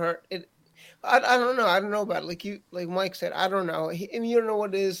getting hurt. I don't know. I don't know about it. Like Mike said, I don't know. You don't know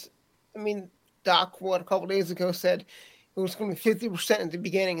what it is. I mean, Doc, a couple days ago said it was going to be 50% at the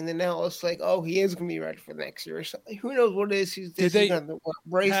beginning, and then now it's like, oh, he is going to be ready for next year. So who knows what it is? He's going to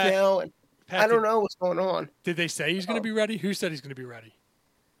brace now, and I don't know what's going on. Did they say he's going to be ready? Who said he's going to be ready?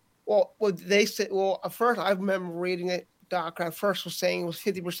 Well, they said. Well, at first I remember reading it. Doc at first was saying it was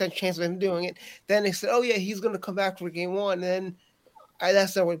 50% chance of him doing it. Then they said, oh yeah, he's going to come back for game 1. And then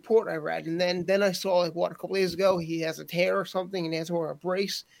that's the report I read. And then I saw a couple days ago he has a tear or something, and he has to wear a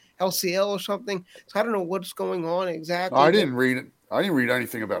brace, LCL or something. So I don't know what's going on exactly. I didn't read it. I didn't read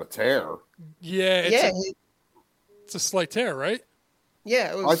anything about a tear. Yeah, it's a slight tear, right?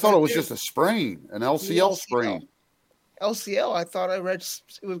 Yeah, I thought it was just a sprain, an LCL sprain. LCL, I thought I read it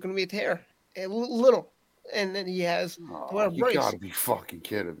was going to be a tear, a little, and then he has to wear a brace. You got to be fucking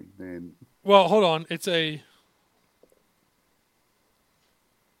kidding me, man. Well, hold on. It's a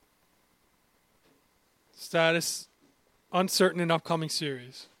status uncertain in upcoming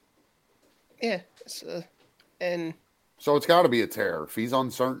series. Yeah, and so it's got to be a tear if he's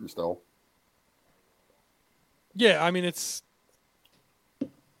uncertain still. Yeah, I mean it's.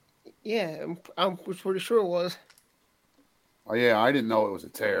 Yeah, I'm pretty sure it was. Oh yeah, I didn't know it was a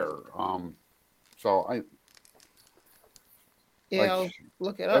tear. So I. Yeah, I'll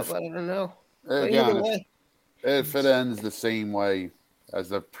look it up. I don't know. Again, if it ends the same way as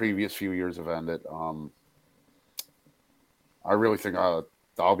the previous few years have ended, I really think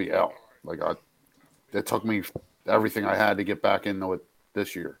I'll be out. It took me everything I had to get back into it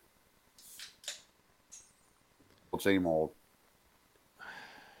this year. Same old.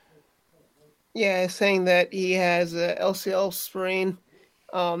 Yeah, saying that he has a LCL sprain,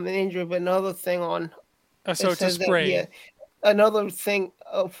 an injury, but another thing on So it it's a says that sprain. another thing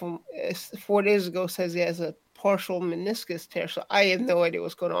from 4 days ago says he has a partial meniscus tear. So I have no idea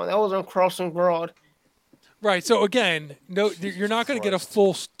what's going on. That was on Crossing Broad. Right. So again, no, you're not going to get a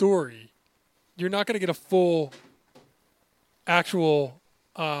full story. You're not going to get a full actual.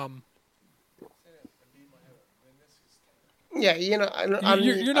 Yeah, you know,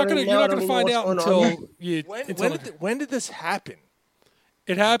 You're not going to find out until you. When did this happen?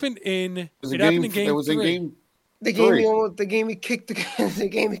 It happened in. It happened in game It was 3. in game. The game he kicked the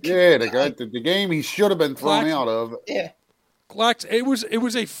game he kicked. Yeah, the game he should have been thrown out of. Yeah. It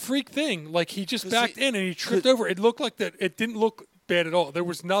was a freak thing. Like he just backed in and he tripped over. It looked like that. It didn't look bad at all. There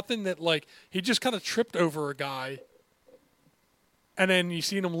was nothing that like he just kind of tripped over a guy, and then you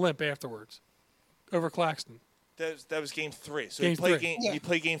seen him limp afterwards, over Claxton. That was game 3. So Game he played 3. He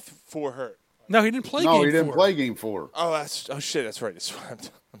played game 4 hurt. No, he didn't play. No, game he didn't 4. play game 4. Oh, shit. That's right.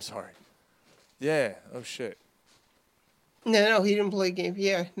 I'm sorry. Yeah. Oh shit. No, he didn't play game.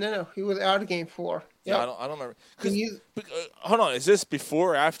 Yeah, no, he was out of game 4. Yeah, Yep. I don't remember. Hold on, is this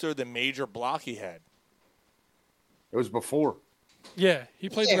before or after the major block he had? It was before. Yeah, he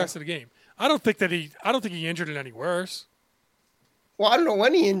played the rest of the game. I don't think he injured it any worse. Well, I don't know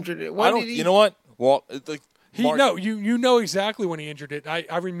when he injured it. When did he? You know what? Well, you know exactly when he injured it.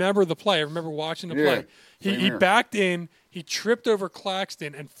 I remember the play. I remember watching the play. He backed in. He tripped over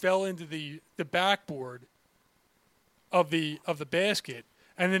Claxton and fell into the backboard of the basket,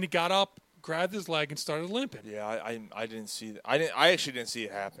 and then he got up, grabbed his leg, and started limping. Yeah, I didn't see that. I actually didn't see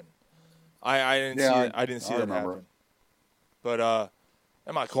it happen. I didn't see it happen. But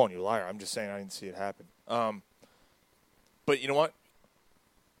I'm not calling you a liar. I'm just saying I didn't see it happen. But you know what?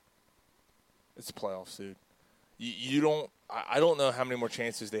 It's the playoffs, dude. You don't. I don't know how many more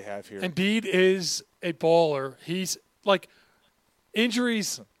chances they have here. Embiid is a baller. He's like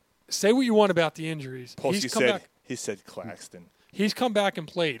injuries. Say what you want about the injuries. He said Claxton. He's come back and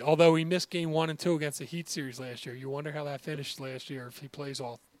played, although he missed game 1 and 2 against the Heat series last year. You wonder how that finished last year if he plays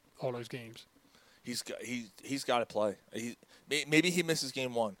all those games. He's got to play. Maybe he misses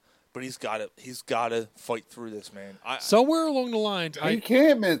game 1, but he's got to fight through this, man. Somewhere along the lines, He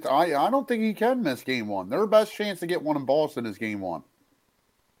can't miss. I don't think he can miss game 1. Their best chance to get one in Boston is game 1.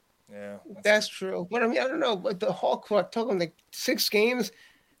 Yeah, that's true. But I mean, I don't know. But the Hawks took him like 6 games.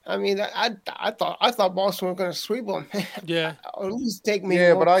 I mean, I thought Boston were going to sweep them. Yeah, or at least take me.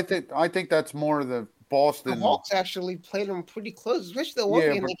 Yeah, but I think that's more the Boston. The Hawks actually played them pretty close, especially the one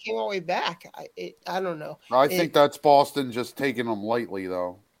game they came all the way back. I don't know. I think that's Boston just taking them lightly,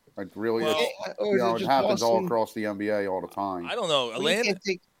 though. Like really, it happens all across the NBA all the time. I don't know.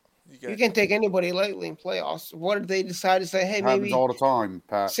 You can't take anybody lightly in playoffs. What did they decide to say? Hey, it maybe happens all the time,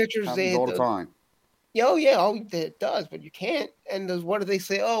 Pat. Sixers, happens all the time. It does, but you can't. And what do they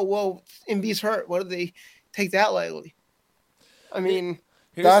say? Oh, well, Embiid's hurt. What do they take that lightly? I mean,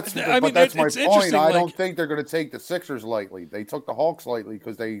 that's my point. I don't like, think they're going to take the Sixers lightly. They took the Hawks lightly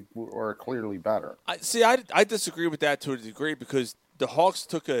because they were clearly better. I disagree with that to a degree because the Hawks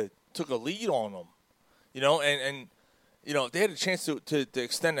took a lead on them, and they had a chance to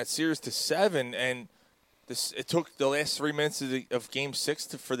extend that series to 7, and it took the last 3 minutes of Game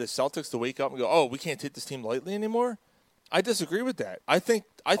 6 for the Celtics to wake up and go, oh, we can't take this team lightly anymore. I disagree with that. I think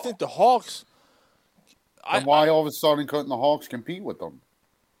the Hawks. And why all of a sudden couldn't the Hawks compete with them?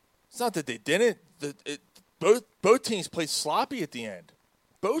 It's not that they didn't. Both teams played sloppy at the end.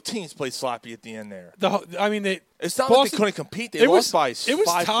 Both teams played sloppy at the end there. It's not like they couldn't compete. They lost by 5 It was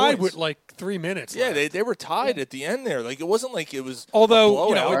tied points. with like 3 minutes. Yeah, they were tied at the end there. Like it wasn't like it was.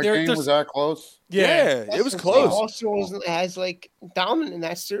 Although that game was that close. Yeah, it was close. Boston wasn't as dominant in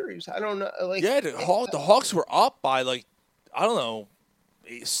that series. I don't know. The Hawks were up by I don't know,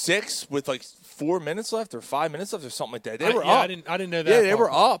 6 with 4 minutes left or 5 minutes left or something like that. They were up. I didn't know that. Yeah, they were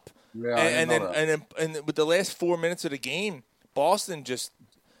up. Yeah, and then with the last 4 minutes of the game, Boston just.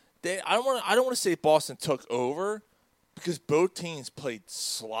 I don't want to say Boston took over because both teams played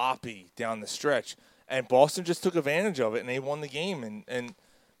sloppy down the stretch, and Boston just took advantage of it and they won the game. And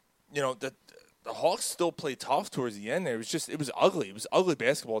the Hawks still played tough towards the end. There it was ugly. It was ugly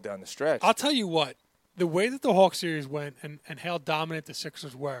basketball down the stretch. I'll tell you what, the way that the Hawks series went and how dominant the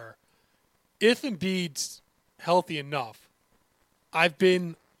Sixers were, if Embiid's healthy enough, I've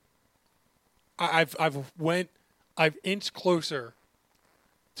inched closer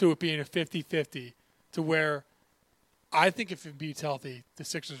to it being a 50-50 to where I think if Embiid's healthy, the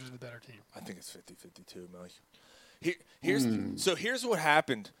Sixers are the better team. I think it's 50-50 too, Mike. Here's what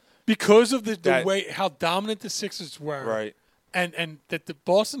happened. Because of the way how dominant the Sixers were. Right. And that the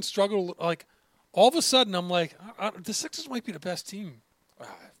Boston struggled, all of a sudden I'm like, the Sixers might be the best team.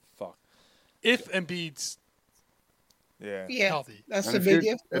 Fuck. If Embiid's healthy. That's And a big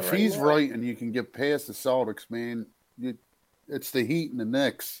if. If right he's now. right and you can get past the Celtics, man, it's the Heat and the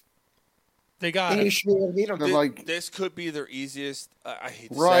Knicks. They got They it. should be able to beat them. This could be their easiest. I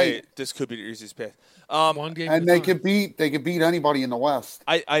hate to Right. say it. This could be their easiest path. One game, And they could beat anybody in the West.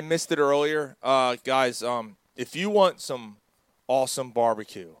 I missed it earlier, guys. If you want some awesome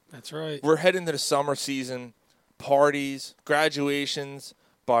barbecue, That's right. we're heading to the summer season. Parties, graduations,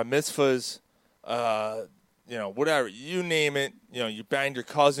 bar mitzvahs, whatever you name it. You banged your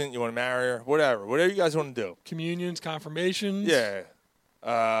cousin, you want to marry her, whatever you guys want to do. Communions, confirmations. Yeah.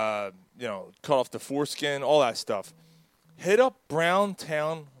 Cut off the foreskin, all that stuff. Hit up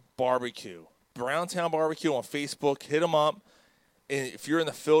Browntown Barbecue. Browntown Barbecue on Facebook. Hit them up. And if you're in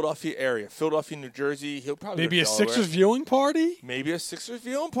the Philadelphia area, Philadelphia, New Jersey, he'll probably Maybe go a to Delaware. Sixers viewing party? Maybe a Sixers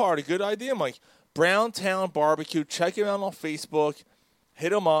viewing party. Good idea, Mike. Browntown Barbecue. Check them out on Facebook.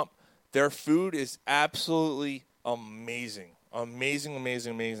 Hit them up. Their food is absolutely amazing.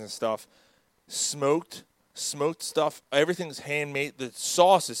 Amazing stuff. Smoked stuff. Everything's handmade. The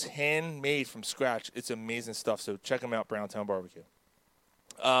sauce is handmade from scratch. It's amazing stuff. So check them out, Browntown Barbecue.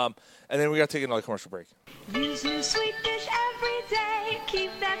 And then we got to take another commercial break. Use new sweet dish every day.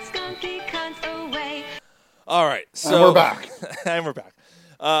 Keep that skunky cunt away. All right. So And we're back. And we're back.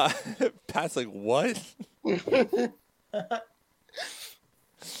 Pat's like, what?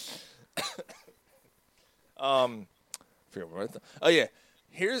 Oh yeah.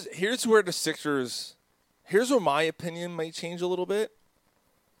 Here's where the Sixers. Here's where my opinion might change a little bit,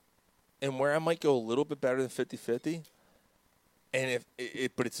 and where I might go a little bit better than 50-50. And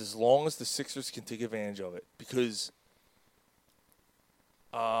but it's as long as the Sixers can take advantage of it, because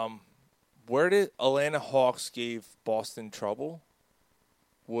where did Atlanta Hawks gave Boston trouble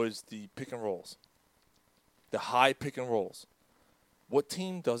was the pick and rolls, the high pick and rolls. What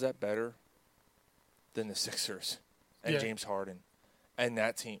team does that better than the Sixers and James Harden and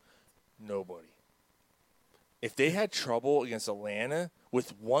that team? Nobody. If they had trouble against Atlanta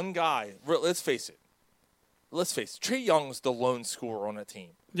with one guy, let's face it. Trae Young's the lone scorer on that team.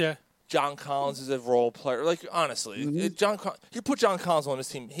 Yeah. John Collins is a role player. Like, honestly, you put John Collins on this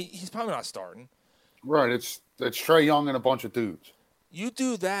team, he's probably not starting. Right. It's Trae Young and a bunch of dudes. You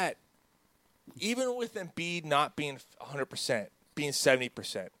do that, even with Embiid not being 100%, being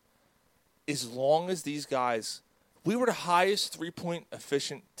 70%, as long as these guys, we were the highest three-point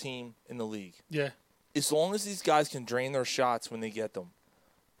efficient team in the league. Yeah. As long as these guys can drain their shots when they get them,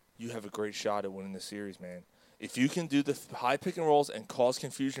 you have a great shot at winning the series, man. If you can do the high pick and rolls and cause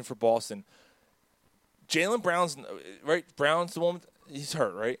confusion for Boston, Jaylen Brown's right. Brown's the one. He's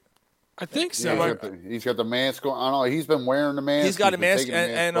hurt, right? I think so. Yeah, he's got the mask on. I don't know. He's been wearing the mask. He's got a been mask, taking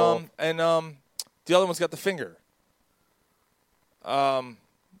the mask and the other one's got the finger. Brown,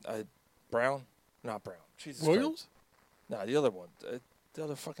 not Brown. Jesus Williams? No, the other one. The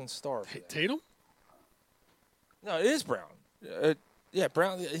other fucking star. Tatum? No, it is Brown. Yeah,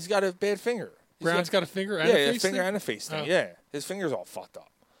 Brown. He's got a bad finger. Brown's got a finger and a face a finger thing? and a face thing. Oh. Yeah, his finger's all fucked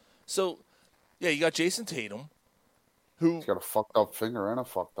up. So, yeah, you got Jason Tatum, who He's got a fucked up finger and a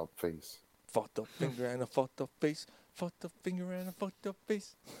fucked up face. fucked up finger and a fucked up face. Fucked up finger and a fucked up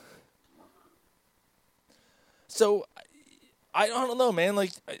face. So, I don't know, man.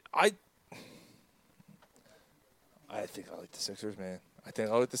 Like, I think I like the Sixers, man. I think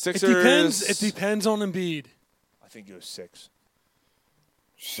I like the Sixers. It depends on Embiid. I think it was 6.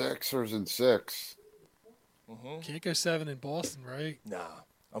 Sixers and 6. Can't go 7 in Boston, right? Nah,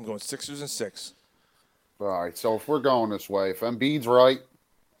 I'm going Sixers and 6. All right. So if we're going this way, if Embiid's right,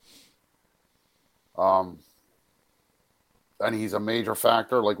 and he's a major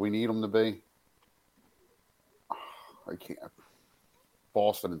factor like we need him to be, I can't.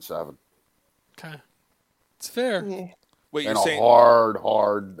 Boston and 7. Okay. It's fair. Wait, and you're saying hard,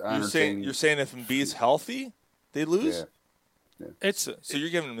 you're saying if Embiid's healthy, they lose? Yeah. It's so you're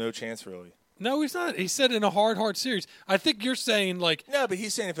giving him no chance, really. No, he's not. He said in a hard series. I think you're saying like no, but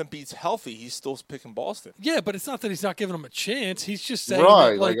he's saying if Embiid's healthy, he's still picking Boston. Yeah, but it's not that he's not giving him a chance. He's just saying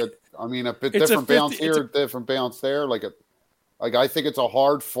right. that, a bit different bounce here, different bounce there. Like I think it's a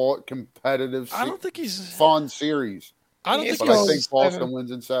hard fought, competitive. I don't think he's fun series. I don't But I think Boston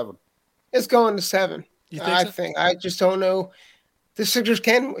wins in 7. It's going to 7. You think I so? think. I just don't know. The Sixers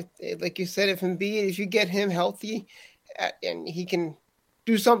can, like you said, if you get him healthy, and he can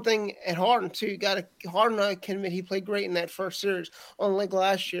do something at Harden too. Harden, I can admit he played great in that first series, unlike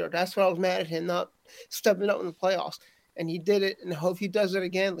last year. That's why I was mad at him not stepping up in the playoffs. And he did it, and I hope he does it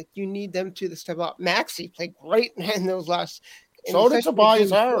again. Like, you need them to step up. Maxey played great in those last And So did especially Tobias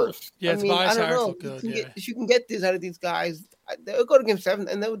against Harris. Bulls. Yeah, I mean, Tobias I don't Harris know. looked good, If you can get this out of these guys, they'll go to game 7,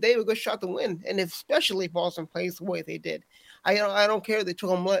 and they have a good shot to win. And especially if Boston plays the way they did, I don't care if they took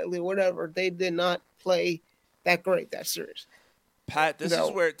them lightly or whatever. They did not play that great that series. Pat, this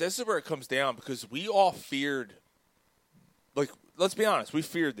is where it comes down because we all feared. Like, let's be honest, we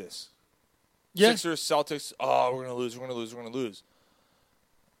feared this. Yeah. Sixers, Celtics. Oh, we're gonna lose. We're gonna lose. We're gonna lose.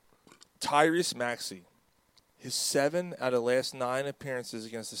 Tyrese Maxey, his 7 out of the last 9 appearances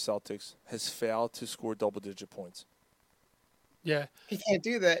against the Celtics has failed to score double-digit points. Yeah. He can't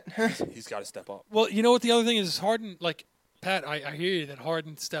do that. He's got to step up. Well, you know what the other thing is Harden, like, Pat, I hear you that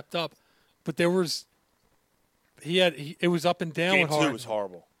Harden stepped up, but there was it was up and down Game with 2 Harden. was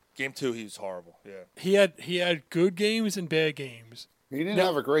horrible. Game 2, he was horrible. Yeah. He had good games and bad games. He didn't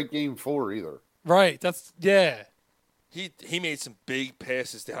have a great game 4 either. Right. Yeah. He made some big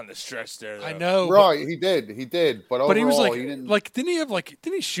passes down the stretch there. Though. I know. Right, he did. But overall, he was like, he didn't.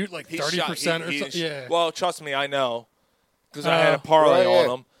 didn't he shoot like 30% or something? Yeah. Well, trust me, I know. Because I had a parlay Right,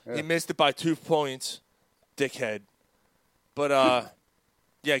 on him. yeah. He missed it by 2 points, dickhead. But,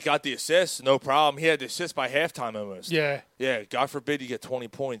 yeah, got the assist, no problem. He had the assist by halftime almost. Yeah. Yeah, God forbid you get 20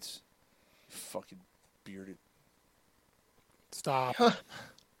 points. Fucking bearded. Stop.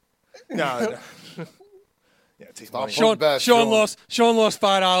 No. Yeah, take money. Sean lost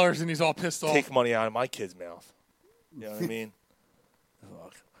 $5 and he's all pissed off. Take money out of my kid's mouth. You know what I mean?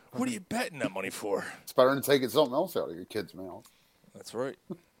 Fuck. What are you betting that money for? It's better than taking something else out of your kid's mouth. That's right.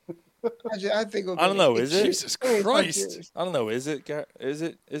 I think. I don't know. Is it? Jesus Christ. I don't know. Is it? Is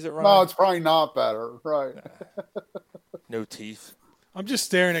it? Ryan? No, it's probably not better. Right. No teeth. I'm just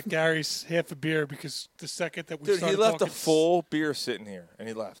staring at Gary's half a beer because the second that we Dude, started he left talking, a full beer sitting here, and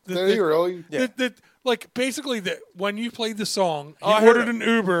he left. Did he really? Yeah. Basically, when you played the song, he Oh, I heard ordered it. an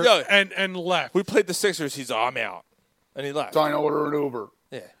Uber Yeah. and left. We played the Sixers. He's I'm out, and he left. Time to order an Uber.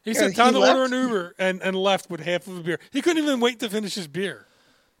 Yeah. He said, time to order an Uber, and left with half of a beer. He couldn't even wait to finish his beer.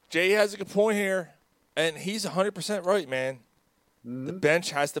 Jay has a good point here, and he's 100% right, man. Mm-hmm. The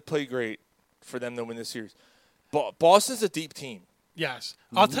bench has to play great for them to win this series. Boston's a deep team. Yes.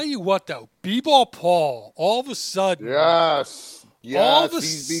 I'll tell you what, though. B-Ball Paul, all of a sudden. Yes. All of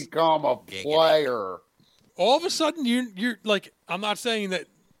He's become a player. All of a sudden, you're like, I'm not saying that.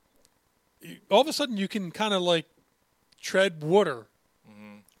 All of a sudden, you can kind of like tread water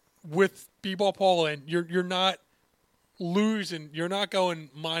with B-Ball Paul, and you're not losing. You're not going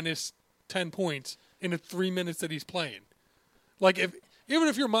minus 10 points in the 3 minutes that he's playing. Like, even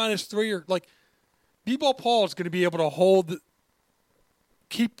if you're minus 3 or like, B-Ball Paul is going to be able to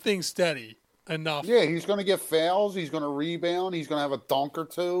keep things steady enough. Yeah, he's going to get fouls. He's going to rebound. He's going to have a dunk or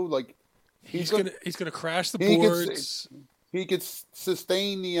two. Like he's going to crash the boards. He could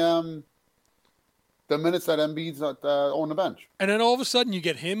sustain the minutes that Embiid's on the bench. And then all of a sudden, you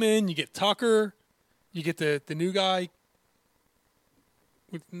get him in. You get Tucker. You get the new guy.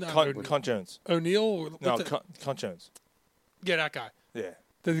 Cunt Jones. O'Neal? No, Cunt Jones. Yeah, that guy. Yeah.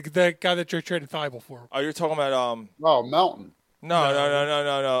 The guy that you're traded Thibault for. Oh, you're talking about Mountain.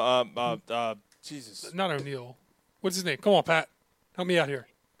 No. Jesus. Not O'Neal. What's his name? Come on, Pat. Help me out here.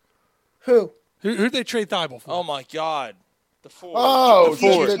 Who'd they trade Thibault for? Oh my God. The forward. Oh, the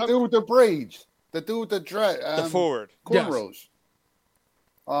forward. the dude with the braids. The dude with the dread. The forward. Cornrows.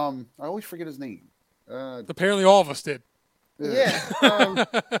 I always forget his name. Apparently, all of us did. Yeah.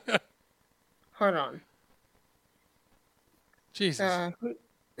 Hold on. Jesus.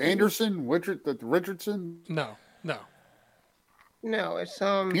 Anderson, Richardson. No. No, it's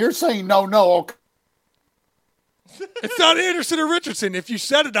You're saying no. Okay. It's not Anderson or Richardson. If you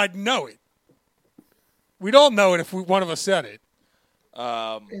said it, I'd know it. We'd all know it if one of us said it.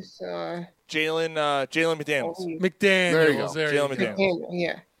 It's Jalen McDaniels. McDaniels. There you go. Jalen McDaniels.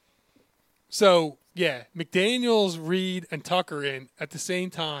 Yeah. So, yeah, McDaniels, Reed, and Tucker in at the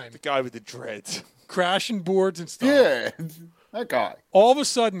same time. The guy with the dreads. Crashing boards and stuff. Yeah, that guy. All of a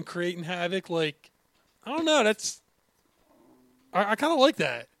sudden creating havoc. Like, I don't know. I kind of like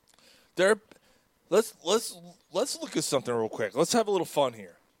that. Let's look at something real quick. Let's have a little fun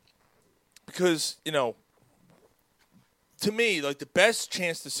here. Because, to me, like the best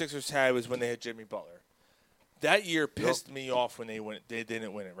chance the Sixers had was when they had Jimmy Butler. That year pissed me off when they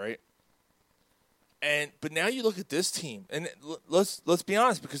didn't win it, right? But now you look at this team, and let's be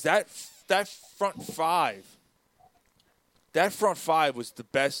honest, because that front five was the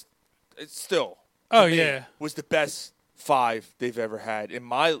best. It's still, Oh, to me, yeah. was the best 5 they've ever had in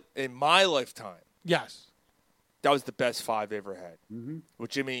my lifetime. Yes. That was the best 5 they ever had with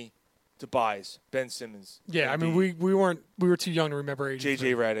Jimmy, Tobias, Ben Simmons. Yeah, I mean, we were too young to remember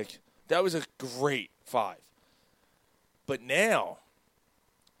 83. JJ Redick. That was a great 5. But now,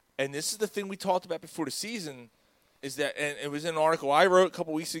 and this is the thing we talked about before the season, is that, and it was in an article I wrote a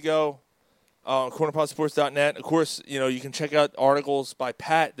couple weeks ago on cornerpodsports.net. Of course, you can check out articles by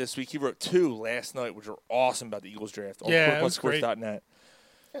Pat this week. He wrote 2 last night, which are awesome about the Eagles draft on cornerpodsports.net.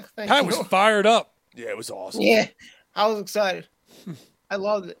 Pat was fired up. Yeah, it was awesome. Yeah, I was excited. I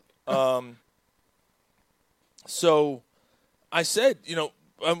loved it. So I said,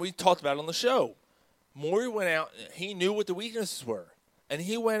 and we talked about it on the show. Morey went out. He knew what the weaknesses were, and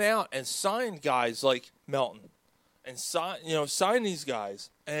he went out and signed guys like Melton, and signed these guys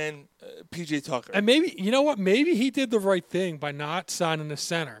and PJ Tucker. And maybe maybe he did the right thing by not signing the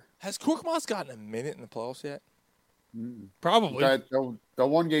center. Has Korkmaz gotten a minute in the playoffs yet? Probably. The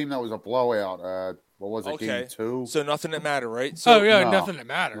one game that was a blowout. What was it? Okay. Game 2. So nothing that mattered, right? So, nothing that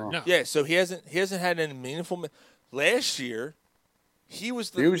mattered. No. Yeah, so he hasn't had any meaningful. Last year, he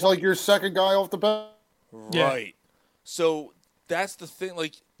was like your second guy off the bench. Right. So that's the thing.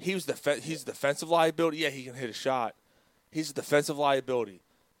 Like he's a defensive liability. Yeah, he can hit a shot. He's a defensive liability.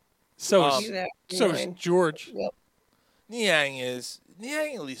 So is George. Yep. Niang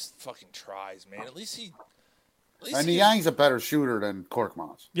at least fucking tries, man. At least he. And Niang's a better shooter than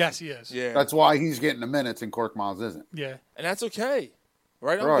Korkmaz. Yes, he is. Yeah. That's why he's getting the minutes and Korkmaz isn't. Yeah. And that's okay.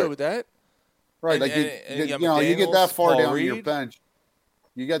 Right? I'm good with that. Right. And you get that far down on your bench.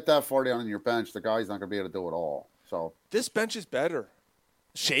 You get that far down on your bench, the guy's not going to be able to do it all. So this bench is better.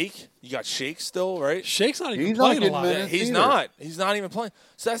 Shake, you got Shake still, right? Shake's not even playing a lot. Yeah, he's not. He's not even playing.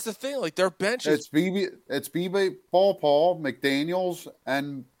 So that's the thing. Like their bench is. It's BB, Paul, McDaniels,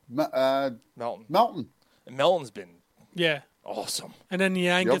 and Melton. And Melton's been awesome. And then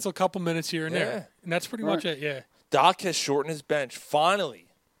Niang gets a couple minutes here and there. And that's pretty much it, yeah. Doc has shortened his bench, finally.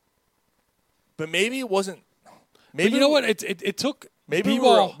 But maybe it wasn't. Maybe but you know what? It took maybe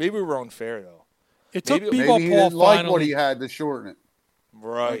B-ball. we were unfair, though. It took maybe B-ball he Paul didn't like finally. what he had to shorten it.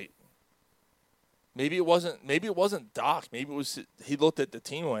 Right. Maybe it wasn't Doc. Maybe it was he looked at the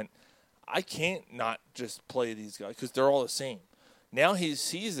team and went, I can't not just play these guys because they're all the same. Now he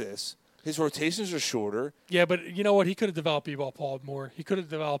sees this. His rotations are shorter. Yeah, but you know what? He could have developed B-ball Paul more. He could have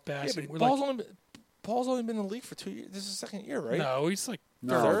developed Bassett. Yeah, but Paul's only been in the league for 2 years. This is his second year, right? No, he's like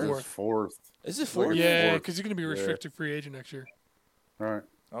third. fourth. Is it fourth? Yeah, because he's going to be a restricted free agent next year. All right.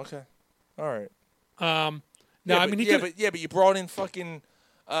 Okay. All right. No, I mean but you brought in fucking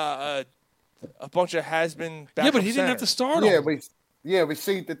a bunch of has-been. Yeah, but he didn't have to start. We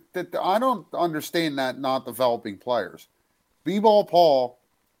see that I don't understand that not developing players. B-ball Paul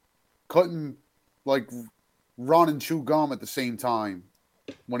couldn't run and chew gum at the same time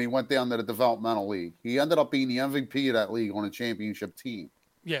when he went down to the developmental league. He ended up being the MVP of that league on a championship team.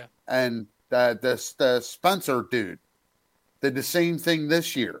 Yeah. And the Spencer dude did the same thing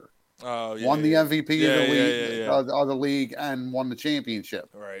this year. Oh, yeah, won the MVP of the league and won the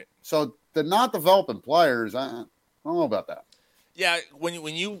championship. Right. So the not developing players, I don't know about that. Yeah, when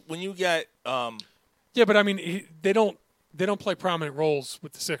you get yeah, but I mean they don't play prominent roles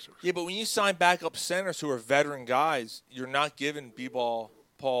with the Sixers. Yeah, but when you sign backup centers who are veteran guys, you're not giving B-ball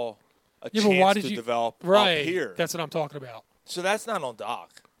Paul a chance to develop up here. That's what I'm talking about. So that's not on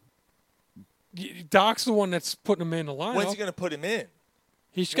Doc. Doc's the one that's putting him in the lineup. When's he going to put him in?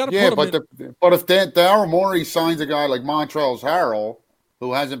 He's got to put him in. But if Daryl Morey signs a guy like Montrezl Harrell,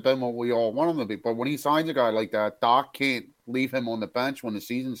 who hasn't been what we all want him to be, but when he signs a guy like that, Doc can't leave him on the bench when the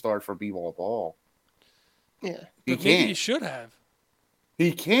season starts for B-ball Paul. Yeah. He Maybe can't. he should have.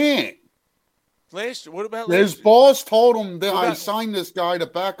 He can't. What about his boss told him that I signed this guy to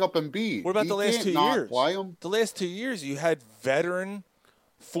back up Embiid. What about the last 2 years? Play him? The last 2 years, you had veteran,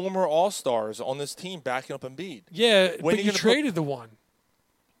 former All-Stars on this team backing up Embiid. Yeah, but you traded the one.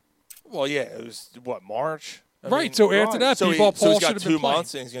 Well, yeah, it was March. So after that, B-ball Paul he's should got have 2 been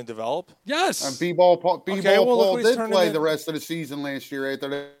months and he's going to develop. Yes. And B-ball Paul did play in. the rest of the season last year after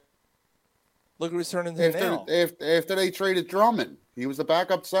they. Look what he's turning into now. After they traded Drummond, he was the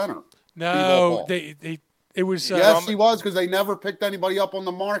backup center. No, it was. Yes, he was because they never picked anybody up on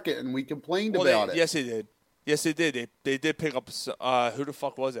the market, and we complained about it. Yes, they did. Yes, they did. They did pick up. Who the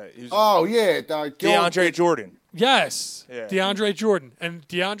fuck was that? DeAndre Jordan. Yes, yeah. DeAndre Jordan, and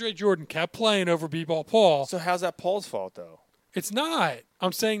DeAndre Jordan kept playing over B-ball Paul. So how's that Paul's fault though? It's not.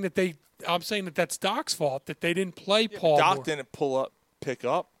 I'm saying that that's Doc's fault that they didn't play Paul. Doc more. didn't pick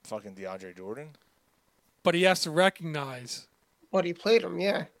up fucking DeAndre Jordan. But he has to recognize. But he played him,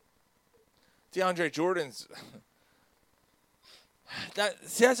 yeah. DeAndre Jordan's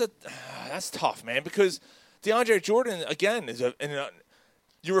that's tough, man, because DeAndre Jordan again is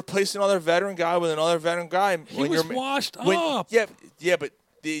you replace another veteran guy with another veteran guy. He was washed up. Yeah, but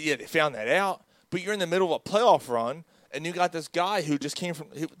they found that out. But you're in the middle of a playoff run, and you got this guy who just came from.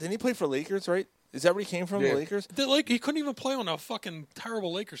 Didn't he play for Lakers? Right? Is that where he came from? The Lakers. He couldn't even play on a fucking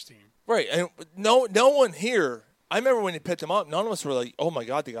terrible Lakers team. Right, and no one here. I remember when he picked him up. None of us were like, "Oh my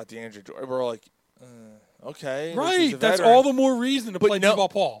God, they got DeAndre Jordan." We're like, "Okay, Right." That's all the more reason to play B-Ball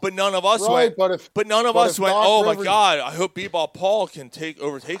Paul. But none of us went. But none of us went. Oh my God, I hope B-Ball Paul can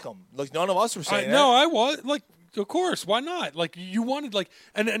overtake him. Like none of us were saying that. No, I was like, of course, why not? Like you wanted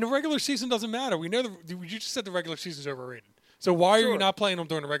and the regular season doesn't matter. We know you just said the regular season's overrated. So why are you not playing them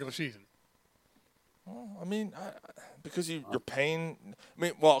during the regular season? Well, I mean, because you're paying. I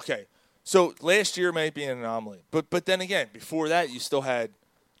mean, well, okay. So last year might be an anomaly, but then again, before that, you still had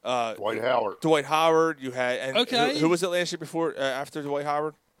Dwight Howard. Dwight Howard, you had and Okay. who was it last year before after Dwight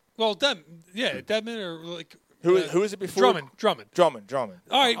Howard? Well, Dedmon or like who was it before? Drummond. All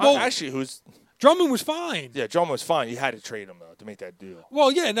right. Well, actually, who's Drummond was fine. Yeah, Drummond was fine. You had to trade him though to make that deal.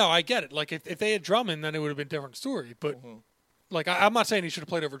 Well, yeah, no, I get it. Like if they had Drummond, then it would have been a different story. But like I'm not saying he should have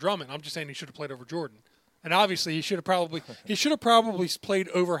played over Drummond. I'm just saying he should have played over Jordan. And obviously, he should have probably played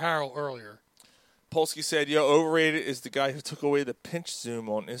over Harrell earlier. Polsky said, "Yo, overrated is the guy who took away the pinch zoom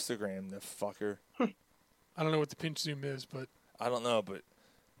on Instagram. The fucker." I don't know what the pinch zoom is, but I don't know, but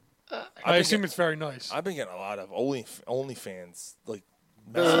I assume it's very nice. I've been getting a lot of OnlyFans like.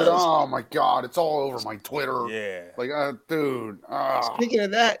 Dude, oh my God, it's all over my Twitter. Yeah, like, dude. Speaking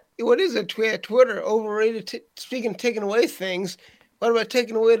of that, what is it? Twitter overrated. Speaking of taking away things. What about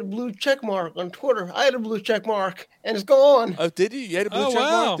taking away the blue check mark on Twitter? I had a blue check mark, and it's gone. Oh, did you? You had a blue check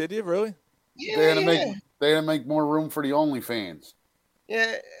mark? Did you really? Yeah, they had to make more room for the OnlyFans.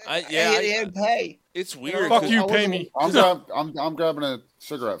 Yeah, they had to pay. It's weird. Fuck you, pay me. I'm grabbing a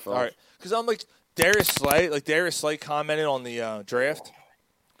cigarette, fellas. All right, because I'm like Darius Slay commented on the draft,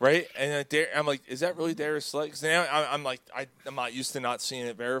 right? And I'm like, is that really Darius Slay? Because now I'm like, I'm not used to not seeing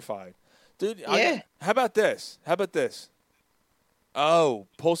it verified, dude. Yeah. How about this? Oh,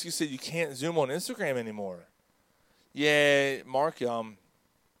 Polsky said you can't zoom on Instagram anymore. Yeah, Mark.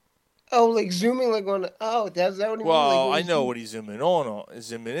 Oh, like zooming, like on. Oh, that's that what he means? Well, like I know what he's zooming in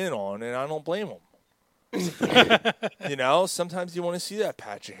on, and I don't blame him. You know, sometimes you want to see that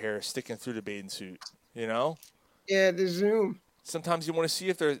patch of hair sticking through the bathing suit. You know. Yeah, the zoom. Sometimes you want to see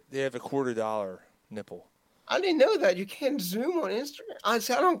if they have a $quarter nipple. I didn't know that you can't zoom on Instagram. I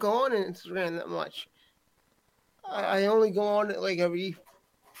don't go on Instagram that much. I only go on it like every.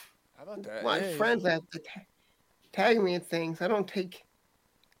 How about that? My friends have to tag me in things. I don't even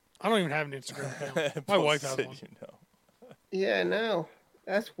have an Instagram account. My wife has one. Yeah, no,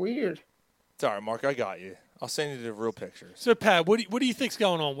 that's weird. It's all right, Mark. I got you. I'll send you the real pictures. So, Pat, what do you think's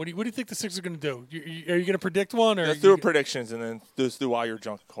going on? What do you think the Sixers are going to do? Are you going to predict one, or let's do predictions and then just do why your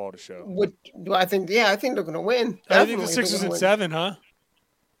junk call the show? What do I think? Yeah, I think they're going to win. I think the Sixers in 7, huh?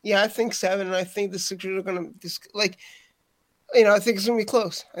 Yeah, I think 7, and I think the Sixers are going to I think it's going to be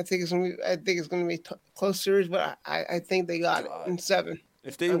close. I think it's going to be a close series, but I think they got it in 7.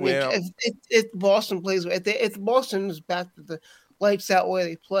 If they win, if Boston plays, if Boston is back to the lights out way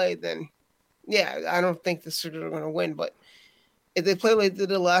they play, then yeah, I don't think the Sixers are going to win. But if they play like they did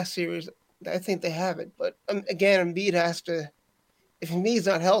the last series, I think they have it. But again, Embiid has to. If Embiid's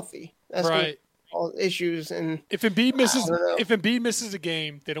not healthy, that's right. All issues, and if Embiid misses a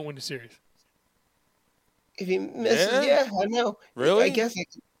game, they don't win the series. If he misses, yeah I know. Really? I guess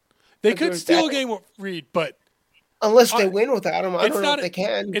they could steal a game with Reed, but unless they win without him, I don't know if they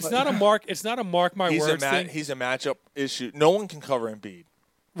can. It's not a mark. It's not a mark my words thing. He's a matchup issue. No one can cover Embiid.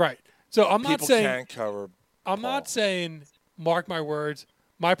 Right. So I'm not saying can't cover. I'm not saying mark my words.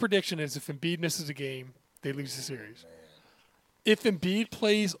 My prediction is if Embiid misses a game, they lose the series. If Embiid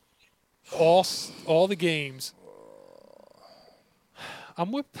plays all the games,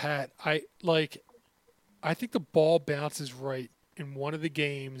 I'm with Pat. I think the ball bounces right in one of the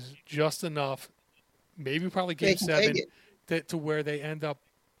games just enough, maybe probably game 7, to where they end up.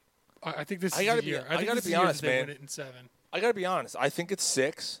 I think this is the year. I got to be honest, man. Win it in 7. I got to be honest. I think it's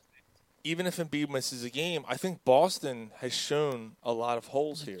 6. Even if Embiid misses a game, I think Boston has shown a lot of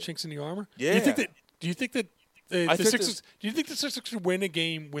holes here. Chinks in the armor. Yeah. Do you think that the Sixers? Do you think the Sixers could win a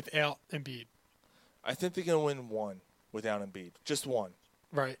game without Embiid? I think they're gonna win one without Embiid, just one.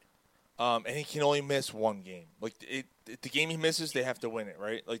 Right. And he can only miss one game. Like the game he misses, they have to win it,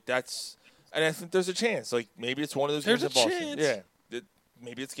 right? Like that's, and I think there's a chance. Like maybe it's one of those games in Boston. Chance. Yeah.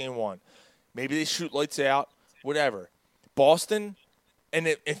 Maybe it's game 1. Maybe they shoot lights out. Whatever. Boston. And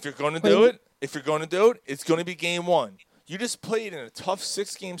if you're going to do it, it's going to be game 1. You just played in a tough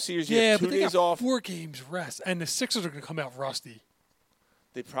 6-game series. You have 2 but they days got off. 4 games rest, and the Sixers are going to come out rusty.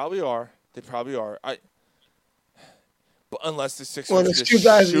 They probably are. But unless the Sixers Well, there's just two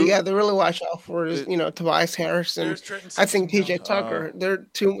guys shoot, you got to really watch out for. Is Tobias Harris and I think PJ Tucker. They're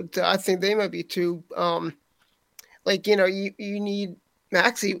two. I think they might be two. You need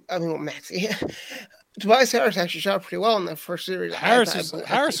Maxi. I mean, well, Maxi. Tobias Harris actually shot pretty well in the first series. Harris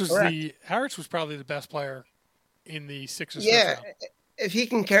Harris was probably the best player in the Sixers. Yeah, if he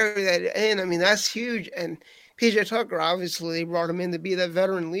can carry that in, I mean that's huge. And PJ Tucker, obviously, they brought him in to be that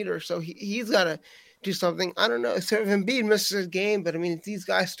veteran leader, so he's got to do something. I don't know. So if Embiid misses his game, but I mean, if these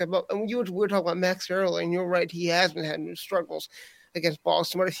guys step up, and we were talking about Max earlier, and you're right, he has been having struggles against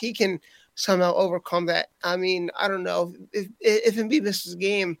Boston. But if he can somehow overcome that, I mean, I don't know. If Embiid misses a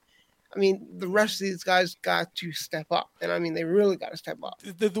game, I mean, the rest of these guys got to step up, and I mean, they really got to step up.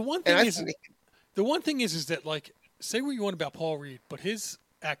 The one thing is that, like, say what you want about Paul Reed, but his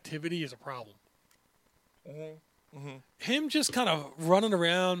activity is a problem. Him just kind of running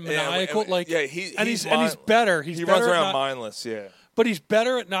around maniacal, he's better. He runs around mindless, but he's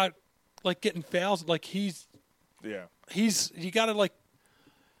better at not like getting fouls. Like he's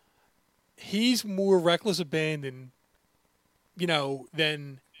more reckless abandon,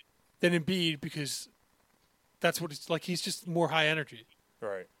 than Embiid because that's what it's like. He's just more high energy,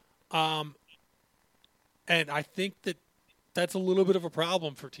 right? And I think that's a little bit of a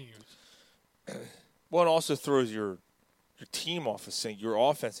problem for teams. Well, it also throws your team off of sync, your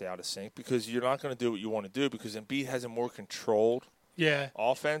offense out of sync, because you're not going to do what you want to do because Embiid has a more controlled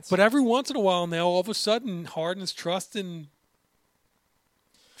offense. But every once in a while now, all of a sudden, Harden's trusting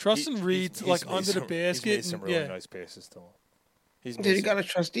Reed under the basket. He's made some really nice passes to him. You got to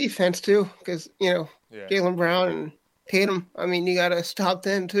trust defense too, because Jaylen Brown and Tatum. I mean, you got to stop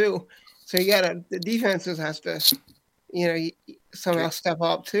them too. So the defenses has to, somehow step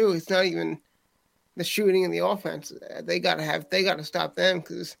up too. It's not even the shooting and the offense. They got to stop them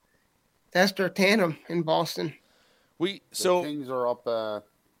because that's their tandem in Boston. The Kings are up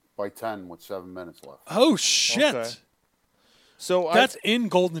by 10 with 7 minutes left. Oh shit! Okay. So that's in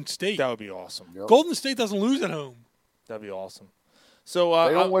Golden State. That would be awesome. Yep. Golden State doesn't lose at home. That'd be awesome. So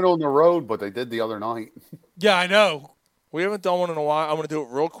they don't win on the road, but they did the other night. Yeah, I know. We haven't done one in a while. I'm going to do it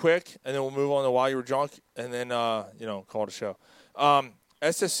real quick, and then we'll move on to Why You Were Drunk, and then, call it a show.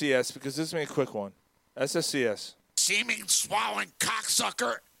 SSCS, because this is going to be a quick one. SSCS. Seeming swallowing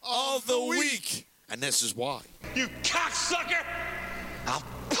cocksucker of the week. And this is why. You cocksucker! I'll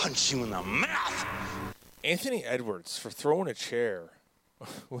punch you in the mouth. Anthony Edwards for throwing a chair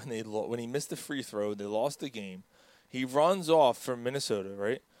when he missed the free throw. They lost the game. He runs off from Minnesota,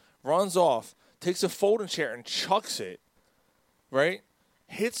 right? Runs off, takes a folding chair and chucks it, right?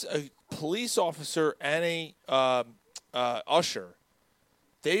 Hits a police officer and a usher.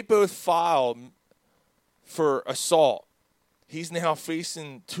 They both filed for assault. He's now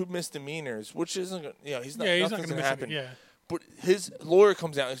facing 2 misdemeanors, which isn't, nothing's going to happen. Yeah. But his lawyer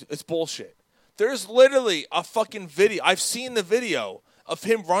comes out and says, it's bullshit. There's literally a fucking video. I've seen the video of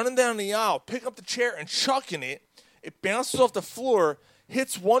him running down the aisle, picking up the chair and chucking it. It bounces off the floor,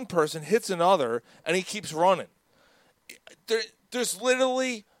 hits one person, hits another, and he keeps running. There's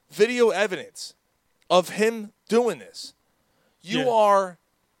literally video evidence of him doing this. You are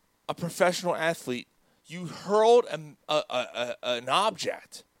a professional athlete. You hurled an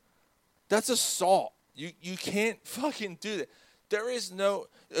object. That's assault. You can't fucking do that. There is no.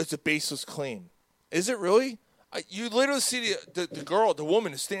 It's a baseless claim. Is it really? You literally see the girl, the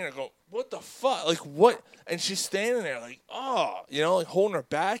woman is standing there going, what the fuck? Like, what? And she's standing there like, like holding her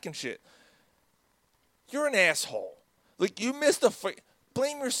back and shit. You're an asshole. Like, you missed a free.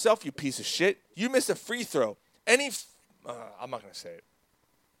 Blame yourself, you piece of shit. You missed a free throw. I'm not going to say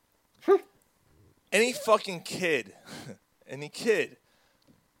it. Any fucking kid,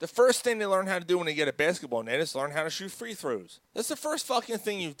 the first thing they learn how to do when they get a basketball net is learn how to shoot free throws. That's the first fucking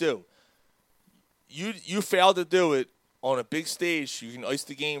thing you do. You failed to do it on a big stage. You can ice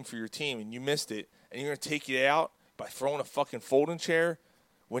the game for your team, and you missed it, and you're going to take it out by throwing a fucking folding chair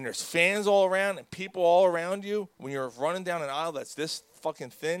when there's fans all around and people all around you. When you're running down an aisle that's this fucking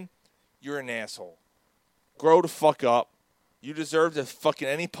thin, you're an asshole. Grow the fuck up. You deserve the fucking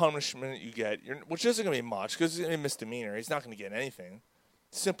any punishment you get, which isn't going to be much because it's a misdemeanor. He's not going to get anything.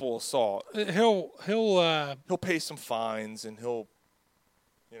 Simple assault. He'll pay some fines and he'll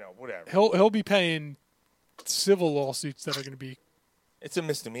whatever. He'll be paying civil lawsuits that are going to be. It's a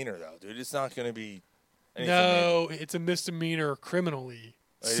misdemeanor though, dude. It's not going to be. No, it's a misdemeanor criminally.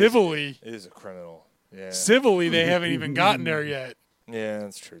 Civilly, it is a criminal. Yeah. Civilly, they haven't even gotten there yet. Yeah,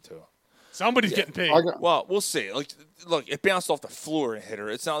 that's true too. Somebody's getting paid. Well, we'll see. Like, look, it bounced off the floor and hit her.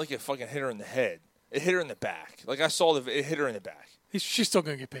 It's not like it fucking hit her in the head. It hit her in the back. Like I saw it hit her in the back. She's still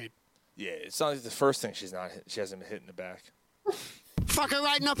going to get paid. Yeah, it's not like the first thing she hasn't been hit in the back. Fuck her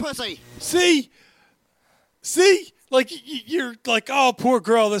right in the pussy. See? Like, you're like, oh, poor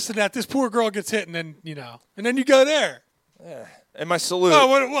girl, this and that. This poor girl gets hit, and then, and then you go there. Yeah. And my salute. Oh,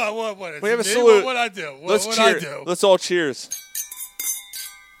 what is We have a it? salute. What I do? Let's What cheer. I do? Let's all cheers.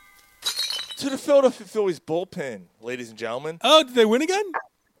 To the Philadelphia Phillies bullpen, ladies and gentlemen. Oh, did they win again?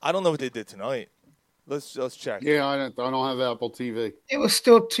 I don't know what they did tonight. Let's check. Yeah, I don't have Apple TV. It was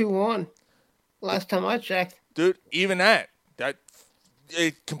still 2-1 last time I checked. Dude, even that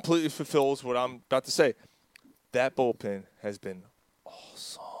it completely fulfills what I'm about to say. That bullpen has been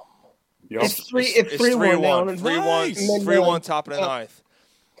awesome. Yep. It's 3-1 3-1, top of the ninth.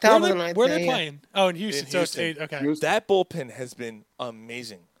 Top of the ninth. Where are they playing? Oh, in Houston. So it's 8. Okay. That bullpen has been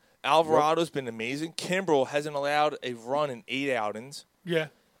amazing. Alvarado's been amazing. Kimbrel hasn't allowed a run in 8 outings. Yeah.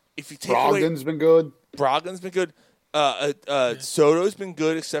 If you take Brogdon's been good. Brogdon's been good. Soto's been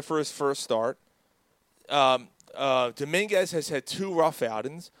good except for his first start. Dominguez has had 2 rough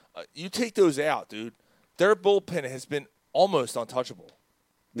outings. You take those out, dude. Their bullpen has been almost untouchable.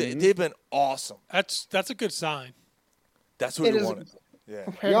 They've been awesome. That's a good sign. That's what we wanted. Yeah.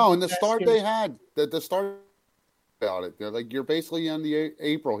 Yeah, and the start they had, the start about it. They're like, you're basically in the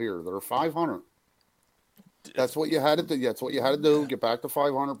April here. They're 500. That's what you had to do. That's what you had to do. Get back to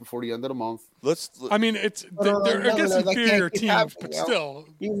 500 before the end of the month. I mean, they're against inferior teams, but still.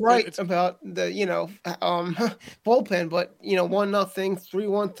 You're right about the bullpen, but 1-0,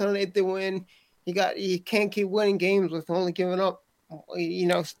 3-1 tonight they win. You can't keep winning games with only giving up.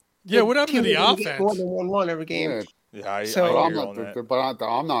 Yeah, what happened to the offense? More than 1 run every game. Yeah, I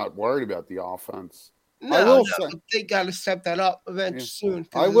I'm not worried about the offense. No, they got to step that up eventually soon.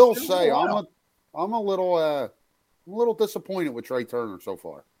 I will say I'm a little disappointed with Trey Turner so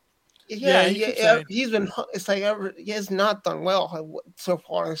far. Yeah, he's been. It's like he has not done well so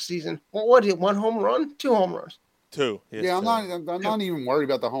far this season. What did 1 home run, 2 home runs? 2. Yeah, I'm not even worried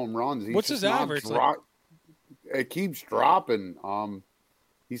about the home runs. What's his average? It keeps dropping.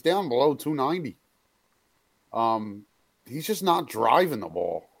 He's down below 290. He's just not driving the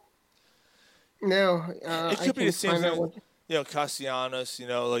ball. No, it could be the same thing. Castellanos.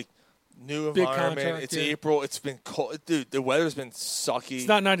 Like new environment. Contract, it's April. It's been cold, dude. The weather's been sucky. It's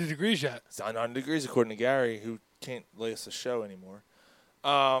not 90 degrees yet. It's not 90 degrees according to Gary, who can't lay us a show anymore.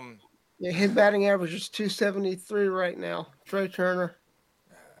 His batting average is 273 right now. Trey Turner.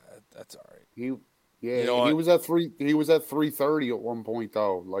 That's all right. He was at 330 at one point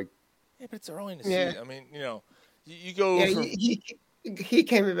though. Like, yeah, but it's early in the season. I mean, you go. He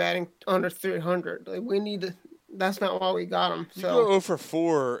came in batting under 300. Like, we need to. That's not why we got him. You go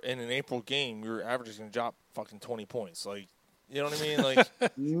 0-4 in an April game, your average is going to drop fucking 20 points. Like, you know what I mean? Like,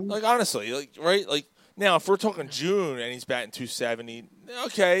 like honestly, like right? Like now, if we're talking June and he's batting 270,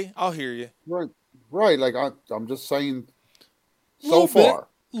 okay, I'll hear you. Right. Like I'm just saying. So far,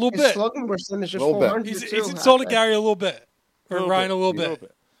 a little bit. His slugging percentage is 400. He's insulted Gary a little bit, or Ryan a little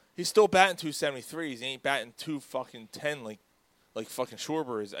bit. He's still batting 273. He ain't batting 210 like fucking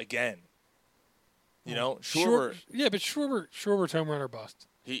Schwarber is again. Schwarber. Yeah, but Schwarber's home run or bust.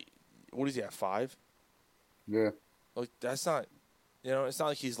 What is he at 5? Yeah. Like that's not, it's not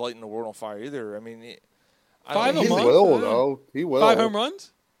like he's lighting the world on fire either. I mean, 5 a month. He will though. He will. 5 home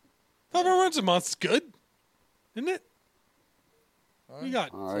runs. 5 home runs a month's good, isn't it? You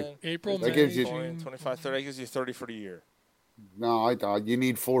got April, that May, gives you 20, 25, 30. That gives you 30 for the year. No, you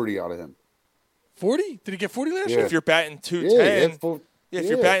need 40 out of him. 40? Did he get 40 last year? If you're batting 210, if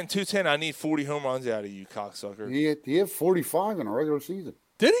you're batting 210, I need 40 home runs out of you, cocksucker. He had 45 in a regular season.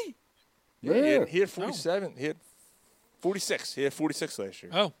 Did he? Yeah, he had 47. He had 46. He had 46 last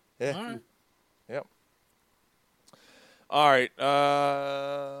year. Oh, yeah. All right. Yep. All right.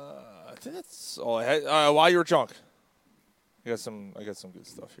 I think that's all I had. While you were drunk, I got some good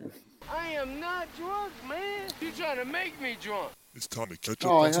stuff here. I am not drunk, man. You're trying to make me drunk. It's time to catch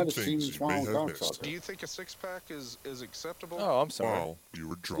up on some things you may have Do missed. Do you think a six-pack is acceptable? Oh, I'm sorry. While you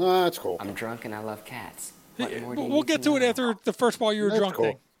were drunk. No, that's cool. I'm drunk and I love cats. We'll get to it after the first while you were drunk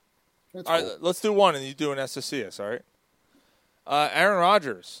thing. That's all right, let's do one, and you do an SSCS, all right? Aaron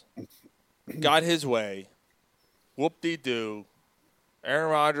Rodgers got his way. Whoop-de-doo. Aaron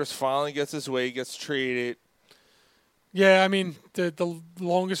Rodgers finally gets his way, gets traded. Yeah, I mean, the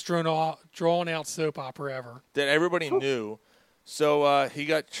longest drawn-out soap opera ever. That everybody knew. So he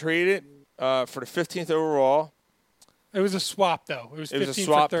got traded for the 15th overall. It was a swap, though. It was a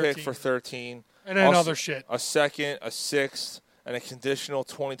swap for 13. pick for 13. And then other shit. A second, a sixth, and a conditional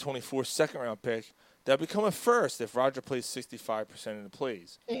 2024 second-round pick. That'll become a first if Roger plays 65% of the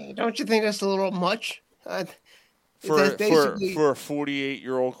plays. Hey, don't you think that's a little much? That's basically for a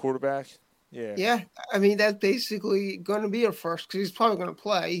 48-year-old quarterback. Yeah. Yeah, I mean that's basically going to be a first because he's probably going to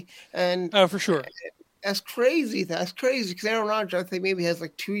play, and for sure. That's crazy. That's crazy because Aaron Rodgers, I think maybe has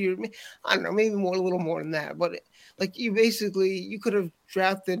like 2 years. I don't know, maybe more, a little more than that. But like you could have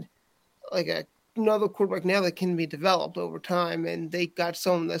drafted like another quarterback now that can be developed over time, and they got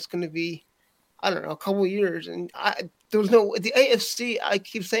someone that's going to be, I don't know, a couple of years. And there was no the AFC. I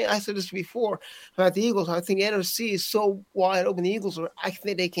keep saying, I said this before about the Eagles. I think the NFC is so wide open. The Eagles I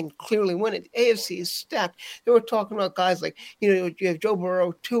think they can clearly win it. The AFC is stacked. They were talking about guys like you have Joe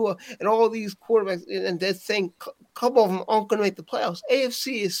Burrow, Tua, and all these quarterbacks, and they're saying a couple of them aren't going to make the playoffs.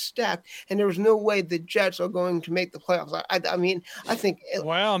 AFC is stacked, and there is no way the Jets are going to make the playoffs. I mean, I think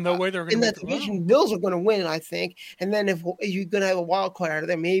wow, no way they're going to in make that the division. Bills are going to win, I think, and then if you're going to have a wild card out of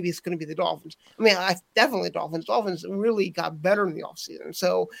there, maybe it's going to be the Dolphins. I mean, definitely Dolphins. Dolphins really got better in the offseason.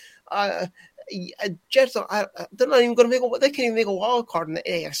 So, Jets, they're not even going to they can't even make a wild card in the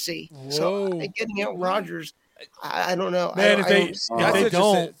AFC. Whoa. So, getting out Rodgers, I don't know. Man, if they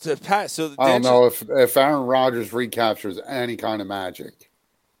don't. I don't know if Aaron Rodgers recaptures any kind of magic.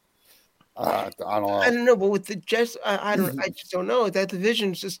 I don't know. I don't know, but with the Jets, I just don't know. That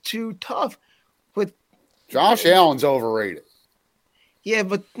division is just too tough. With Josh Allen's overrated. Yeah,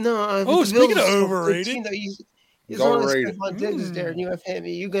 but no. Oh, speaking of overrated, he's overrated. Is there, and you have him.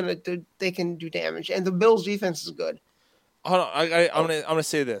 They can do damage, and the Bills' defense is good. Hold on, I'm gonna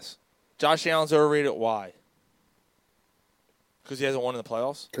say this: Josh Allen's overrated. Why? Because he hasn't won in the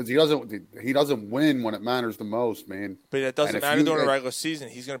playoffs. Because he doesn't win when it matters the most, man. But it doesn't matter during the regular season.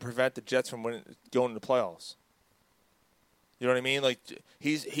 He's going to prevent the Jets from going to the playoffs. You know what I mean? Like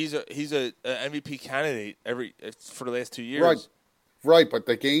he's a MVP candidate for the last 2 years. Right. But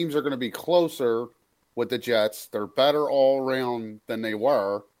the games are going to be closer with the Jets. They're better all around than they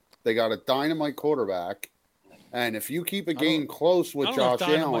were. They got a dynamite quarterback. And if you keep a game close with Josh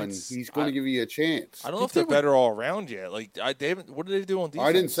Allen, he's going to give you a chance. I don't know if they're better all around yet. Like what did they do on defense?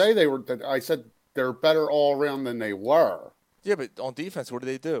 I didn't say they were. I said they're better all around than they were. Yeah, but on defense, what did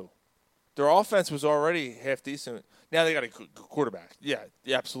they do? Their offense was already half decent. Now they got a quarterback. Yeah,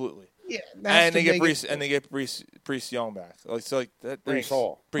 absolutely. Yeah, and they get Brees Young back. Brees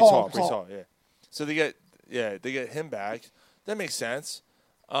Hall. Brees Hall. Yeah. So they get him back. That makes sense.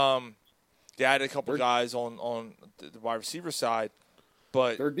 They added a couple guys on the wide receiver side,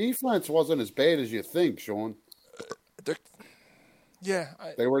 but their defense wasn't as bad as you think, Sean. They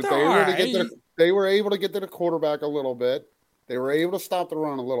were able to get to the quarterback a little bit. They were able to stop the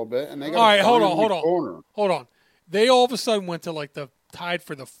run a little bit, and they got all right. Hold on. They all of a sudden went to like the tied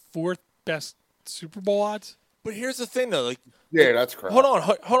for the fourth best Super Bowl odds. But here's the thing, though. That's crap. Hold on.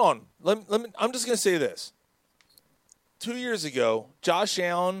 Let me. I'm just gonna say this. 2 years ago, Josh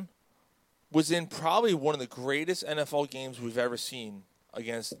Allen was in probably one of the greatest NFL games we've ever seen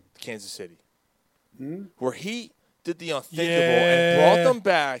against Kansas City, where he did the unthinkable and brought them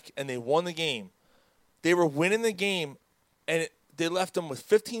back, and they won the game. They were winning the game, and they left them with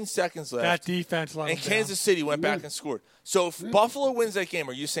 15 seconds left. That defense let them and Kansas City went back and scored. So if Buffalo wins that game,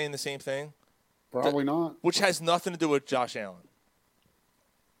 are you saying the same thing? Probably not. Which has nothing to do with Josh Allen.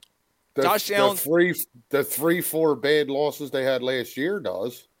 The 3-4 bad losses they had last year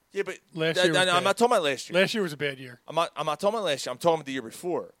does. Yeah, but I'm not talking about last year. Last year was a bad year. I'm not talking about last year. I'm talking about the year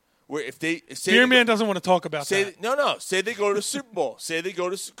before. Where if Beer Man doesn't want to talk about that. No. Say they go to the Super Bowl. Say they go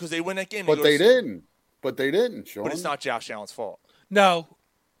to because they win that game. But they didn't. Sean. But it's not Josh Allen's fault. No.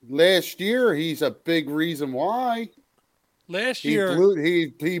 Last year, he's a big reason why. Last year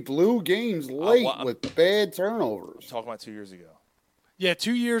he blew games late with bad turnovers. I'm talking about 2 years ago. Yeah,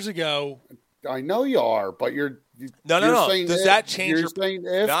 2 years ago. I know you are, but you're saying does that change your? Saying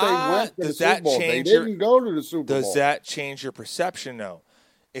if they went to the Super Bowl, they didn't go to the Super Bowl. Does that change your perception? No.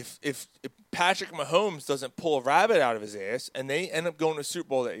 If Patrick Mahomes doesn't pull a rabbit out of his ass and they end up going to the Super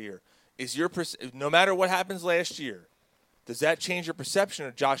Bowl that year, is your no matter what happens last year, does that change your perception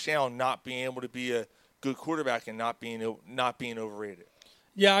of Josh Allen not being able to be a good quarterback and not being overrated?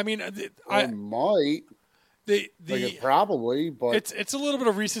 Yeah, I mean, it might. Probably, but it's a little bit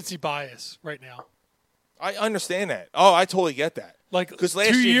of recency bias right now. I understand that. Oh, I totally get that. Like because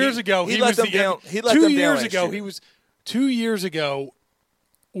last 2 year, years ago, he let them down. He let 2 them years down ago, last year. he was 2 years ago,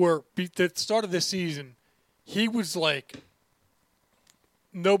 or the start of this season, he was like,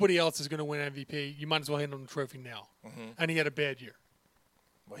 nobody else is going to win MVP. You might as well hand him the trophy now. And he had a bad year.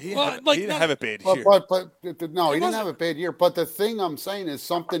 Well, he didn't have a bad year. But no, he didn't have a bad year. But the thing I'm saying is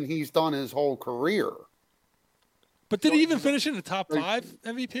something he's done his whole career. But did he even finish in the top 5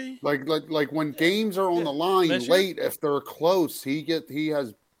 MVP? Like when games are on the line late, if they're close, he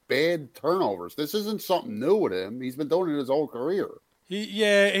has bad turnovers. This isn't something new with him. He's been doing it his whole career.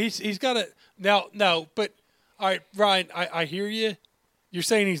 He's got to now. No, but all right, Ryan, I hear you. You're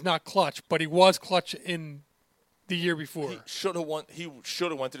saying he's not clutch, but he was clutch in the year before. He should have won. He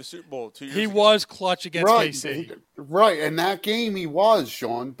should have went to the Super Bowl 2 years He ago. was clutch against Right, KC. right. In that game, he was,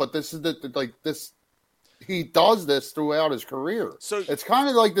 Sean. But this is this. He does this throughout his career. So it's kind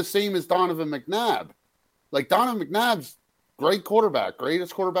of like the same as Donovan McNabb. Like Donovan McNabb's great quarterback,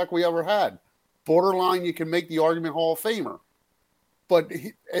 greatest quarterback we ever had. Borderline, you can make the argument Hall of Famer. But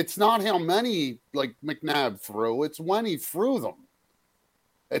it's not how many like McNabb threw. It's when he threw them.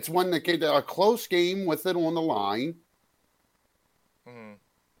 It's when they get a close game with it on the line.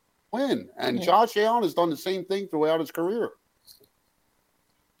 Win. And Josh Allen has done the same thing throughout his career.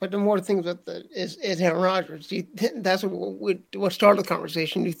 But the more things with is Aaron Rodgers. That's what started the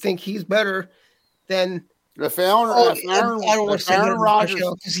conversation. You think he's better than if Aaron Rodgers,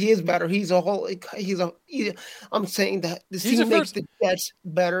 because he is better. I'm saying that does he make the Jets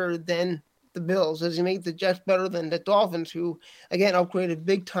better than the Bills? Does he make the Jets better than the Dolphins, who again upgraded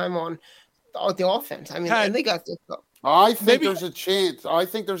big time on the offense? I mean, and they got this up. I think there's a chance. I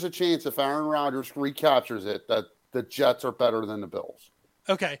think there's a chance if Aaron Rodgers recaptures it that the Jets are better than the Bills.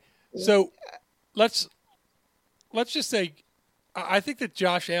 Okay, so let's just say I think that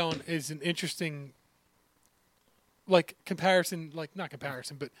Josh Allen is an interesting comparison, not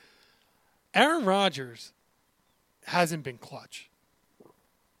comparison, but Aaron Rodgers hasn't been clutch.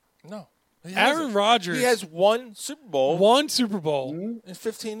 No. Aaron Rodgers. He has one Super Bowl. In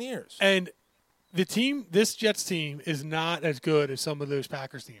 15 years. And this Jets team is not as good as some of those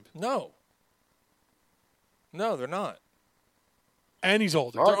Packers teams. No, they're not. And he's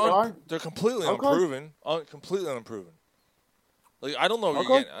older. They're completely unproven. Completely unproven. Like, I don't know what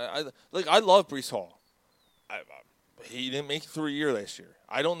you're getting. I love Breece Hall. He didn't make it through a year last year.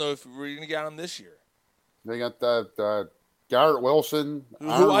 I don't know if we're going to get him this year. They got Garrett Wilson, who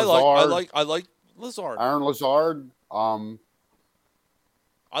I like. I like Lazard. Aaron Lazard. I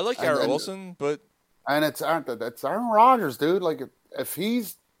like Garrett Wilson, but it's Aaron Rodgers, dude. Like if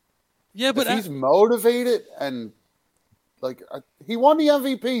he's he's motivated and he won the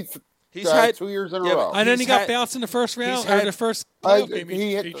MVP. He's had 2 years in a row, and then he got bounced in the first round or the first playoff game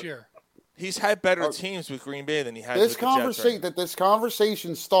each year. He's had better teams with Green Bay than he has this with the Jets. That this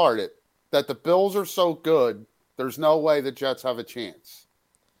conversation started that the Bills are so good, there's no way the Jets have a chance.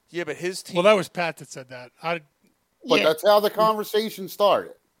 Yeah, but his team. Well, that was Pat that said that. That's how the conversation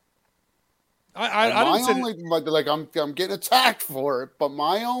started. I'm getting attacked for it, but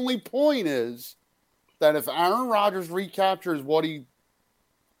my only point is that if Aaron Rodgers recaptures what he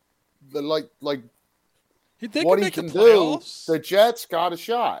what he can do, the Jets got a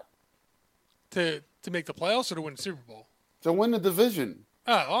shot to make the playoffs or to win the Super Bowl. To win the division.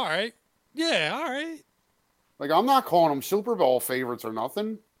 Oh, all right. Yeah, all right. I'm not calling them Super Bowl favorites or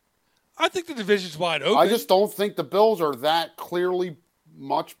nothing. I think the division's wide open. I just don't think the Bills are that clearly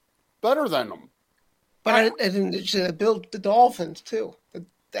much better than them. But I think they should have built the Dolphins too.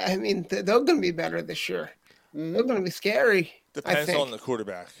 I mean, they're going to be better this year. Mm-hmm. They're going to be scary. Depends on the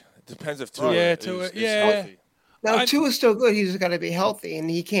quarterback. It depends if Tua is healthy. Now, Tua's still good. He's got to be healthy, and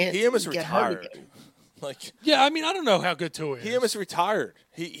he can't. He almost get retired. I mean, I don't know how good Tua is. He almost retired.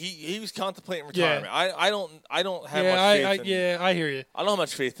 He was contemplating retirement. Yeah. I don't have much faith. I hear you. I don't have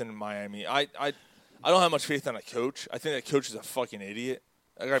much faith in Miami. I don't have much faith in a coach. I think that coach is a fucking idiot.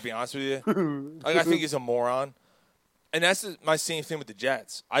 I gotta be honest with you. I think he's a moron. And that's my same thing with the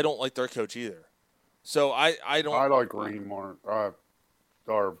Jets. I don't like their coach either. So I don't. I like Green more.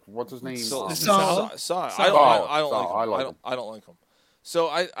 Or what's his name? I don't like him. So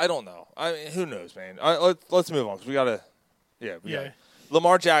I don't know. I mean, who knows, man? Let's move on because we gotta. Yeah.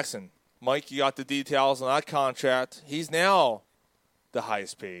 Lamar Jackson, Mike, you got the details on that contract. He's now the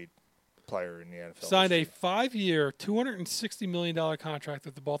highest paid player in the NFL. Signed a 5-year, $260 million contract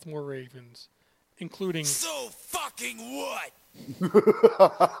with the Baltimore Ravens, including. So fucking what?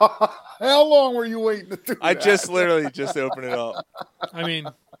 How long were you waiting to do that? I just literally opened it up. I mean,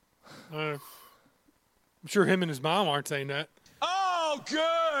 I'm sure him and his mom aren't saying that. Oh,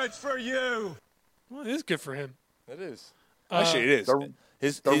 good for you. Well, it is good for him. It is. Actually, it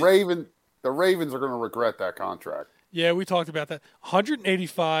is. The Ravens are going to regret that contract. Yeah, we talked about that.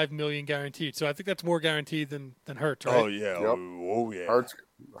 $185 million guaranteed. So I think that's more guaranteed than Hurts, right? Oh yeah. Yep. Oh yeah. Hurts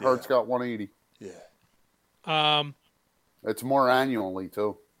got 180. Yeah. It's more annually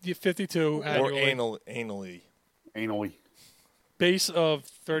too. 52 annually. More anally. Base of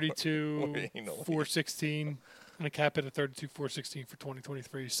 32,416 and a cap hit of 32,416 for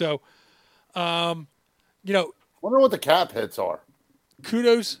 2023. So, wonder what the cap hits are.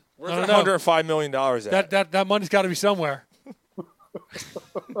 kudos. Where's I don't that know. $105 million at? That money's got to be somewhere.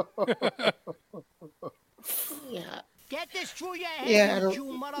 Yeah. Get this through your head, Yeah, I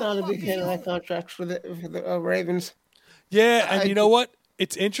you not a big fan of that contract for the Ravens. Yeah, and you know what?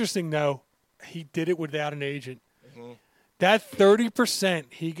 It's interesting though. He did it without an agent. Mm-hmm. That 30%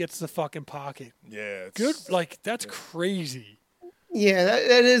 he gets the fucking pocket. Yeah, Good. Like that's crazy. Yeah,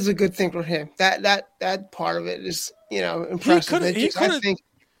 that is a good thing for him. That part of it is impressive.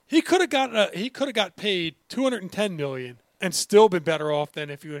 He could have got paid $210 million and still been better off than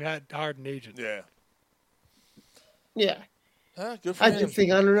if you had hired an agent. Yeah. Yeah. Good for I him. just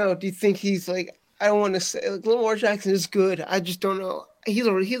think I don't know. Do you think he's like? I don't want to say like Lamar Jackson is good. I just don't know. He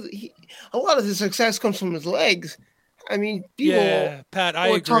a lot of his success comes from his legs. I mean, people Pat, I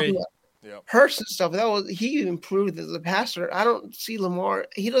were agree. talking about Hurts and stuff. He improved as a passer. I don't see Lamar.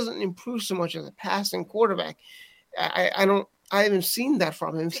 He doesn't improve so much as a passing quarterback. I haven't seen that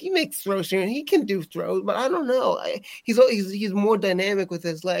from him. He makes throws here, and he can do throws, but I don't know. He's more dynamic with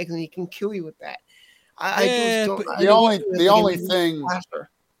his legs, and he can kill you with that.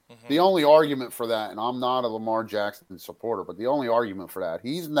 The only argument for that, and I'm not a Lamar Jackson supporter, but the only argument for that,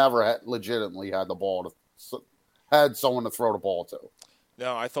 he's never legitimately had had someone to throw the ball to.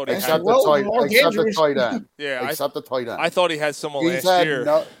 No, I thought he except had the tight end. Yeah, except the tight end. I thought he had someone last year.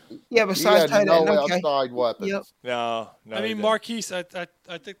 Besides tight end, outside weapons. Yep. No, I mean Marquise. I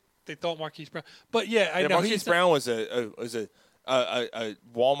think they thought Marquise Brown, but I know Marquise Brown was a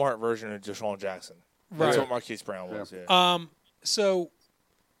Walmart version of Deshaun Jackson. That's what Marquise Brown was. Yeah. So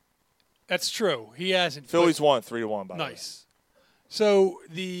that's true. He hasn't. Phillies won 3-1. By nice. So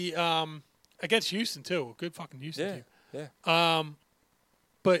the against Houston too, good fucking Houston team. Yeah.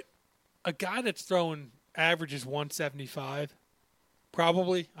 But a guy that's throwing averages 175,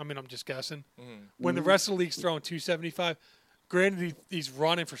 probably. I mean, I'm just guessing. Mm-hmm. When the rest of the league's throwing 275, granted he's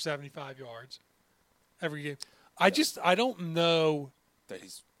running for 75 yards every game. I don't know that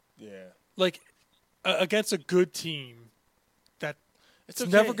he's like against a good team that it's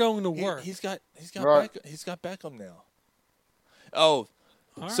okay. never going to work. He's got right. he's got Beckham now. Oh,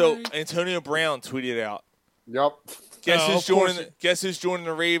 Antonio Brown tweeted out. Yep. Guess who's joining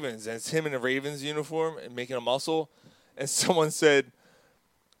the Ravens? And it's him in the Ravens uniform and making a muscle. And someone said,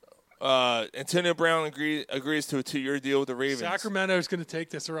 Antonio Brown agrees to a 2-year deal with the Ravens. Sacramento's going to take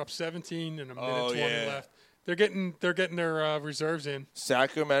this. They're up 17 and a minute 20 left. They're getting their reserves in.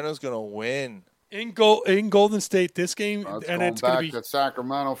 Sacramento's going to win. In Golden State this game, and it's going to be to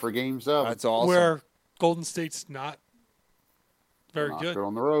Sacramento for Game 7. That's awesome. Where Golden State's not very good. They're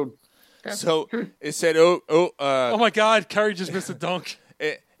on the road. So it said, oh my God, Curry just missed a dunk.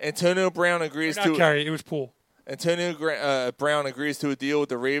 Antonio Brown agrees to Curry. It was Poole. Antonio Brown agrees to a deal with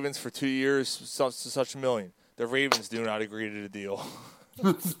the Ravens for 2 years, such $1 million. The Ravens do not agree to the deal.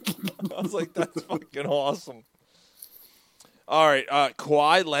 I was like, that's fucking awesome. All right,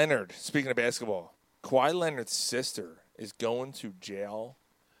 Kawhi Leonard. Speaking of basketball, Kawhi Leonard's sister is going to jail.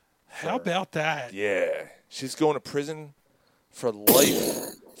 How about that? Yeah, she's going to prison for life.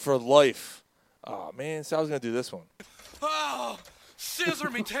 For life. Oh man, so I was gonna do this one. Oh,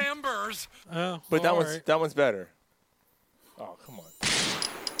 scissor me timbers. Oh, but that one's better. Oh come on.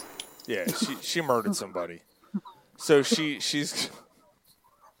 Yeah, she murdered somebody. So she's.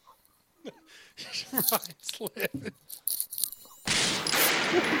 She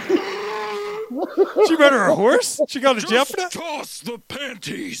murdered a horse? She got to jail for that? Toss the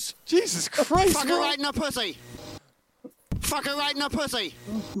panties. Jesus Christ! Fuck her right in the pussy. Fuck her right in the pussy.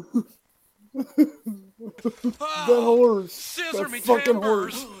 That horse. Scissor That me fucking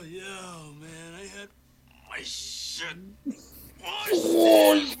timbers. horse. Oh, yeah, man. I had my shit.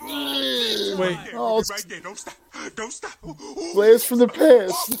 Wait. Oh, it's Right there. Don't stop. Don't stop. blast from the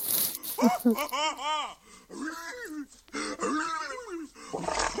past.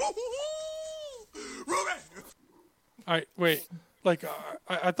 All right, wait. Like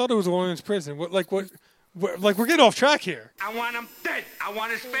I thought it was a women's prison. What? Like we're getting off track here. I want him dead. I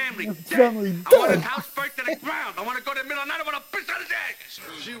want his family dead. Family I want his dead. house burnt to the ground. I want to go to the middle of the night. I want to piss on his ass.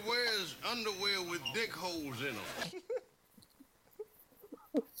 She wears underwear with dick holes in them.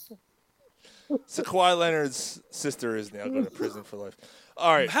 So Kawhi Leonard's sister is now going to prison for life.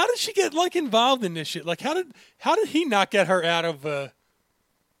 All right. How did she get involved in this shit? Like how did he not get her out of a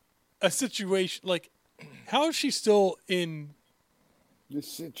situation? Like how is she still in the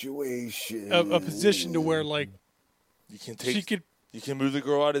situation a position to where like you can move the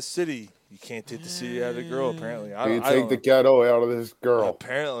girl out of the city. You can't take the city out of the girl. Apparently, You take the ghetto out of this girl.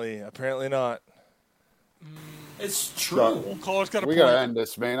 Apparently not. It's true. Caller's got a We point. gotta end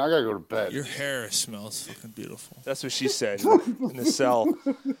this, man. I gotta go to bed. Your hair smells fucking beautiful. That's what she said in the cell.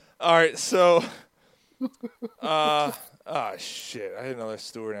 All right, so, shit, I had another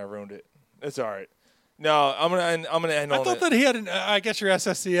story and I ruined it. It's all right. No, I'm gonna end on I thought that he had I guess your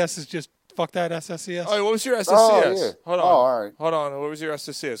SSCS is just fuck that SSCS. All right, what was your SSCS? Oh, yeah. Hold on. all right. Hold on. What was your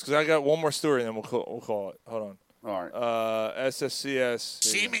SSCS? Because I got one more story and then we'll call it. Hold on. All right. SSCS.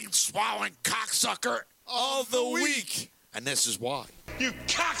 Seeming swallowing cocksucker of the week. And this is why. You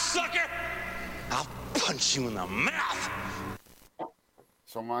cocksucker! I'll punch you in the mouth.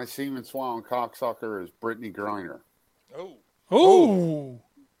 So my semen swallowing cocksucker is Brittany Griner. Oh.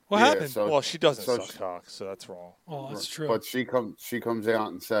 What happened? Well, she doesn't so suck cock, so that's wrong. Oh, that's true. But she comes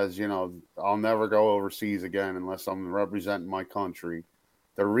out and says, you know, I'll never go overseas again unless I'm representing my country.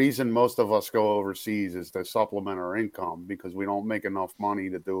 The reason most of us go overseas is to supplement our income because we don't make enough money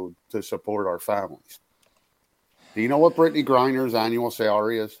to support our families. Do you know what Brittany Griner's annual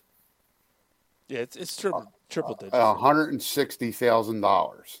salary is? Yeah, it's triple digits.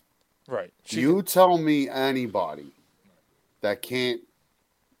 $160,000. Right. You tell me anybody that can't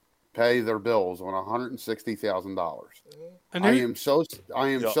pay their bills on $160,000. And I am so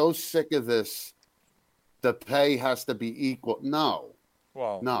sick of this. The pay has to be equal. No.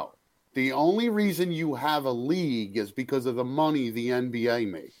 Wow. No. The only reason you have a league is because of the money the NBA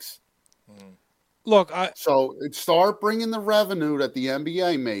makes. Look, so start bringing the revenue that the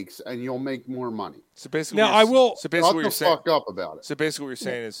NBA makes, and you'll make more money. So basically, now I will. So basically, what you're saying, fuck up about it. So basically, what you're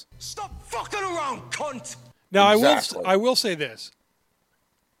saying is, stop fucking around, cunt. Now Exactly. I will say this: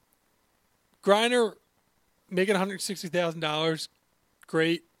 Griner making $160,000,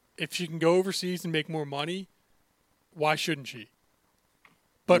 great. If she can go overseas and make more money, why shouldn't she?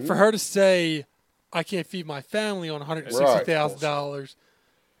 But for her to say, "I can't feed my family on $160,000,"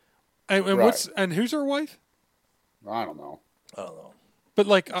 and who's her wife? I don't know. But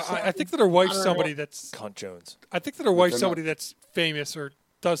like, I think that her wife's somebody that's Cunt Jones. I think that her wife's somebody that's famous or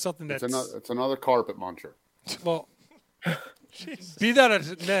does something that's. It's another carpet muncher. Well, be that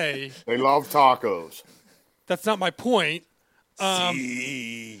as it may, They love tacos. that's not my point. I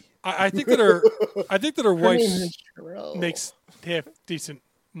think that her wife makes half decent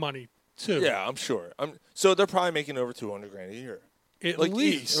money too. Yeah, I'm sure. So they're probably making over $200,000 a year. At Like,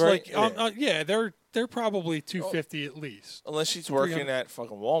 least, right? yeah, they're probably $250 at least. Unless she's working 300. at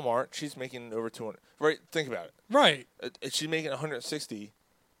fucking Walmart, she's making over 200. Right? Think about it. Right. She's making 160.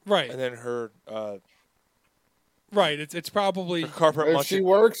 Right. And then her. Right. It's probably her carpet If munching. she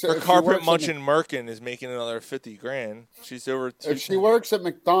works- her if she carpet works in munching Merkin is making another $50,000. She's over. If she works at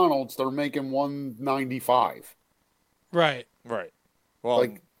McDonald's, they're making $195. right. Right. Well,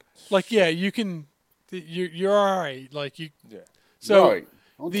 Like yeah, you can. You're all right. Like you. Yeah. So right.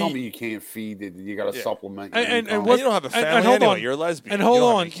 Don't tell me you can't feed it. You got to supplement. Your and income. what, you don't have a family and hold anyway. on. You're a lesbian. And You hold don't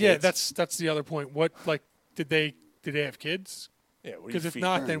have on. any Yeah, kids. that's the other point. What like did they have kids? Yeah. What do you Because if feed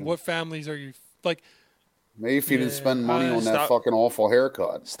not, them? then what families are you like? Maybe if you didn't spend money on that Stop- fucking awful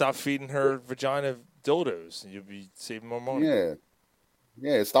haircut. Stop feeding her vagina dildos, and you'll be saving more money. Yeah.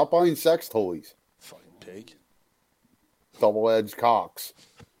 Yeah, stop buying sex toys. Fucking pig. Double-edged cocks.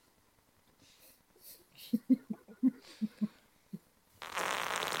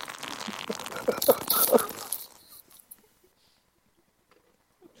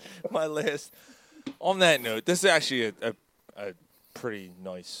 My last. On that note, this is actually a pretty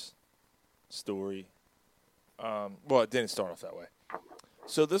nice story. Well, it didn't start off that way.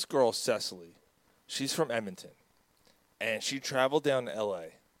 So this girl, Cecily, she's from Edmonton, and she traveled down to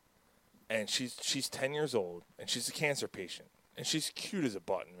L.A., and she's 10 years old, and she's a cancer patient, and she's cute as a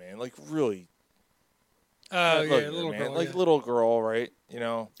button, man. Like, really. Oh look yeah, at her, little man. girl. Like, yeah. little girl, right? You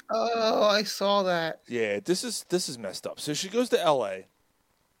know? Oh, I saw that. Yeah, this is messed up. So she goes to L.A.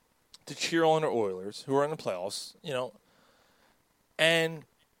 to cheer on her Oilers, who are in the playoffs, you know, and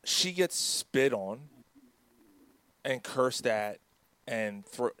she gets spit on and cursed at and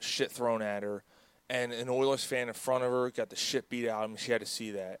shit thrown at her, and an Oilers fan in front of her got the shit beat out of him. She had to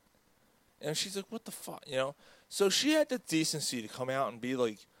see that. And she's like, what the fuck, you know? So she had the decency to come out and be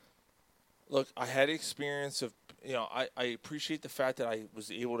like, look, I had the experience of, you know, I appreciate the fact that I was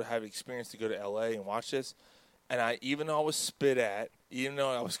able to have the experience to go to L.A. and watch this. And even though I was spit at, even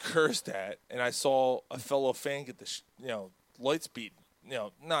though I was cursed at, and I saw a fellow fan get the, lights beat,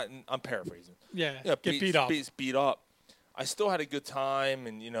 I'm paraphrasing. Yeah, get beat up. Beat up. I still had a good time,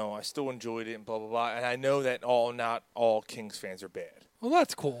 and, I still enjoyed it and blah, blah, blah. And I know that not all Kings fans are bad. Well,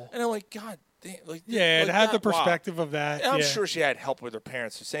 that's cool. And I'm like, God damn. Like, Yeah, like to have the that, wow. perspective of that. And I'm yeah. sure she had help with her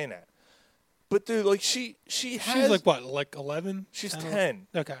parents for saying that. But, dude, like, she has... She's like, what, like 11? She's 10? 10.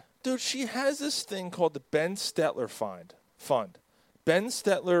 Okay. Dude, she has this thing called the Ben Stetler Fund.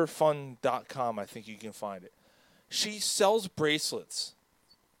 BenStetlerFund.com, I think you can find it. She sells bracelets,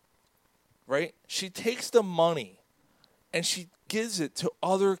 right? She takes the money and she gives it to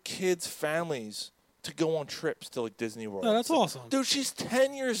other kids' families to go on trips to like Disney World. Oh, that's awesome. Dude, she's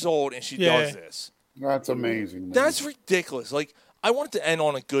 10 years old and she does this. That's amazing. Man. That's ridiculous. Like, I wanted to end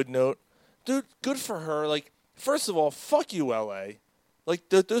on a good note. Dude, good for her. Like, first of all, fuck you, LA. Like,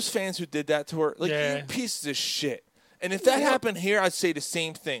 those fans who did that to her, like, you pieces of shit. And if that happened here, I'd say the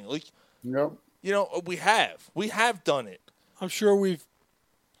same thing. Like, you know, we have done it. I'm sure we've.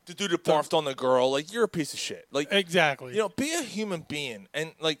 The dude that barfed on the girl, like, you're a piece of shit. Like, exactly. You know, be a human being.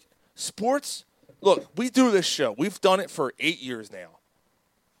 And, like, sports, look, we do this show. We've done it for 8 years now.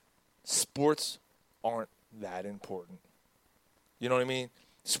 Sports aren't that important. You know what I mean?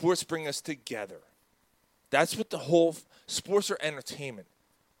 Sports bring us together. That's what the whole sports are entertainment.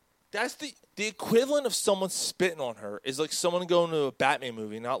 That's the equivalent of someone spitting on her is like someone going to a Batman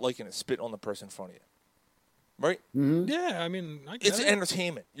movie not liking to spit on the person in front of you. Right? Mm-hmm. Yeah, I mean, it's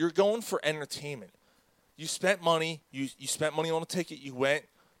entertainment. You're going for entertainment. You spent money. You spent money on a ticket. You went.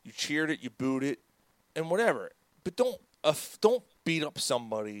 You cheered it. You booed it, and whatever. But don't beat up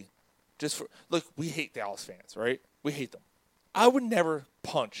somebody just for. Look, we hate Dallas fans, right? We hate them. I would never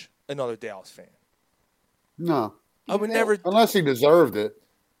punch another Dallas fan. No. I would never. Unless he deserved it.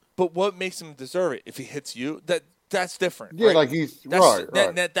 But what makes him deserve it? If he hits you, that's different. Yeah, right? like he's right.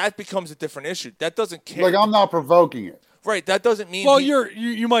 right. That becomes a different issue. That doesn't care. Like I'm not provoking it. Right. That doesn't mean. Well,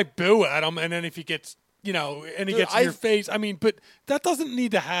 you might boo at him, and then if he gets and he gets in your face, I mean, but that doesn't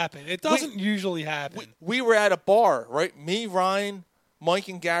need to happen. It doesn't usually happen. We were at a bar, right? Me, Ryan, Mike,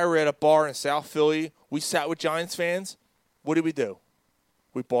 and Gary were at a bar in South Philly. We sat with Giants fans. What did we do?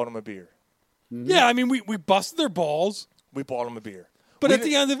 We bought them a beer. Mm-hmm. Yeah, I mean, we busted their balls. We bought them a beer. But at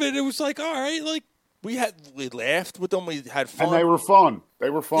the end of it, it was like, all right, like we laughed with them. We had fun, and they were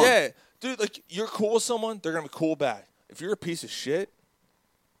fun. Yeah, dude, like you're cool with someone, they're gonna be cool back. If you're a piece of shit,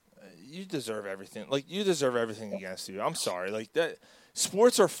 you deserve everything. Like you deserve everything against you. I'm sorry. Like that.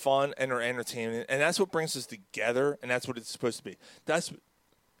 Sports are fun and are entertainment, and that's what brings us together, and that's what it's supposed to be. That's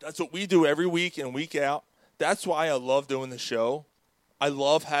what we do every week and week out. That's why I love doing the show. I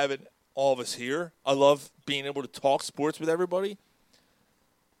love having all of us here. I love being able to talk sports with everybody.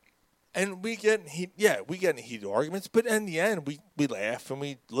 And we get in heated arguments, but in the end, we laugh and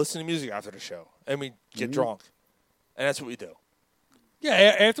we listen to music after the show, and we get drunk, and that's what we do. Yeah,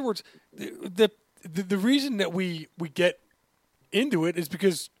 afterwards, the reason that we get into it is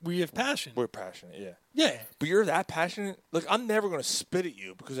because we have passion. We're passionate, yeah. Yeah. But you're that passionate? Look, I'm never going to spit at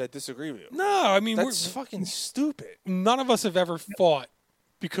you because I disagree with you. No, I mean, that's fucking stupid. None of us have ever fought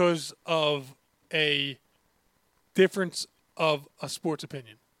because of a difference of a sports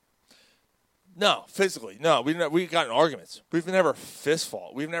opinion. No, physically. No, we've gotten arguments. We've never fist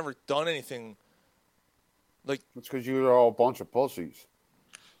fought. We've never done anything like. It's because you're all a bunch of pussies.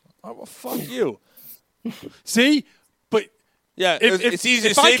 Oh, well, fuck you. See? But yeah, it's easy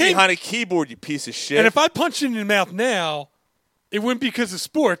to say behind a keyboard, you piece of shit. And if I punched you in the mouth now, it wouldn't be because of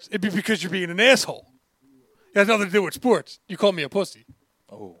sports. It'd be because you're being an asshole. It has nothing to do with sports. You call me a pussy.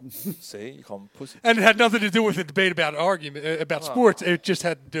 Oh, see? You call me a pussy. And it had nothing to do with a debate about sports. It just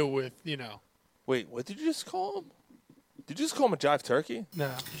had to do with, Wait, what did you just call him? Did you just call him a jive turkey? No.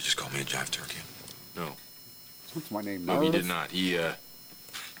 You just called me a jive turkey. No. What's my name? No, he did not. He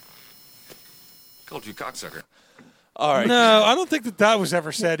called you cocksucker. All right. No, I don't think that was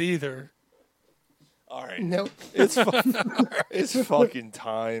ever said either. All right. Nope. It's fucking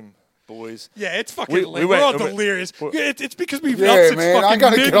time, boys. Yeah, it's fucking late. We're all delirious. It's because we've been up since man, I fucking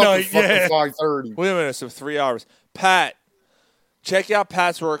gotta midnight. get up at 5:30. Wait a minute, so 3 hours. Pat, check out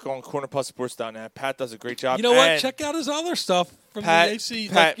Pat's work on cornerpubsports.net. Pat does a great job. You know what? Check out his other stuff from Pat, the AC.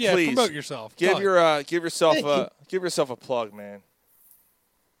 Pat, yeah, please promote yourself. Give yourself a plug, man.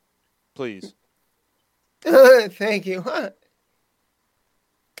 Please. Thank you.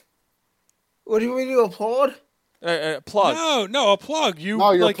 What do you mean to applaud? Plug. No, a plug.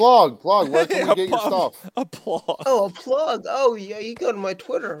 Plug. Where can we get your stuff? A plug. Oh, a plug. Oh, yeah. You go to my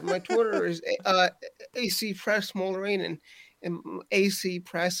Twitter. My Twitter is AC Press Mulranen, and AC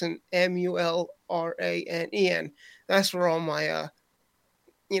Press and MULRANEN. That's where all my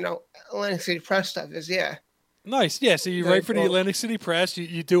Atlantic City Press stuff is. Yeah. Nice. Yeah. So you write for the Atlantic City Press.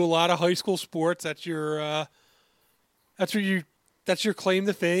 You do a lot of high school sports. That's your. That's your claim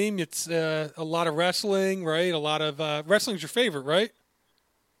to fame. It's a lot of wrestling, right? A lot of wrestling's your favorite, right?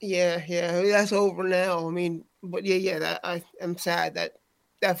 Yeah. That's over now. I mean, but yeah. I'm sad. That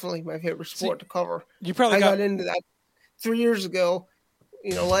definitely my favorite sport to cover. You probably got into that 3 years ago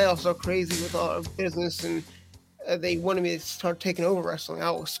layoffs are crazy with our business, and they wanted me to start taking over wrestling.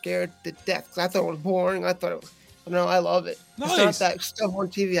 I was scared to death because I thought it was boring. I thought it was, but no, I love it. It's not Nice. that stuff on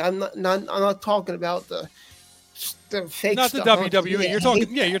TV. I'm not talking about the fake Not the stuff. on WWE. TV. You're talking.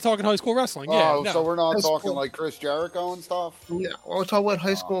 Yeah, you're talking high school wrestling. Yeah. Oh, no. so we're not High talking school. like Chris Jericho and stuff? No, we're talking about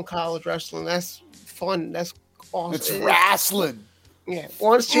high school and college wrestling. That's fun. That's awesome. It's wrestling. Yeah.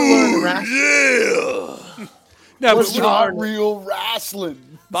 Once you learn the wrestling. Yeah. No, It's but not real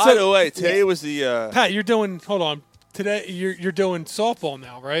wrestling. By the way, today was the Pat, you're doing. Hold on. Today you're doing softball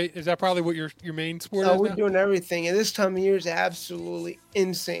now, right? Is that probably what your main sport No, is we're now? doing everything, and this time of year is absolutely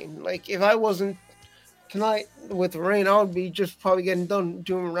insane. Like if I wasn't tonight with the rain, I would be just probably getting done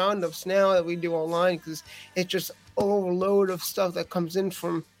doing roundups now that we do online because it's just overload of stuff that comes in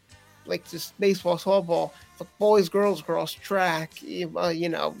from like this baseball, softball, the boys, girls, track,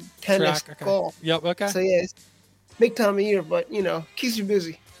 tennis, Track, okay. golf. Yep. Okay. So yeah, it's big time of year, but keeps you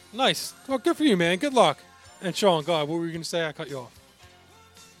busy. Nice. Well, good for you, man. Good luck. And Sean, God, what were you going to say? I cut you off.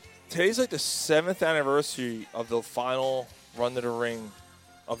 Today's like the 7th anniversary of the final Run to the Ring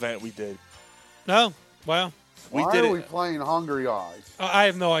event we did. No. Wow. We Why did are it. we playing Hungry Eyes? I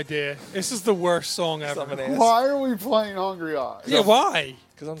have no idea. This is the worst song ever. Why are we playing Hungry Eyes? Yeah, why?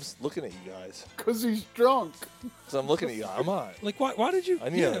 Because I'm just looking at you guys. Because he's drunk. Because I'm looking at you guys. I'm on. Like, why did you? I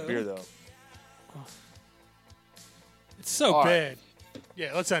need a beer, though. It's so All right. bad.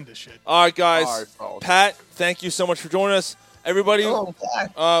 Yeah, let's end this shit. All right, guys. All right, fellas. Pat, thank you so much for joining us. Everybody,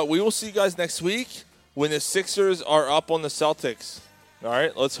 Oh, we will see you guys next week when the Sixers are up on the Celtics. All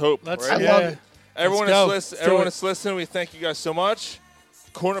right, let's hope. Let's. right? Yeah. love it. Everyone Let's is go. listening. Let's do Everyone it. is listening. We thank you guys so much.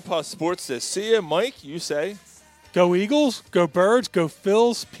 Corner Puff Sports says, "See ya, Mike." You say, Go Eagles. Go Birds. Go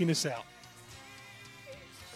Phils. Penis out.